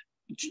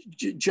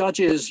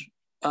judges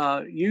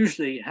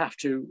usually have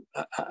to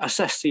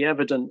assess the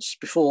evidence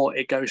before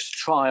it goes to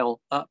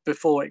trial,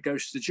 before it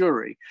goes to the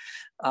jury.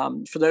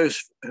 For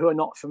those who are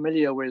not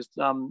familiar with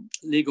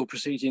legal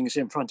proceedings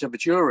in front of a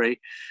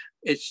jury,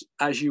 it's,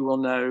 as you will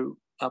know,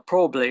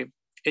 probably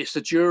it's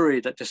the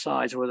jury that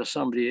decides whether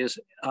somebody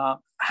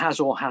has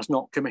or has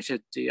not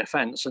committed the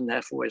offence and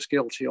therefore is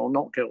guilty or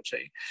not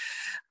guilty.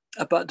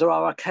 But there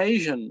are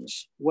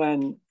occasions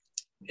when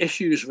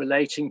issues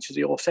relating to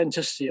the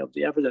authenticity of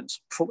the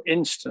evidence, for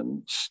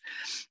instance,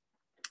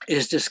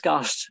 is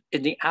discussed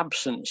in the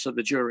absence of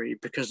the jury,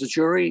 because the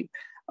jury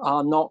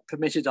are not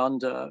permitted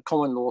under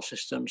common law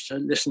systems to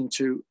listen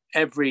to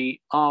every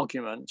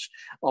argument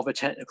of a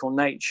technical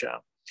nature.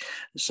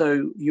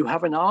 So you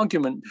have an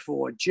argument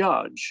before a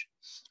judge.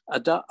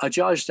 A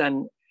judge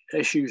then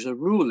issues a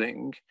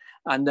ruling,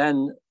 and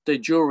then the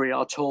jury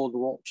are told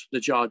what the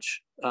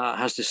judge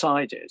has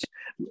decided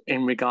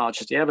in regard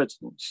to the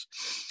evidence.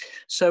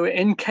 So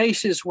in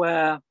cases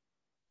where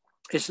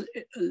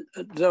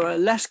there are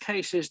less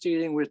cases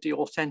dealing with the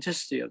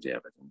authenticity of the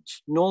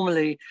evidence,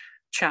 normally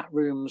chat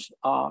rooms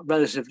are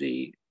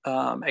relatively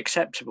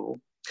acceptable.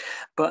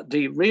 But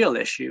the real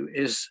issue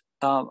is,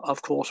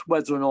 of course,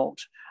 whether or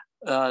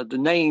not the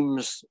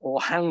names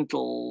or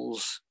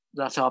handles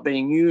that are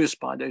being used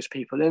by those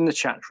people in the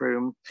chat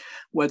room,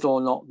 whether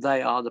or not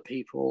they are the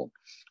people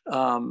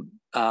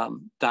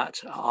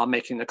that are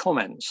making the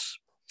comments.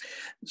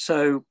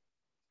 So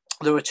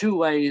there are two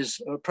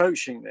ways of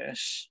approaching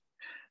this.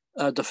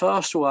 The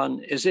first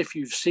one is if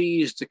you've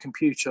seized the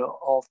computer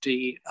of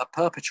the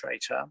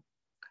perpetrator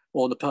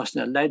or the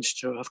person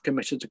alleged to have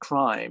committed the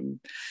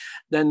crime,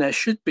 then there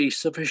should be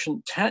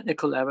sufficient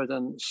technical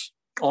evidence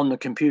on the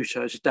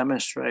computer to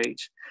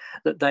demonstrate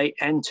that they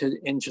entered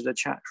into the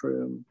chat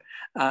room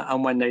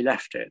and when they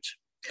left it,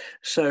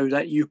 so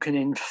that you can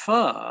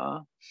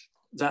infer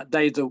that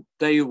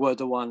they were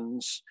the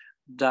ones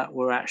that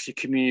were actually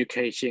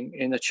communicating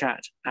in the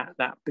chat at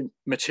that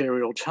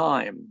material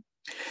time.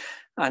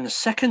 And a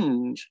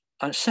second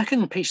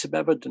piece of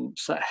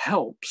evidence that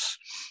helps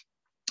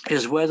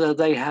is whether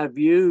they have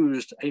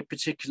used a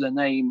particular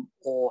name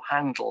or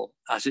handle,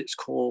 as it's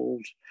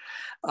called,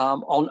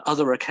 on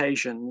other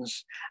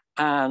occasions,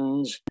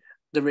 and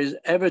there is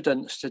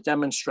evidence to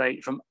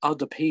demonstrate from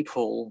other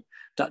people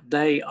that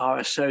they are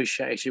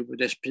associated with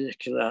this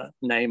particular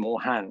name or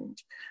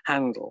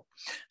handle.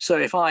 So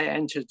if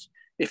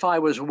I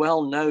was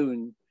well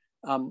known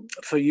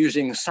for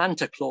using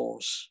Santa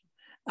Claus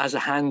as a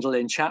handle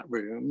in chat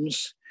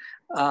rooms,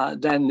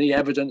 then the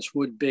evidence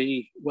would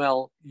be,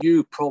 well,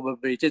 you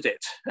probably did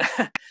it.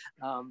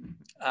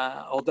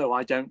 Although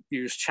I don't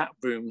use chat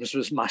rooms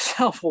as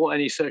myself or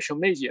any social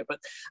media, but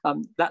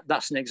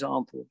that's an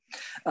example.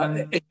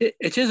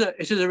 It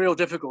is a real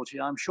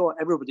difficulty. I'm sure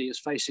everybody is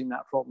facing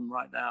that problem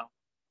right now.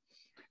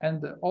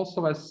 And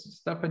also, as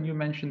Stefan, you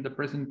mentioned the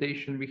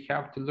presentation, we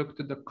have to look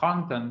to the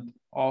content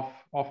of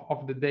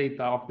the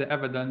data, of the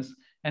evidence,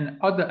 and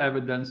other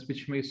evidence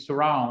which may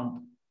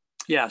surround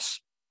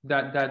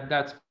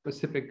that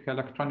specific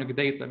electronic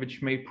data,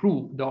 which may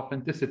prove the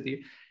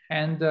authenticity.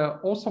 And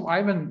also,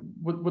 Ivan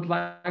would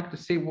like to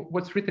say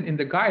what's written in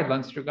the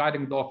guidelines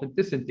regarding the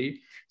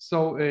authenticity.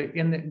 So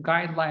in the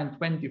guideline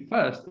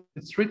 21st,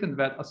 it's written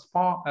that as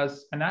far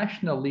as a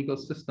national legal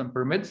system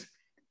permits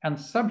and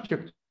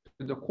subject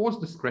to the court's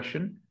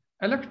discretion,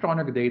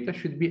 electronic data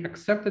should be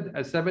accepted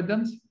as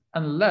evidence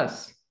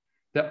unless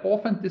the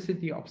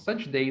authenticity of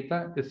such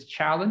data is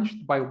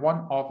challenged by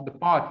one of the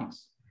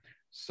parties.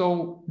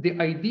 So the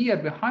idea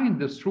behind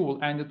this rule,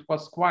 and it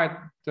was quite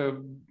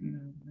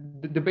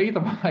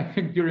debatable, I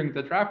think, during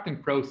the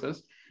drafting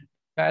process,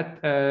 that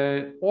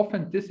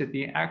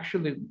authenticity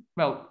actually,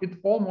 well, it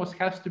almost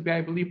has to be,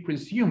 I believe,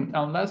 presumed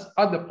unless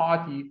other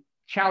party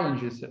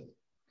challenges it.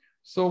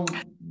 So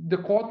the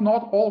court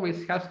not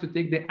always has to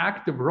take the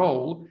active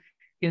role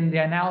in the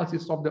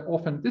analysis of the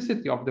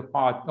authenticity of the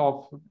part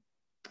of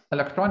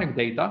electronic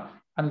data,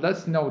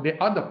 unless the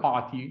other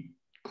party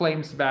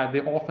claims that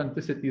the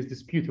authenticity is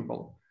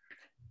disputable.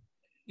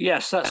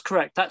 Yes, that's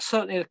correct. That's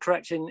certainly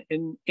correct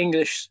in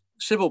English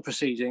civil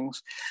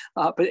proceedings,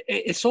 but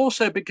it's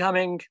also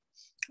becoming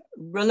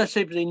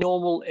relatively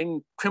normal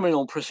in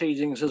criminal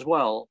proceedings as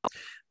well.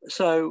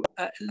 So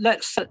I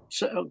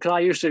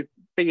used to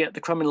be at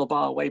the criminal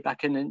bar way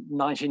back in the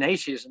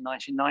 1980s and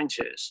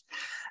 1990s.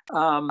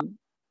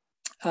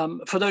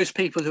 For those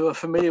people who are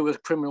familiar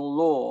with criminal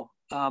law,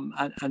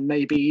 and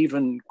maybe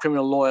even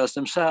criminal lawyers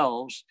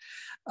themselves,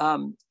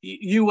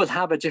 you will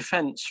have a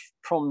defense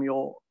from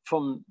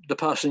the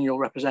person you're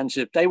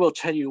representing. They will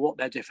tell you what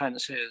their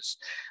defense is,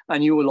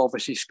 and you will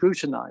obviously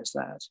scrutinize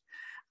that.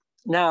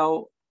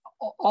 Now,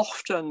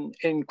 often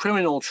in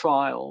criminal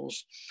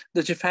trials,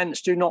 the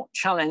defense do not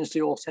challenge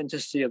the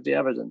authenticity of the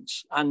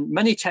evidence. And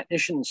many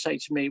technicians say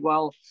to me,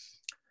 well,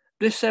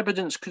 this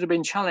evidence could have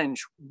been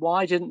challenged.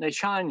 Why didn't they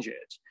challenge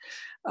it?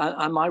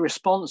 And my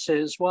response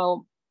is,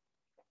 well,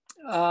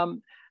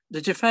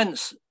 the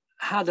defense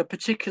had a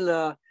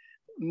particular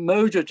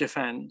mode of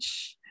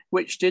defense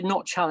which did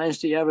not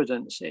challenge the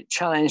evidence. It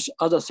challenged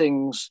other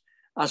things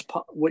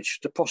which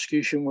the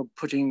prosecution were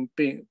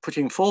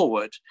putting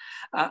forward.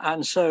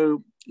 And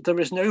so there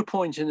is no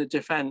point in the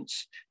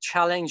defense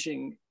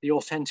challenging the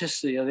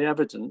authenticity of the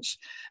evidence,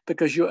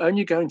 because you're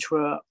only going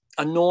to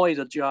annoy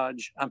the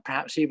judge and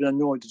perhaps even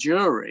annoy the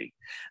jury,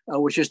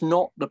 which is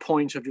not the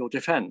point of your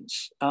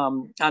defense.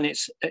 And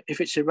if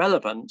it's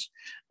irrelevant,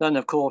 then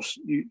of course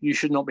you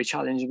should not be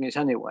challenging it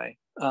anyway.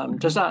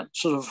 Does that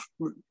sort of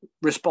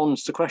respond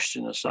to the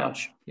question as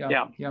such?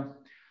 Yeah.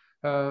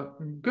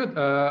 Good.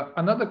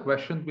 Another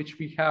question which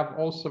we have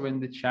also in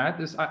the chat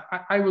is,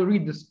 I will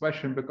read this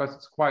question because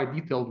it's quite a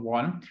detailed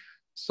one.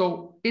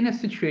 So in a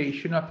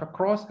situation of a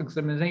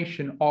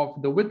cross-examination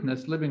of the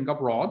witness living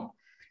abroad,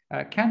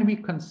 can we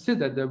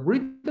consider the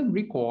written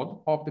record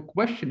of the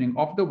questioning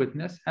of the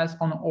witness as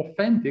an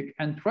authentic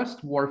and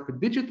trustworthy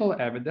digital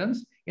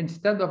evidence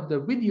instead of the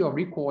video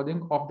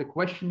recording of the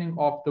questioning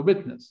of the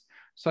witness?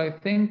 So I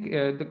think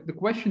the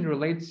question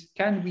relates,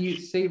 can we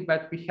say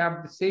that we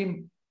have the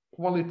same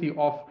quality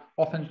of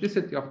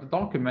authenticity of the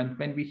document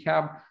when we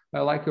have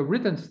like a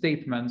written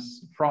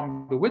statements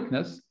from the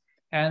witness,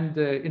 and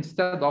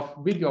instead of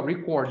video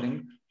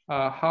recording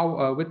how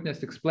a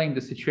witness explained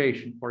the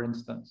situation, for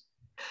instance?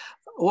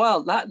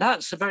 Well,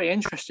 that's a very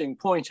interesting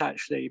point,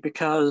 actually,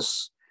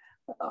 because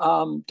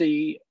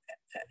the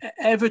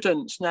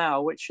evidence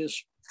now, which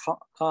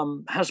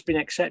has been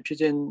accepted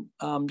in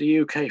the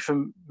UK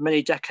for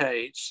many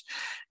decades,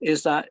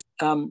 is that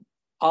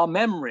our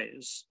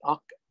memories,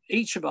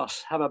 each of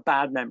us have a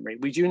bad memory.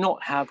 We do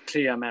not have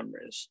clear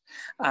memories.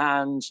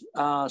 And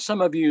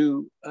some of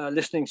you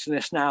listening to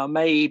this now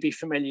may be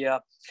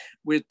familiar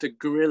with the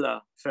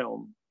Gorilla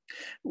film,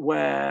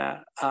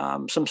 where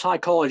some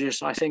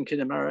psychologists, I think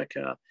in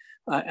America,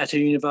 at a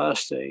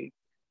university,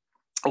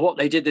 what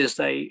they did is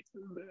they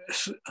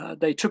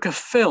took a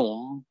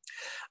film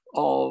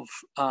of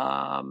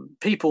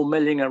people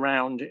milling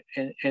around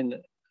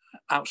in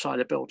outside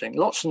a building,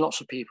 lots and lots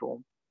of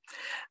people.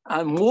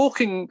 And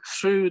walking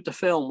through the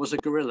film was a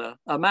gorilla,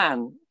 a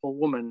man or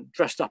woman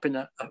dressed up in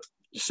a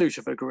suit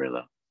of a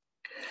gorilla.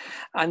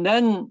 And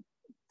then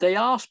they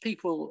asked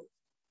people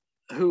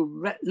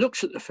who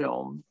looked at the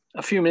film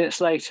a few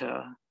minutes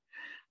later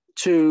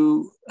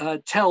to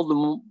tell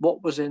them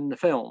what was in the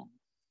film.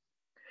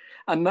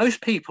 And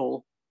most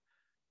people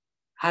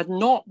had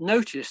not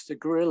noticed the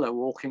gorilla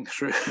walking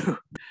through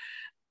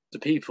the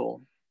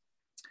people.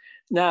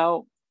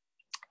 Now,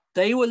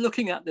 they were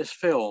looking at this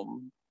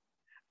film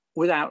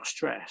without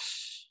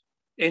stress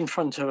in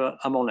front of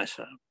a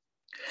monitor,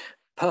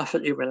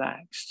 perfectly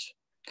relaxed.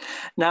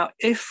 Now,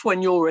 if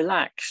when you're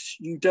relaxed,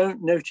 you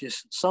don't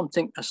notice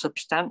something as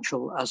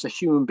substantial as a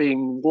human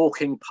being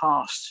walking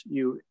past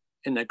you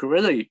in a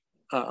gorilla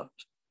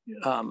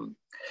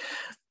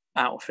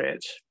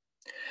outfit,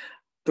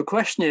 the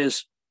question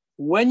is,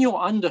 when you're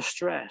under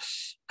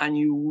stress and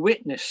you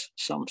witness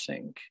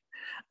something,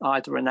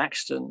 either an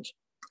accident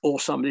or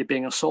somebody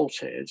being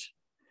assaulted,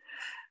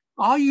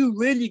 are you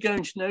really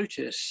going to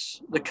notice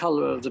the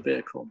color of the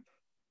vehicle?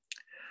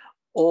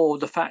 Or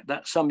the fact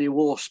that somebody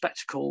wore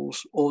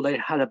spectacles, or they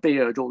had a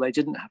beard, or they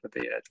didn't have a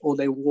beard, or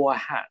they wore a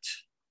hat?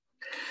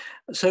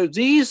 So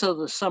these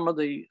are some of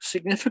the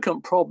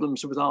significant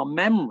problems with our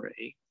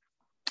memory.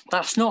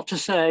 That's not to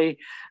say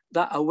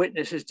that a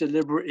witness is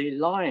deliberately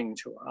lying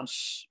to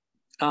us.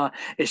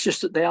 It's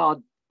just that they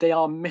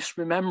are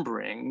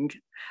misremembering,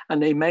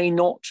 and they may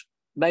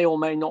or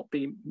may not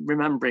be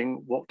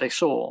remembering what they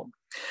saw.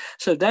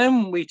 So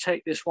then we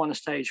take this one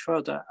stage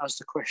further, as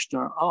the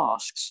questioner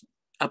asks,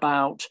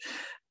 about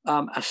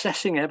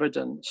assessing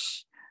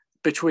evidence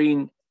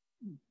between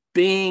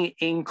being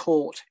in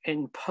court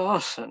in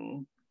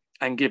person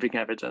and giving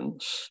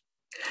evidence,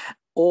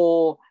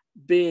 or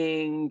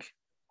being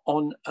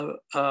on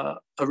a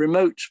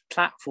remote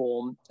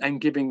platform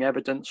and giving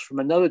evidence from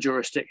another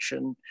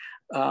jurisdiction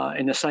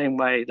in the same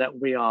way that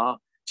we are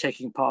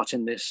taking part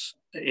in this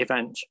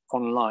event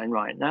online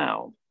right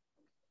now.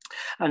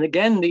 And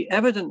again, the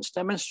evidence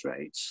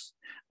demonstrates,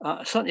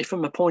 certainly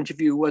from a point of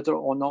view whether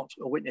or not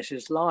a witness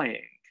is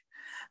lying,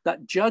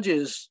 that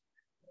judges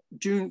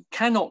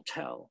cannot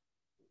tell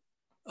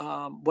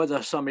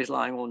whether somebody's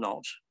lying or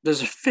not.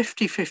 There's a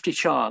 50-50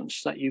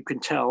 chance that you can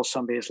tell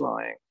somebody is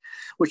lying,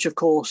 which of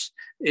course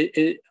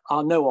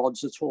are no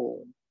odds at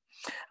all.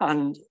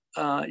 And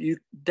you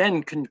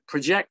then can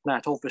project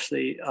that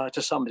obviously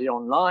to somebody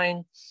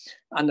online.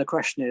 And the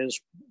question is,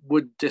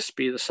 would this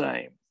be the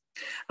same?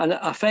 And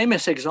a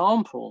famous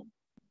example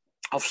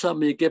of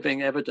somebody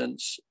giving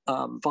evidence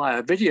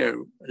via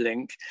video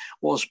link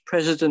was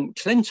President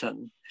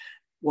Clinton,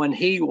 when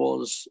he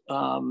was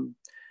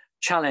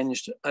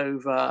challenged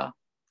over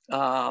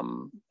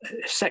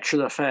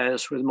sexual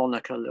affairs with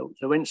Monica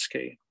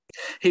Lewinsky.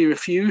 He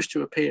refused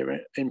to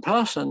appear in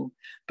person,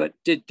 but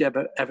did give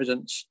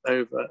evidence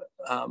over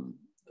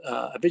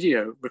a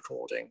video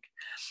recording.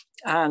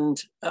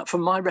 And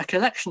from my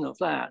recollection of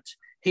that,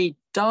 he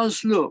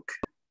does look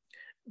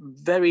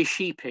very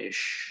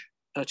sheepish,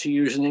 to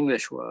use an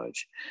English word.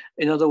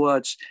 In other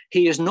words,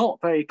 he is not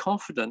very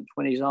confident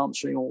when he's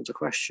answering all the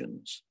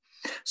questions.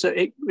 So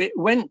it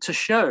went to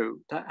show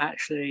that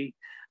actually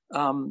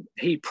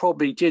he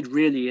probably did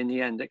really in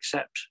the end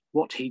accept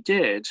what he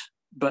did,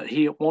 but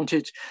he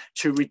wanted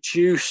to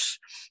reduce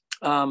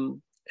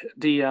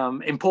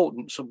the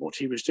importance of what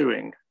he was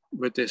doing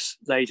with this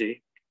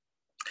lady.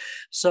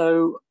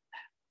 So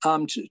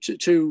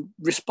to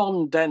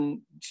respond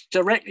then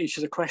directly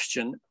to the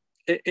question,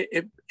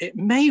 it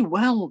may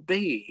well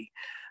be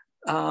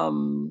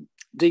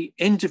the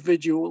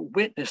individual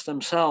witness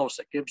themselves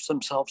that gives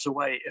themselves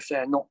away if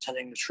they're not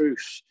telling the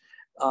truth,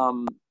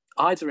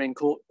 either in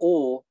court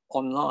or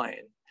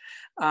online.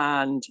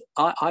 And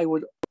I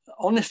would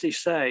honestly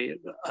say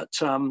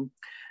that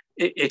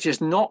it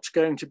is not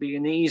going to be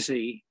an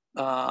easy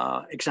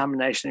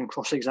examination and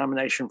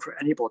cross-examination for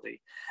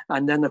anybody.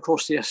 And then, of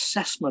course, the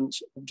assessment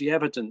of the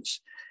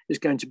evidence is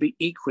going to be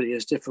equally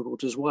as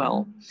difficult as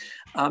well.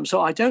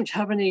 So I don't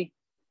have any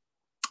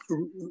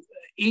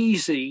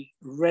easy,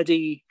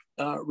 ready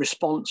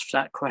response to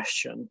that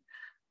question,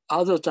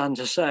 other than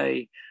to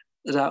say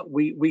that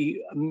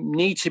we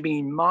need to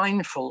be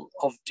mindful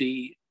of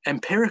the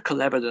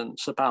empirical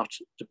evidence about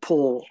the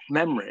poor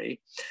memory,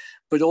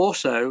 but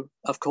also,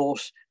 of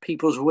course,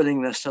 people's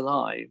willingness to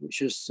lie,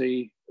 which is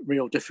the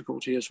real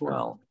difficulty as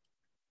well.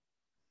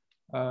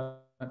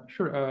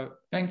 Sure.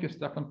 Thank you,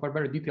 Stefan, for a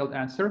very detailed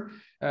answer.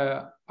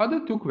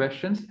 Other two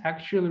questions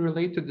actually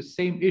relate to the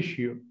same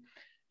issue.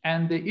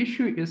 And the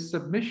issue is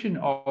submission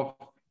of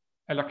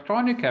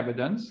electronic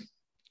evidence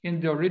in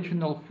the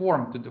original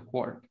form to the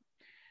court.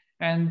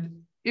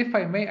 And if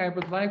I may, I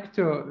would like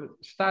to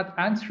start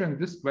answering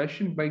this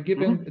question by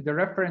giving the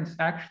reference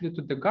actually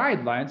to the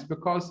guidelines,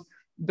 because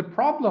the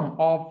problem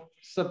of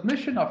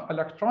submission of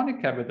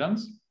electronic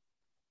evidence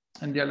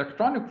in the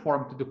electronic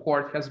form to the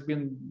court has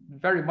been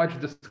very much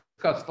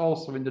discussed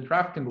also in the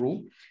drafting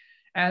rule.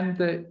 And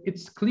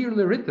it's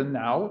clearly written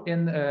now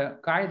in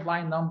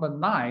guideline number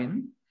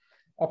 9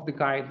 of the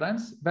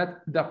guidelines that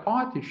the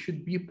party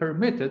should be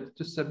permitted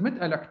to submit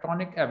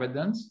electronic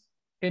evidence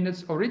in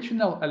its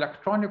original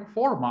electronic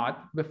format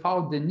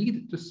without the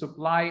need to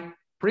supply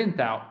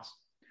printouts.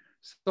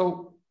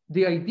 So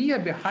the idea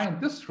behind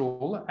this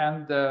rule,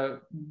 and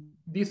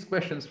these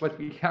questions what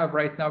we have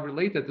right now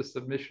related to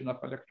submission of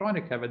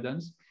electronic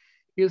evidence,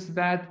 is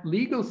that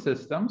legal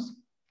systems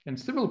in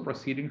civil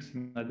proceedings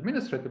and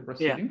administrative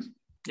proceedings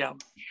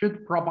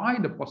should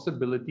provide the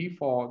possibility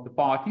for the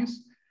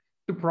parties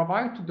to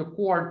provide to the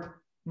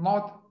court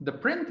not the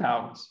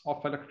printouts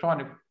of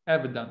electronic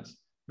evidence,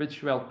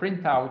 which, well,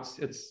 printouts,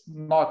 it's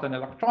not an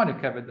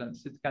electronic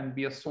evidence. It can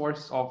be a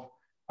source of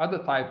other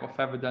type of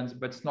evidence,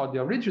 but it's not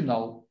the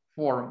original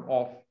form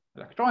of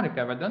electronic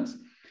evidence.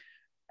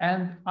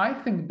 And I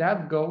think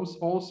that goes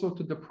also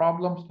to the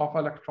problems of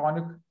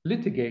electronic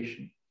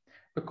litigation,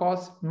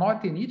 because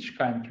not in each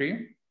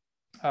country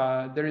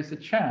there is a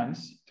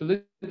chance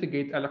to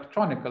litigate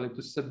electronically,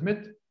 to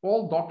submit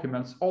all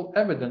documents, all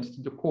evidence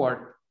to the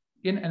court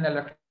in an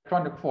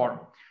electronic form.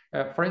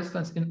 For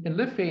instance, in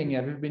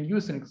Lithuania, we've been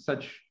using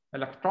such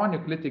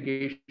electronic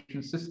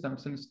litigation system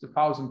since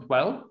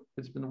 2012.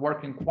 It's been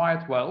working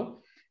quite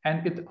well.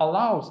 And it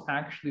allows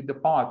actually the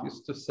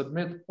parties to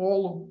submit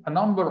a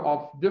number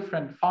of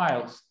different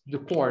files to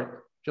the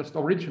court, just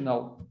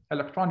original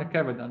electronic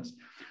evidence.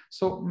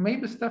 So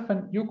maybe,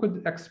 Stefan, you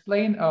could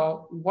explain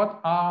what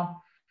are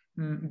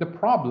the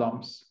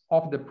problems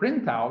of the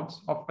printouts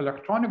of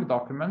electronic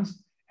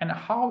documents and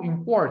how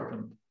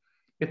important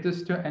it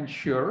is to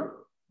ensure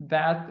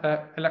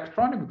that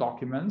electronic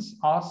documents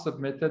are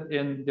submitted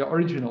in the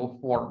original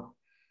form.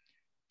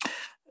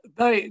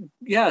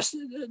 Yes,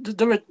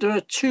 there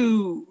are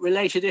two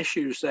related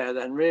issues there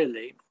then,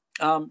 really.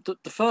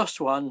 The first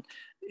one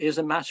is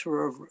a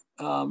matter of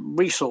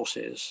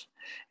resources.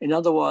 In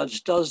other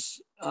words,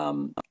 does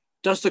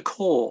the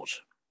court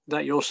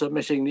that you're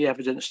submitting the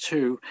evidence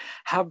to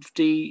have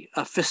the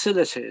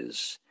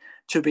facilities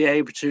to be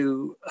able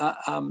to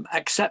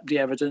accept the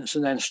evidence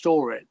and then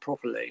store it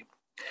properly?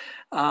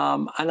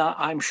 And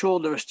I'm sure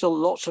there are still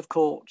lots of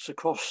courts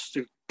across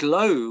the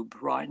globe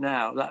right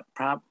now that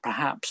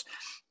perhaps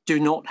do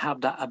not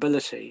have that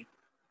ability.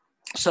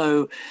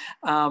 So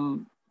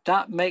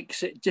that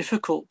makes it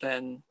difficult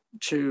then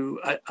to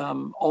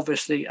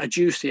obviously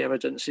adduce the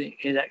evidence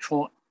in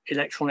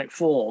electronic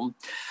form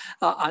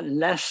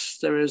unless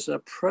there is a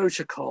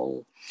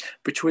protocol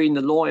between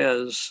the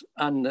lawyers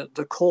and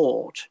the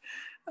court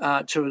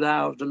to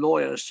allow the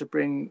lawyers to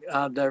bring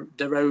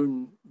their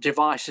own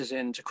devices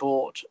into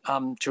court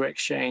to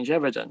exchange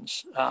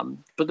evidence.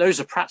 But those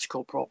are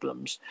practical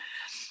problems.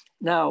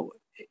 Now,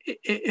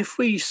 if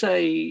we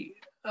say,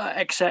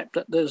 accept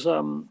that there's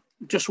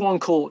just one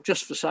court,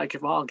 just for sake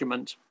of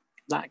argument,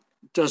 that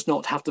does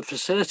not have the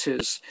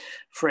facilities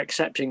for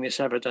accepting this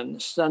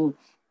evidence, then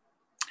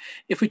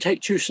if we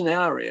take two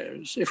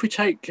scenarios, if we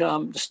take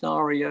the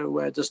scenario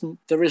where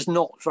there is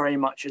not very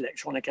much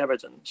electronic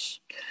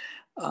evidence,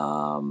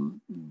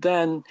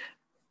 then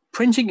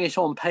printing it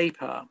on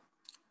paper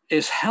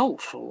is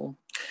helpful.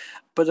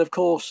 But of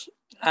course,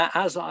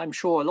 as I'm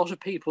sure a lot of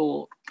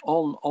people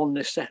on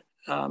this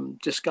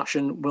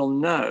discussion will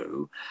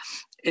know,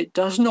 it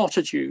does not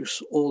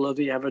adduce all of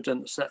the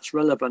evidence that's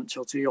relevant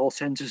to the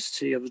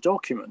authenticity of the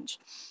document.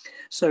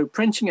 So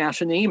printing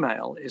out an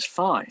email is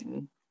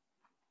fine,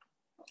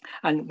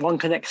 and one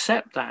can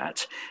accept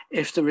that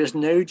if there is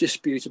no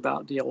dispute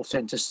about the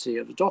authenticity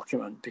of the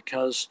document,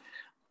 because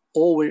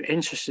all we're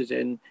interested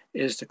in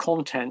is the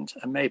content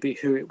and maybe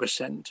who it was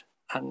sent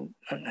and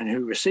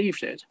who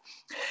received it.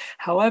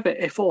 However,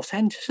 if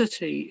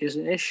authenticity is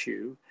an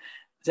issue,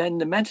 then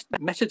the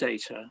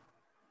metadata,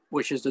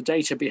 which is the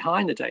data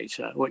behind the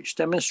data, which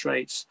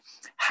demonstrates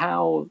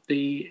how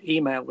the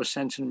email was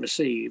sent and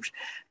received,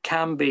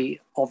 can be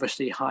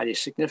obviously highly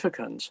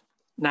significant.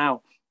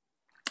 Now,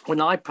 when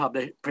I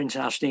print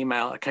out an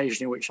email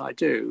occasionally, which I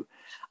do,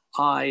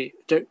 I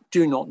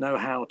do not know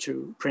how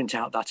to print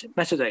out that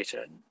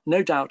metadata.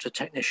 No doubt a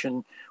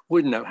technician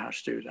would know how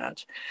to do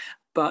that,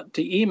 but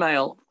the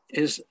email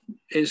is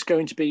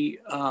going to be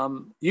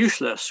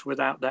useless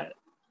without that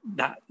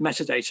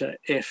metadata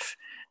if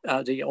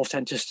the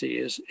authenticity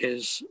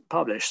is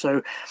published.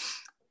 So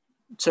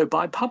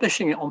by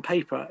publishing it on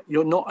paper,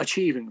 you're not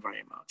achieving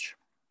very much.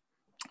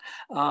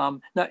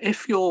 Now,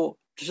 if you're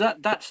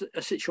that's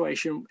a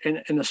situation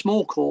in a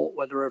small court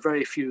where there are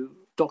very few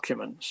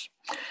documents.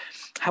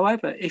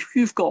 However, if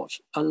you've got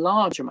a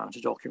large amount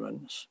of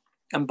documents,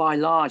 and by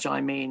large I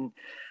mean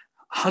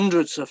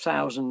hundreds of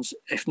thousands,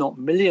 if not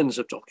millions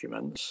of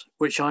documents,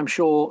 which I'm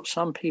sure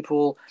some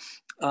people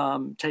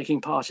taking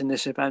part in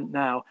this event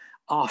now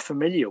are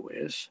familiar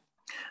with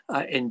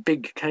in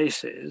big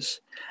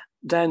cases,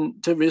 then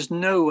there is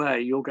no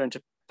way you're going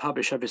to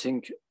publish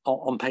everything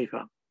on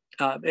paper.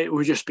 It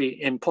would just be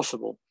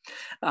impossible.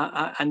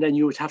 And then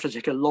you would have to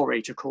take a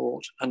lorry to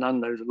court and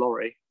unload a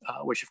lorry,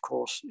 which of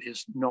course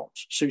is not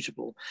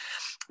suitable.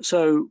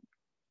 So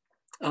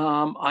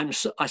I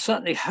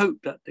certainly hope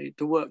that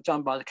the work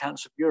done by the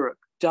Council of Europe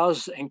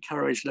does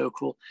encourage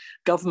local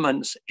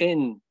governments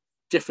in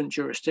different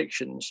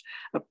jurisdictions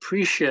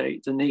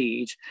appreciate the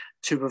need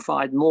to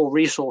provide more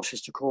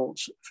resources to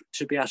courts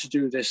to be able to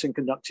do this and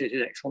conduct it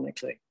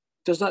electronically.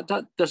 Does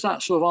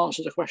that sort of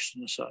answer the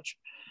question as such?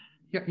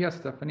 Yeah, yes,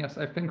 Stefan, yes,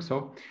 I think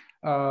so.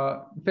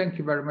 Thank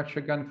you very much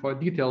again for a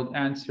detailed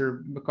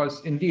answer,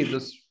 because indeed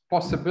this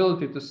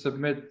possibility to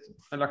submit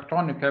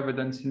electronic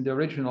evidence in the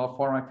original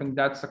form, I think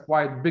that's a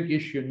quite big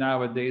issue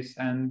nowadays,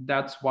 and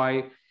that's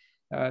why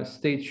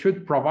states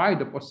should provide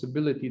the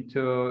possibility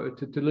to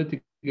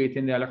litigate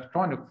in the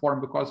electronic form,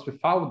 because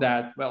without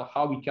that, well,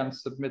 how we can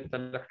submit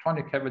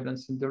electronic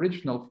evidence in the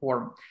original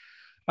form?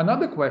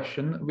 Another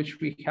question which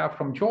we have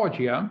from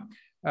Georgia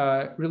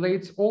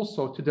relates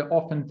also to the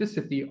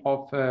authenticity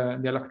of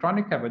the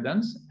electronic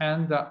evidence.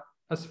 And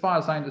as far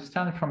as I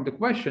understand from the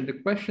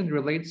question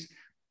relates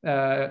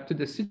to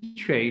the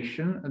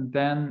situation, and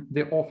then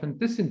the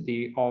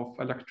authenticity of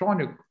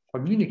electronic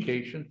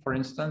communication, for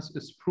instance,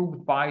 is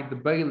proved by the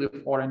bailiff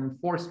or an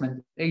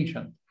enforcement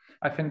agent.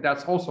 I think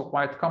that's also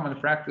quite common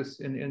practice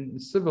in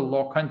civil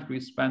law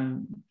countries,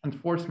 when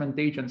enforcement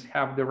agents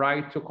have the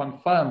right to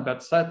confirm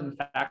that certain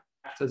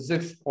facts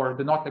exist or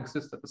do not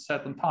exist at a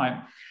certain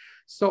time.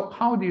 So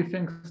how do you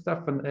think,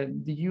 Stefan,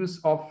 the use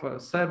of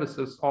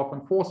services of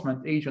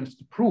enforcement agents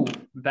to prove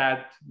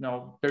that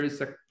there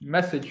is a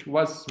message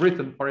was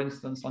written, for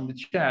instance, on the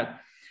chat,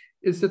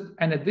 is it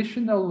an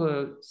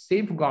additional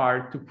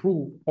safeguard to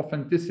prove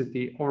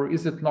authenticity, or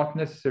is it not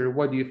necessary?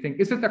 What do you think?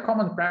 Is it a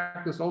common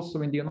practice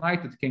also in the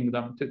United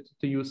Kingdom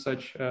to use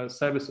such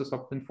services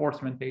of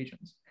enforcement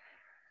agents?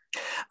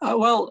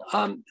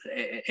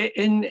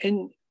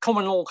 In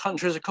common law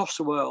countries across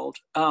the world,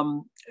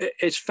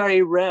 it's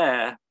very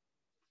rare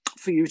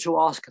for you to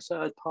ask a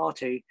third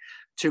party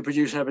to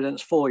produce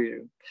evidence for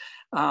you.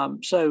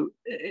 So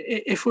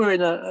if we're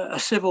in a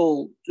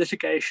civil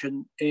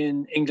litigation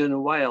in England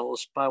and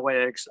Wales, by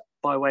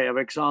way of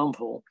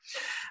example,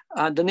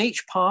 then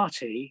each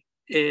party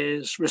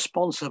is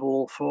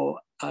responsible for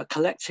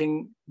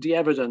collecting the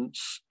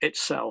evidence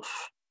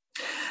itself.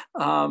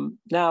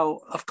 Now,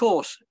 of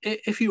course,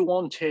 if you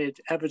wanted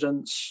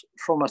evidence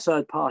from a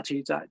third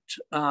party that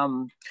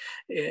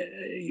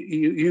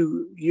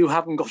you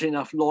haven't got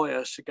enough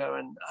lawyers to go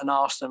and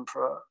ask them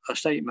for a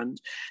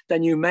statement,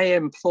 then you may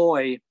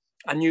employ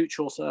a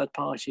neutral third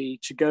party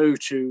to go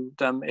to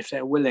them if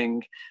they're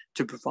willing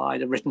to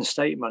provide a written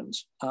statement.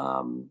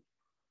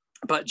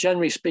 But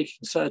generally speaking,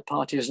 third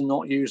parties are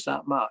not used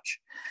that much.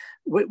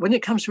 When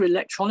it comes to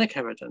electronic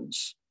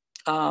evidence,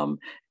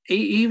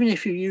 even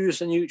if you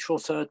use a neutral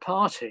third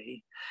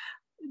party,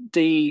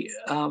 the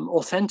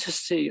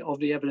authenticity of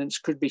the evidence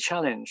could be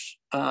challenged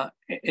in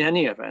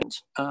any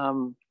event.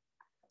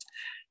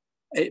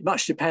 It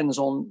much depends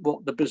on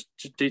what the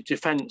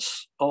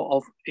defense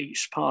of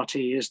each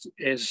party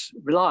is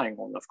relying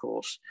on, of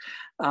course.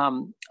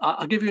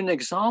 I'll give you an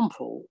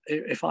example,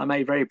 if I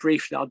may, very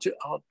briefly.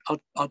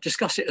 I'll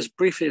discuss it as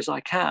briefly as I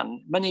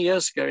can. Many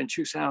years ago, in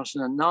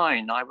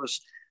 2009, I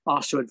was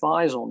asked to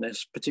advise on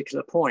this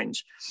particular point.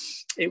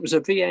 It was a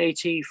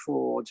VAT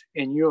fraud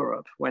in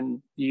Europe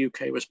when the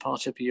UK was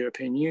part of the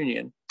European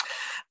Union,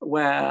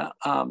 where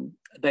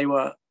they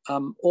were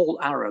all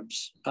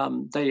Arabs.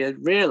 They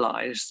had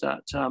realized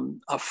that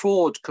a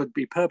fraud could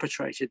be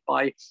perpetrated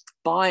by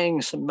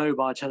buying some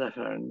mobile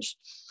telephones,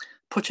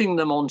 putting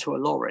them onto a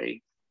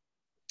lorry,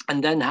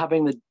 and then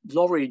having the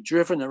lorry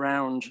driven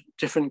around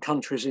different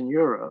countries in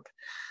Europe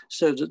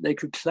so that they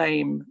could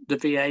claim the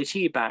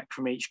VAT back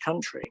from each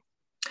country.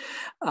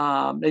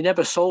 They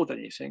never sold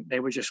anything. They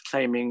were just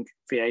claiming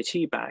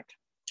VAT back.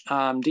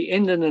 The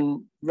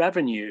Inland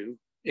Revenue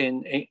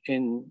in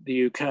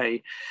the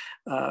UK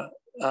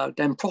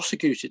then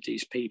prosecuted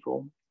these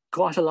people.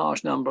 Quite a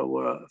large number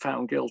were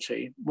found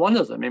guilty. One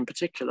of them in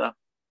particular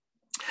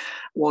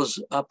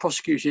was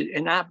prosecuted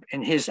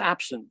in his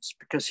absence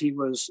because he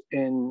was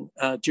in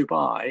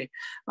Dubai,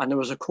 and there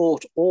was a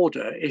court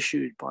order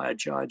issued by a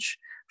judge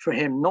for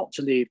him not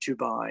to leave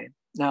Dubai.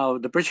 Now,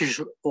 the British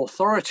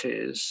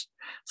authorities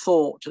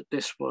thought that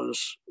this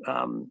was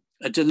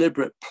a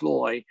deliberate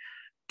ploy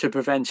to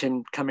prevent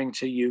him coming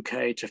to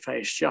UK to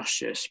face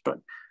justice. But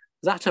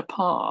that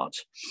apart,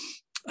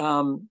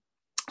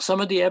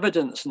 some of the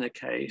evidence in the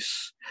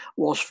case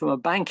was from a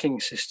banking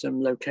system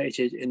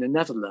located in the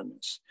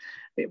Netherlands.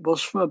 It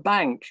was from a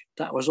bank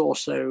that was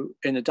also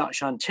in the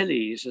Dutch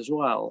Antilles as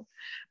well.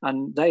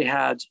 And they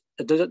had,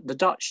 the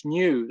Dutch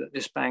knew that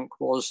this bank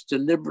was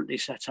deliberately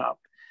set up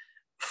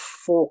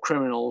for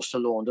criminals to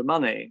launder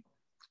money.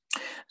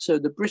 So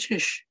the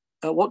British,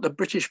 what the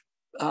British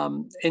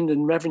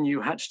Inland Revenue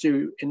had to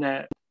do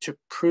to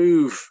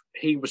prove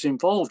he was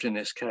involved in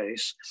this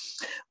case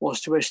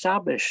was to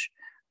establish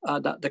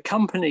that the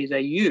company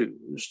they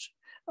used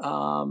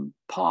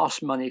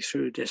passed money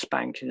through this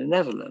bank in the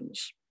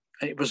Netherlands.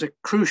 It was a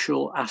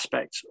crucial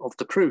aspect of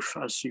the proof,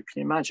 as you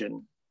can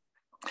imagine.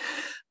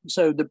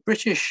 So the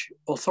British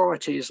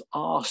authorities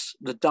asked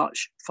the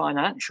Dutch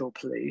financial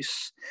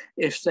police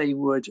if they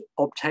would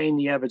obtain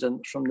the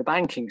evidence from the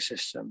banking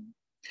system.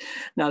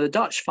 Now, the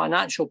Dutch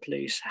financial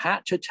police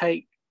had to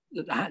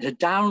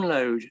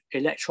download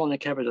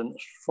electronic evidence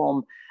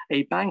from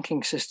a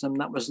banking system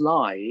that was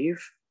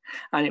live,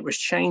 and it was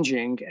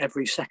changing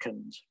every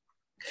second.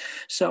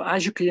 So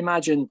as you can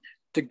imagine,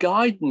 the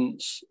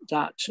guidance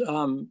that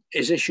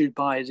is issued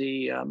by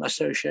the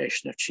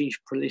Association of Chief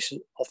Police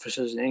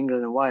Officers in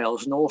England and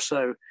Wales, and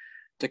also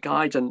the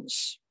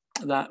guidance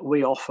that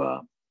we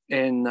offer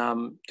in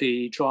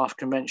the draft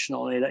convention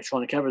on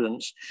electronic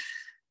evidence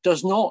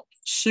does not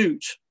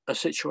suit a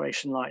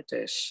situation like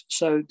this.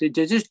 So the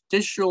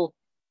digital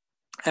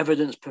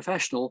evidence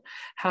professional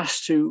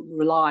has to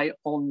rely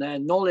on their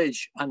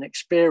knowledge and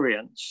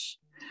experience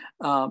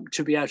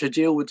to be able to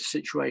deal with the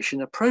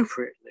situation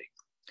appropriately.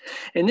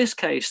 In this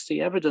case,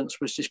 the evidence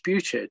was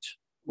disputed.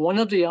 One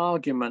of the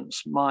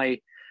arguments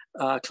my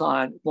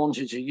client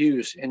wanted to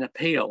use in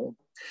appeal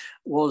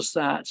was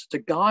that the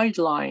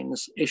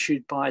guidelines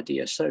issued by the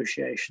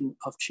Association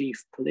of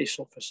Chief Police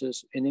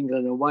Officers in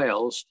England and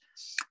Wales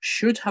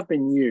should have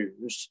been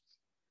used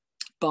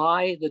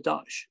by the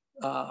Dutch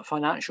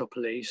financial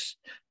police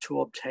to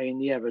obtain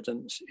the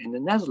evidence in the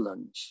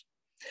Netherlands.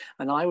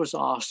 And I was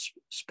asked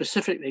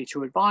specifically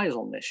to advise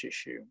on this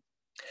issue.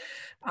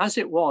 As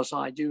it was,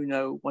 I do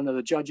know one of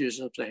the judges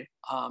of the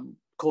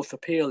Court of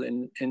Appeal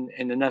in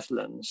the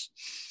Netherlands,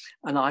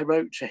 and I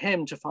wrote to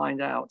him to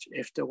find out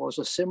if there was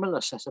a similar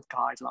set of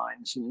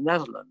guidelines in the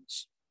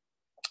Netherlands.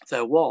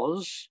 There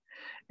was.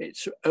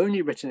 It's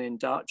only written in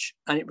Dutch,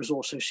 and it was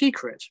also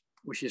secret,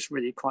 which is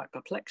really quite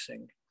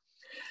perplexing.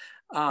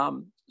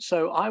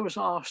 So I was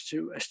asked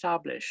to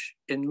establish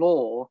in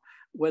law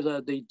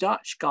whether the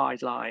Dutch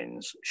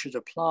guidelines should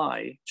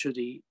apply to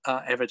the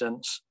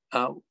evidence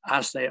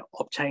as they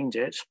obtained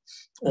it,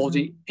 or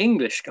the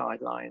English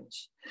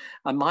guidelines.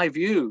 And my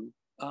view,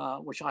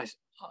 which I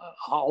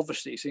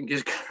obviously think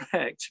is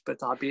correct,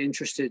 but I'd be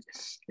interested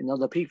in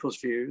other people's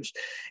views,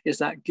 is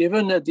that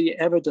given that the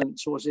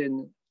evidence was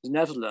in the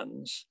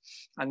Netherlands,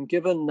 and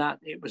given that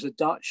it was a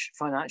Dutch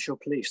financial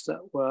police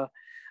that were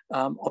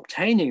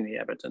obtaining the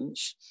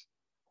evidence,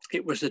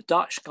 it was the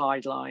Dutch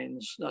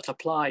guidelines that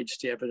applied to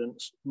the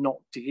evidence, not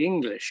the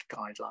English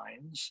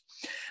guidelines.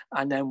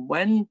 And then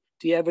when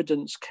the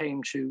evidence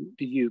came to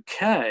the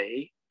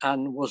UK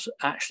and was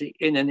actually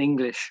in an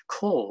English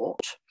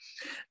court,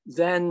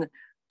 then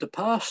the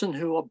person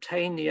who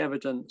obtained the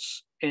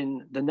evidence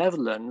in the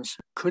Netherlands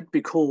could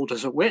be called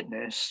as a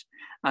witness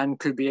and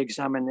could be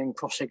examined and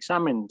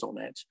cross-examined on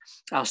it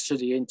as to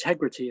the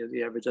integrity of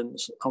the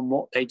evidence and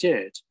what they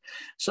did.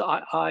 So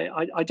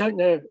I don't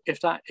know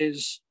if that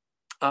is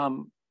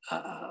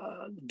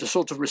the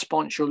sort of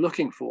response you're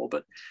looking for,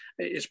 but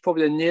it's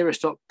probably the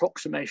nearest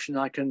approximation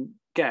I can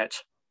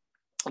get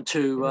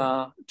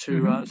to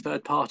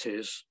third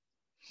parties.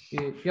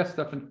 Yes,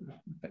 Stefan,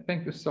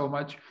 thank you so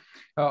much.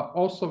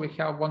 Also, we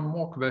have one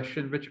more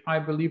question, which I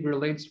believe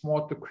relates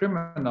more to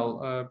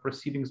criminal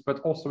proceedings, but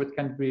also it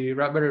can be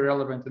very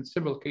relevant in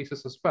civil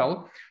cases as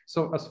well.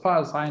 So as far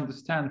as I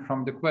understand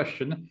from the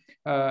question,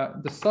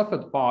 the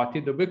suffered party,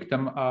 the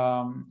victim,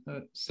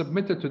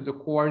 submitted to the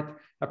court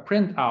a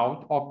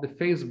printout of the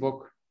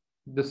Facebook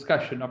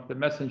discussion, of the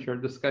messenger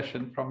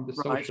discussion from the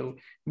social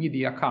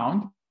media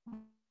account.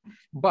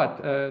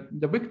 But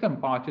the victim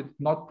party did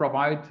not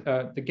provide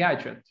the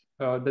gadget,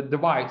 the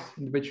device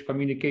in which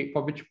communicate,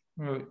 for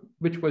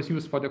which was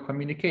used for the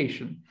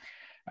communication.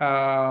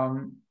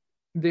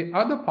 The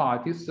other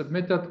parties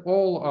submitted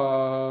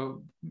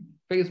all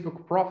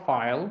Facebook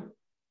profile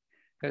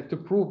to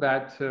prove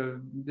that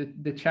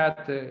the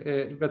chat,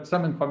 that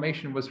some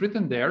information was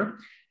written there.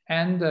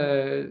 And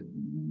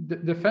the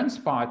defense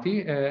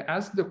party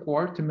asked the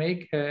court to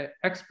make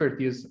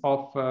expertise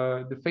of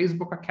the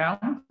Facebook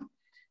account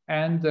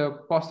and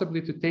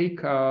possibly to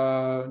take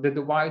the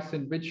device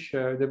in which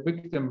the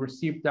victim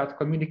received that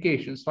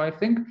communication. So I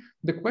think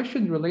the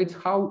question relates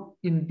how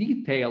in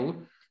detail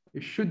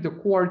should the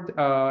court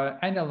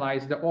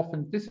analyze the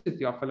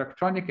authenticity of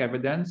electronic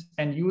evidence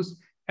and use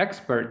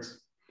experts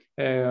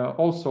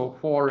also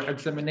for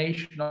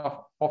examination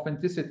of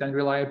authenticity and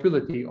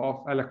reliability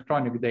of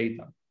electronic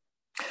data.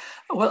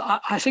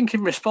 Well, I think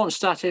in response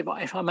to that,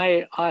 if I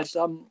may, I'd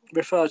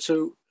refer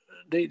to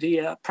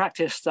the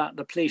practice that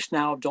the police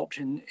now adopt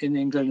in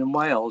England and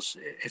Wales,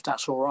 if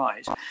that's all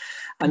right.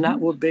 And that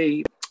would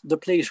be, the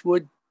police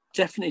would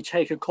definitely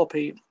take a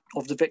copy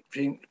of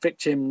the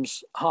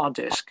victim's hard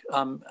disk.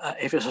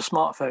 If it's a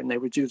smartphone, they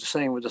would do the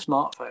same with a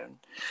smartphone.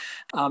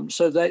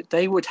 So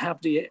they would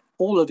have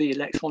all of the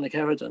electronic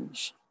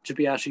evidence to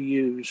be able to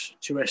use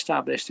to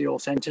establish the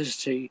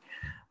authenticity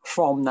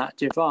from that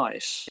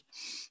device.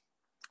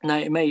 Now,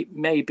 it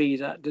may be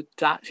that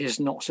that is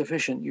not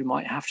sufficient. You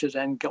might have to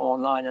then go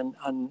online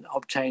and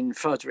obtain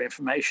further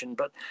information.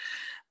 But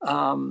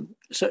the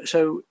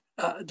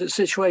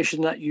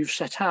situation that you've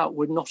set out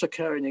would not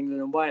occur in England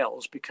and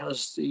Wales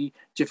because the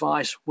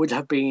device would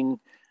have been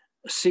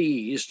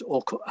seized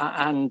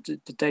and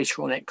the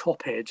data on it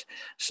copied,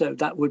 so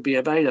that would be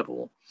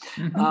available.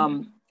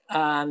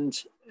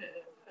 And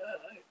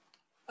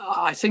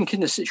I think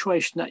in the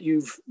situation that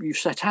you've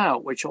set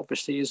out, which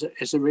obviously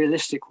is a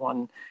realistic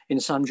one in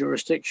some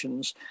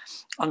jurisdictions,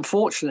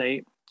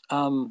 unfortunately,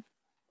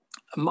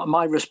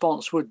 my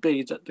response would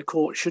be that the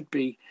court should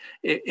be,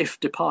 if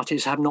the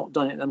parties have not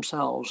done it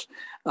themselves,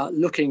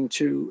 looking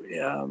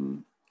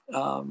to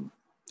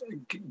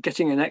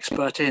getting an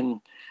expert in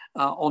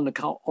on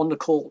the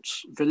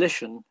court's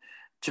volition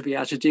to be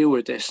able to deal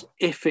with this,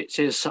 if it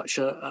is such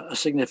a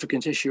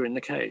significant issue in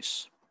the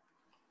case.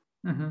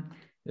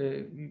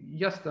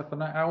 Yes,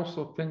 Stefan, I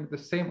also think the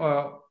same.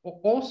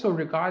 Also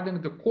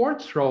regarding the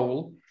court's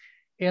role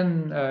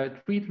in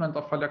treatment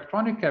of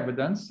electronic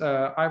evidence,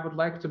 I would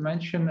like to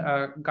mention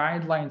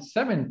guideline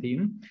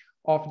 17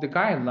 of the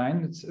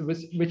guidelines,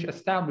 which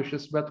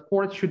establishes that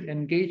courts should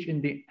engage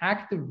in the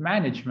active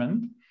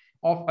management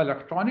of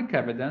electronic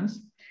evidence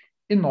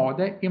in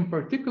order, in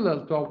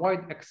particular, to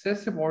avoid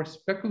excessive or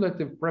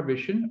speculative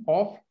provision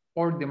of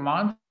or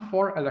demand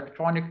for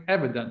electronic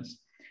evidence.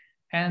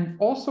 And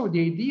also the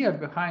idea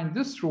behind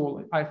this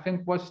rule, I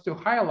think, was to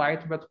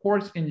highlight that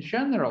courts in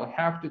general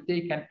have to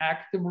take an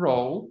active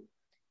role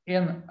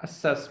in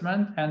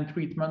assessment and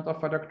treatment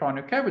of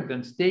electronic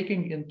evidence,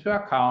 taking into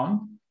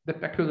account the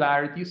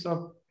peculiarities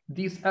of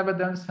these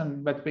evidence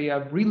and that they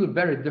are really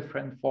very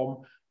different from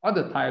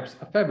other types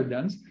of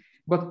evidence.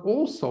 But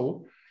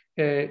also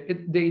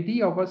the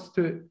idea was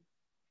to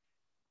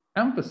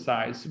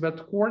emphasize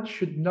that courts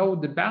should know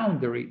the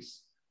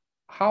boundaries,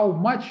 how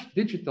much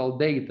digital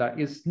data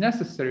is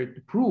necessary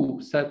to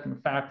prove certain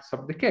facts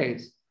of the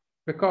case.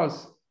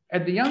 Because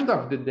at the end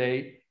of the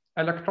day,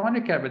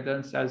 electronic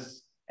evidence,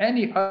 as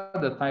any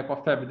other type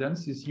of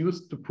evidence, is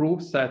used to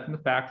prove certain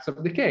facts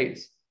of the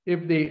case,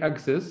 if they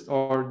exist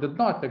or did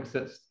not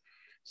exist.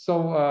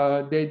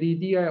 So the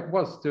idea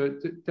was to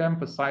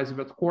emphasize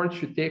that courts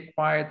should take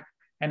quite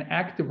an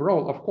active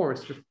role, of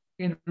course,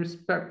 in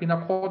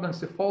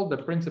accordance with all the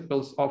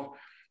principles of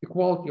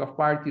equality of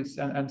parties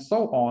and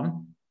so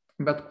on,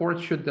 but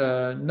courts should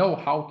know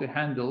how to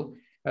handle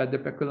the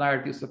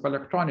peculiarities of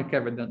electronic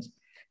evidence.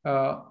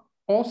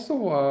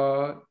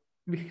 Also,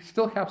 we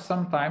still have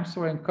some time,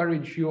 so I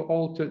encourage you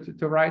all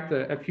to write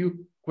a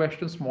few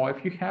questions more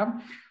if you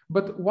have.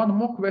 But one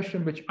more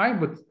question, which I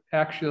would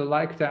actually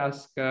like to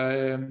ask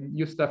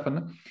you,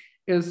 Stefan,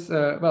 is,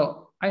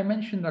 well, I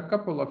mentioned a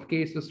couple of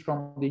cases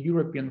from the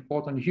European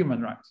Court on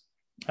Human Rights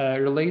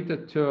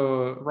related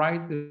to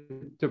right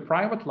to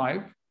private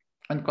life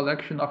and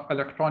collection of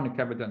electronic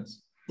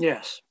evidence.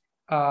 Yes.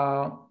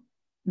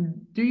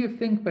 Do you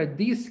think that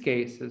these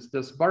cases,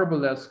 this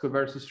Barbulescu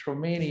versus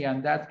Romania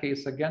and that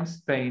case against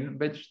Spain,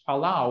 which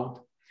allowed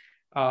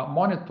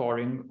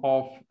monitoring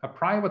of a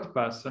private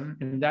person,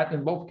 in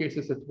both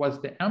cases it was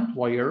the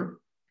employer,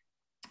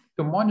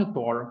 to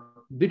monitor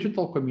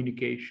digital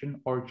communication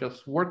or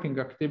just working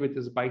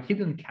activities by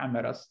hidden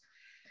cameras,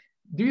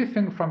 do you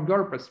think from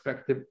your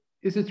perspective,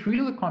 is it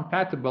really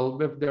compatible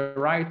with the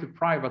right to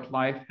private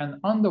life, and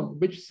under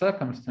which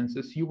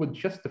circumstances you would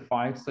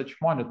justify such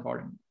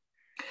monitoring?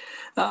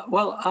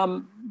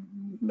 Over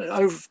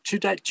two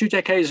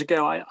decades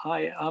ago,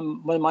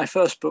 one of my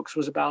first books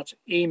was about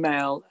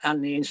email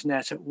and the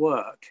internet at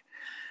work.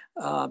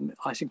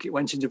 I think it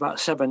went into about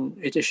 7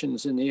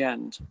 editions in the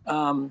end.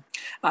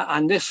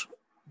 And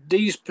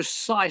these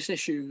precise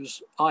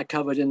issues I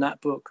covered in that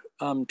book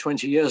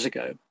 20 years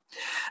ago.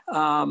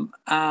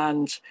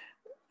 And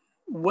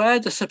where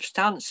the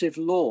substantive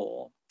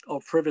law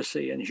of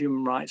privacy and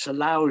human rights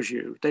allows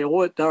you, there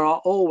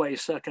are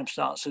always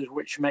circumstances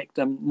which make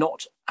them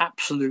not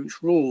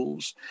absolute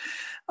rules.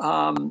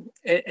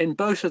 In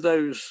both of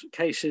those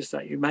cases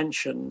that you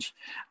mentioned,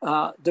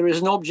 there is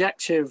an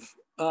objective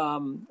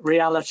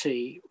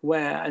reality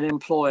where an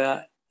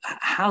employer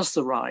has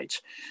the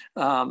right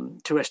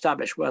to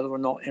establish whether or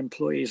not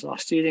employees are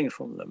stealing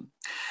from them.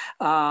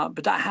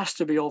 But that has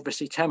to be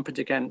obviously tempered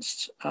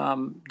against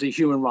the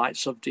human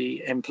rights of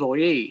the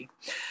employee.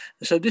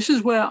 So this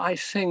is where I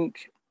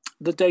think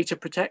the data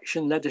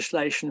protection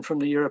legislation from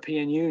the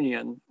European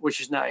Union,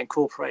 which is now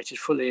incorporated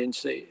fully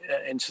into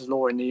the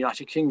law in the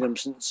United Kingdom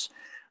since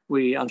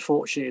we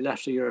unfortunately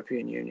left the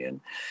European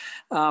Union,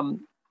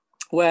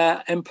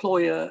 where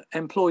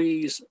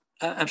employees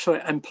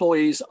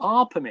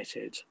are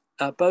permitted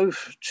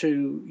both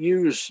to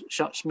use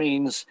such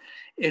means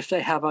if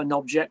they have an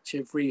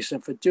objective reason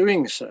for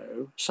doing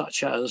so,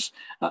 such as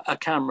a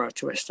camera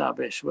to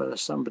establish whether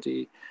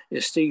somebody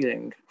is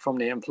stealing from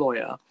the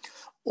employer,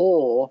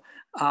 or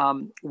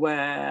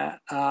where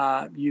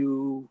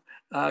you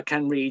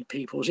can read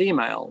people's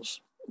emails.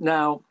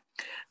 Now,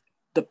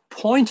 the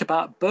point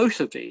about both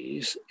of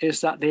these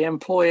is that the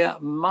employer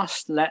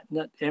must let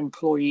the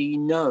employee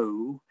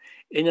know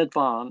in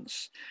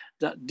advance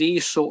that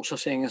these sorts of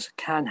things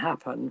can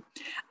happen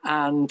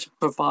and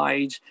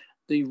provide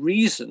the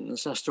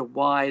reasons as to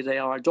why they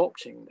are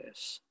adopting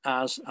this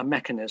as a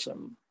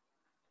mechanism.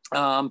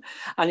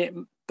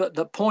 But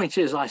the point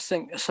is, I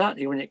think,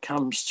 certainly when it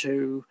comes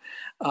to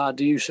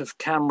the use of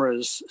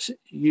cameras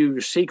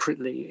used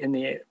secretly in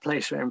the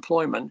place of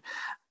employment,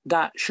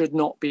 that should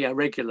not be a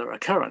regular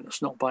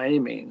occurrence, not by any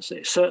means.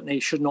 It certainly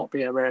should not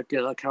be a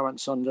regular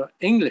occurrence under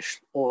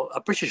English or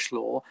a British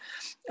law.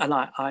 And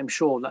I'm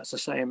sure that's the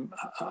same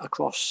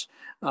across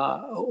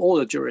all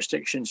the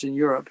jurisdictions in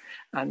Europe,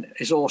 and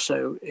is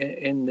also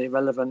in the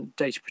relevant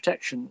data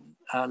protection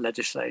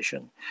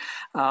legislation.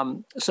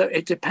 So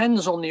it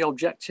depends on the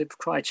objective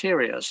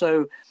criteria.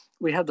 So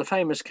we have the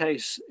famous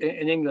case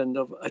in England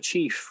of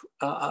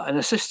an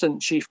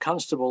assistant chief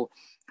constable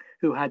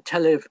who had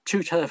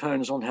 2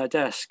 telephones on her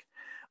desk,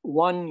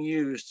 one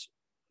used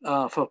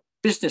for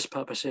business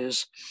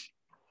purposes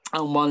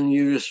and one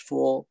used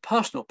for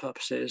personal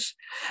purposes,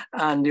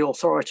 and the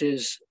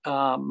authorities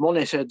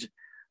monitored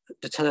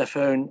the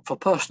telephone for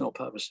personal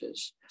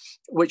purposes,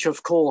 which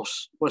of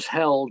course was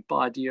held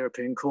by the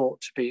European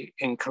Court to be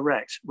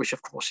incorrect, which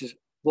of course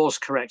was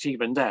correct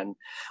even then.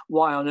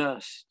 Why on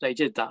earth they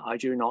did that, I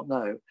do not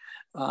know.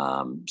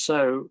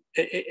 So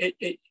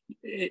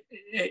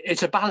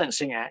it's a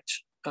balancing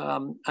act,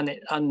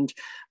 and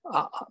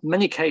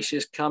many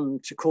cases come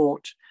to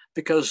court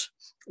because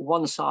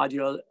one side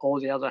or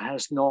the other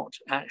has not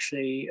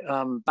actually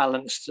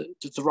balanced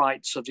the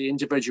rights of the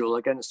individual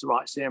against the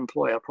rights of the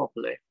employer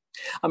properly.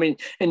 I mean,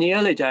 in the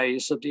early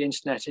days of the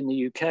internet in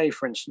the UK,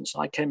 for instance,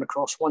 I came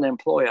across one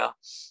employer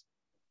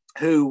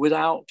who,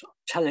 without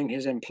telling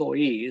his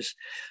employees,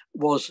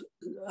 was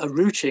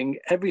routing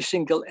every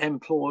single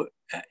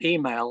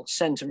email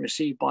sent and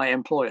received by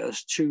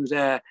employers to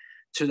the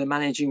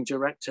managing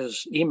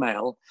director's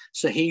email.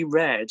 So he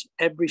read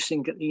every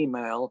single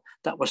email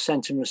that was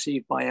sent and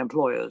received by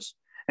employees.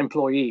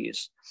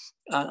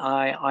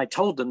 I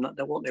told them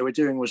that what they were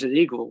doing was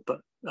illegal,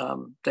 but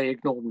they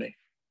ignored me.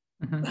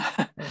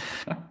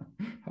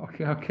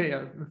 Okay.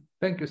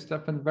 Thank you,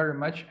 Stefan, very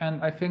much.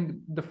 And I think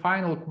the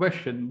final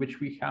question, which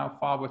we have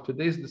for our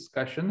today's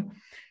discussion,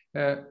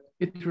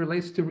 it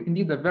relates to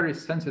indeed a very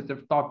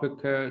sensitive topic,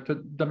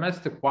 to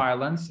domestic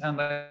violence.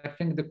 And I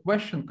think the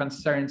question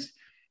concerns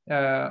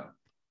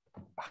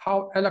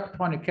how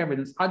electronic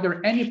evidence, are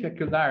there any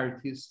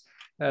peculiarities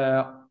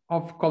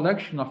of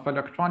collection of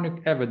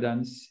electronic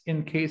evidence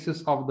in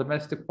cases of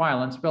domestic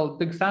violence? Well,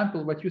 the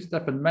example what you,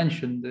 Stefan,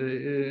 mentioned,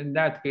 in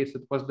that case,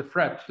 it was the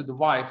threat to the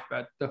wife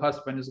that the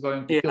husband is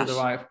going to kill the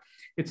wife.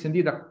 It's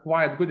indeed a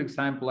quite good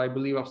example, I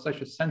believe, of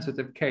such a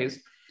sensitive case.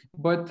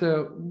 But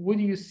would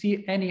you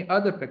see any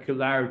other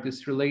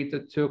peculiarities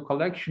related to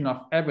collection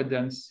of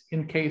evidence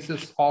in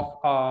cases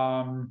of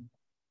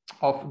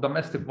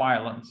domestic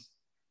violence?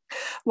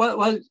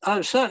 Well,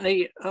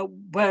 certainly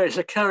where it's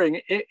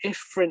occurring, if,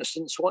 for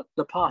instance, what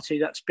the party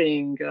that's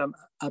being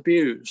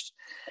abused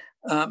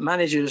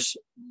manages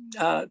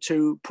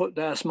to put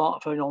their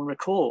smartphone on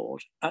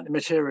record at the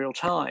material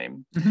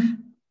time,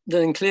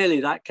 then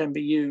clearly that can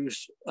be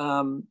used,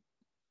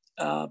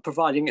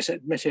 providing it's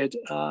admitted,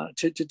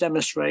 to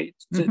demonstrate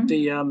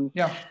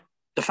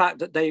the fact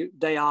that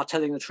they are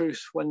telling the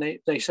truth when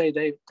they say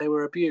they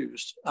were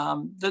abused.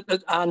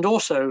 And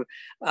also,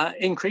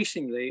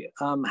 increasingly,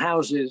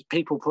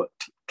 people put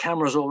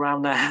cameras all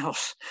around their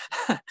house.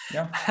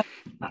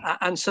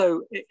 And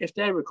so if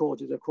they're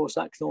recorded, of course,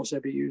 that can also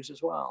be used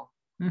as well.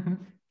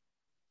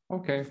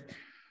 Okay,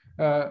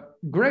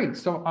 great.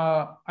 So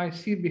I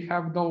see we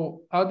have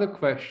no other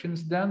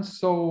questions then.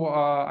 So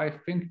I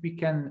think we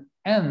can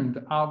end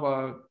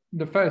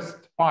the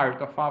first part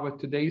of our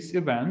today's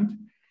event.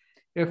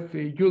 If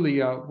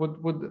Julia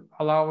would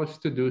allow us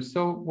to do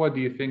so. What do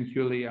you think,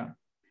 Julia?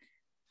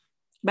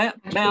 May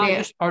I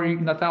just... Or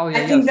Natalia?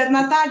 I think that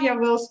Natalia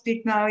will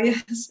speak now,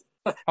 yes.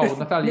 Oh,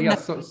 Natalia,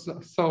 yes.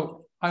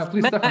 So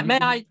please, Stefan. May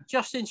I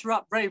just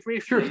interrupt very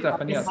briefly? Sure,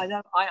 Stefan, yes. I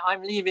know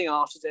I'm leaving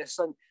after this,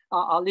 and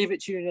I'll leave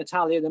it to you,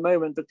 Natalia, in a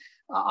moment. But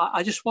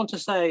I just want to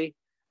say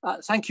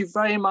thank you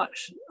very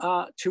much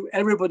to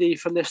everybody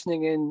for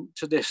listening in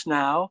to this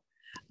now.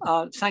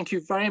 Thank you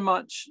very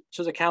much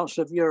to the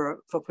Council of Europe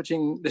for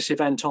putting this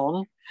event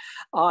on.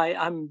 I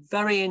am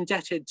very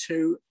indebted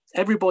to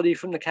everybody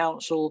from the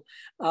Council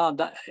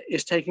that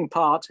is taking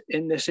part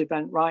in this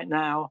event right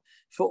now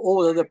for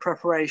all of the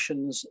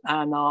preparations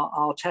and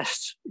our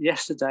test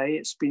yesterday.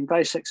 It's been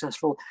very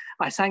successful.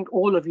 I thank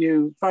all of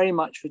you very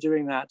much for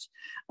doing that.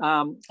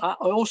 I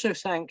also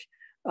thank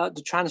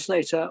the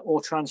translator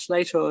or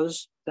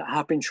translators that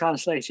have been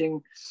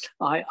translating.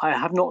 I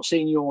have not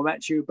seen you or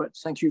met you, but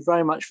thank you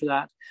very much for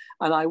that.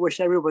 And I wish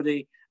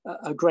everybody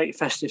a great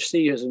festive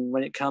season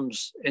when it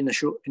comes in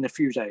a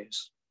few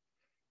days.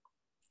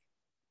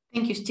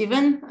 Thank you,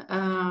 Stephen.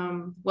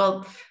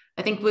 Well,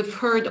 I think we've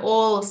heard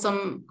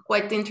some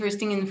quite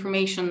interesting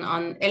information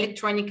on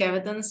electronic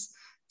evidence,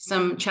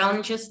 some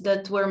challenges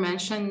that were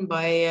mentioned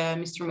by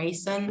Mr.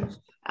 Mason.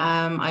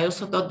 I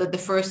also thought that the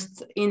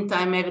first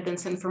in-time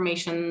evidence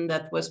information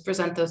that was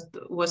presented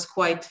was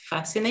quite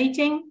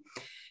fascinating.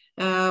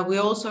 We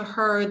also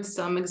heard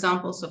some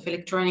examples of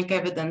electronic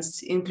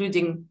evidence,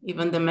 including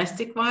even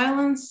domestic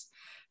violence.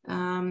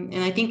 And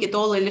I think it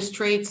all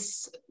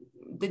illustrates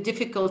the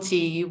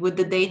difficulty with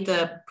the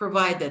data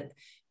provided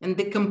and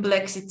the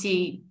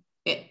complexity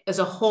as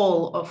a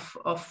whole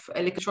of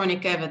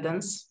electronic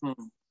evidence.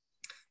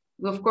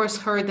 We, of course,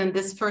 heard in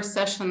this first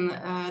session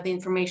the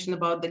information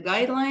about the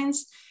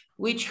guidelines,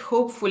 which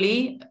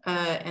hopefully,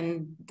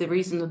 and the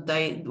reason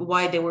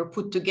why they were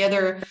put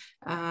together,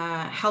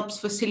 helps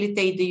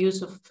facilitate the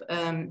use of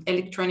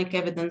electronic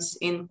evidence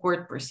in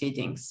court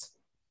proceedings.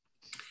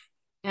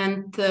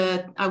 And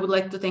I would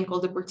like to thank all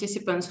the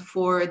participants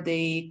for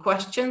the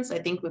questions. I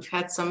think we've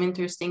had some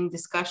interesting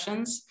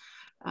discussions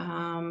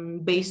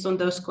based on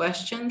those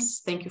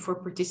questions. Thank you for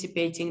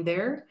participating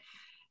there.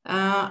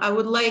 I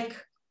would like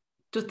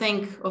to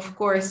thank, of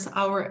course,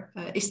 our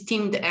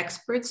esteemed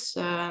experts,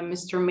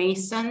 Mr.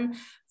 Mason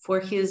for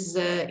his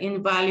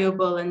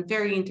invaluable and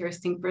very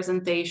interesting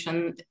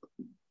presentation,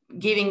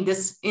 giving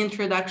this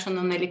introduction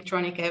on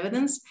electronic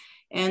evidence,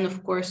 and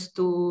of course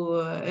to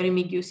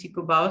Remigius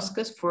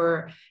Ikubauskas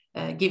for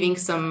giving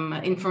some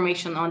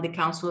information on the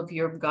Council of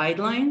Europe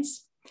guidelines.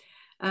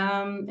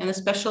 And a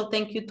special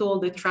thank you to all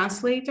the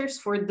translators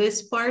for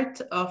this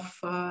part of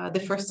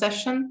the first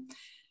session.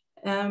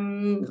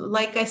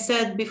 Like I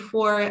said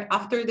before,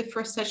 after the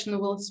first session,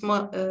 we'll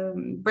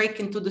break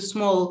into the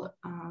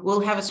we'll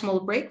have a small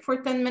break for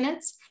 10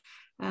 minutes.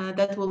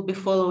 That will be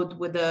followed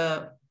with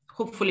a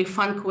hopefully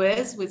fun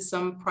quiz with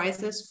some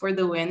prizes for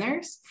the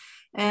winners.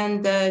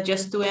 And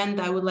just to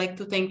end, I would like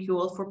to thank you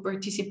all for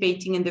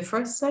participating in the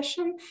first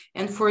session.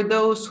 And for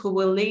those who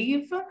will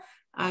leave,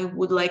 I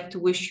would like to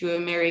wish you a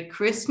Merry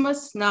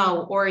Christmas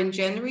now or in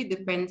January,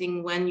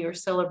 depending when you're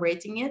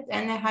celebrating it,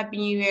 and a Happy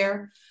New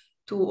Year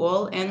to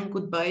all, and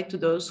goodbye to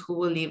those who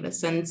will leave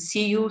us. And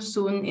see you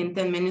soon in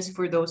 10 minutes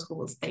for those who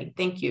will stay.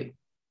 Thank you.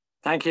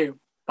 Thank you.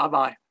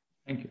 Bye-bye.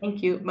 Thank you.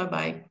 Thank you.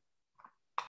 Bye-bye.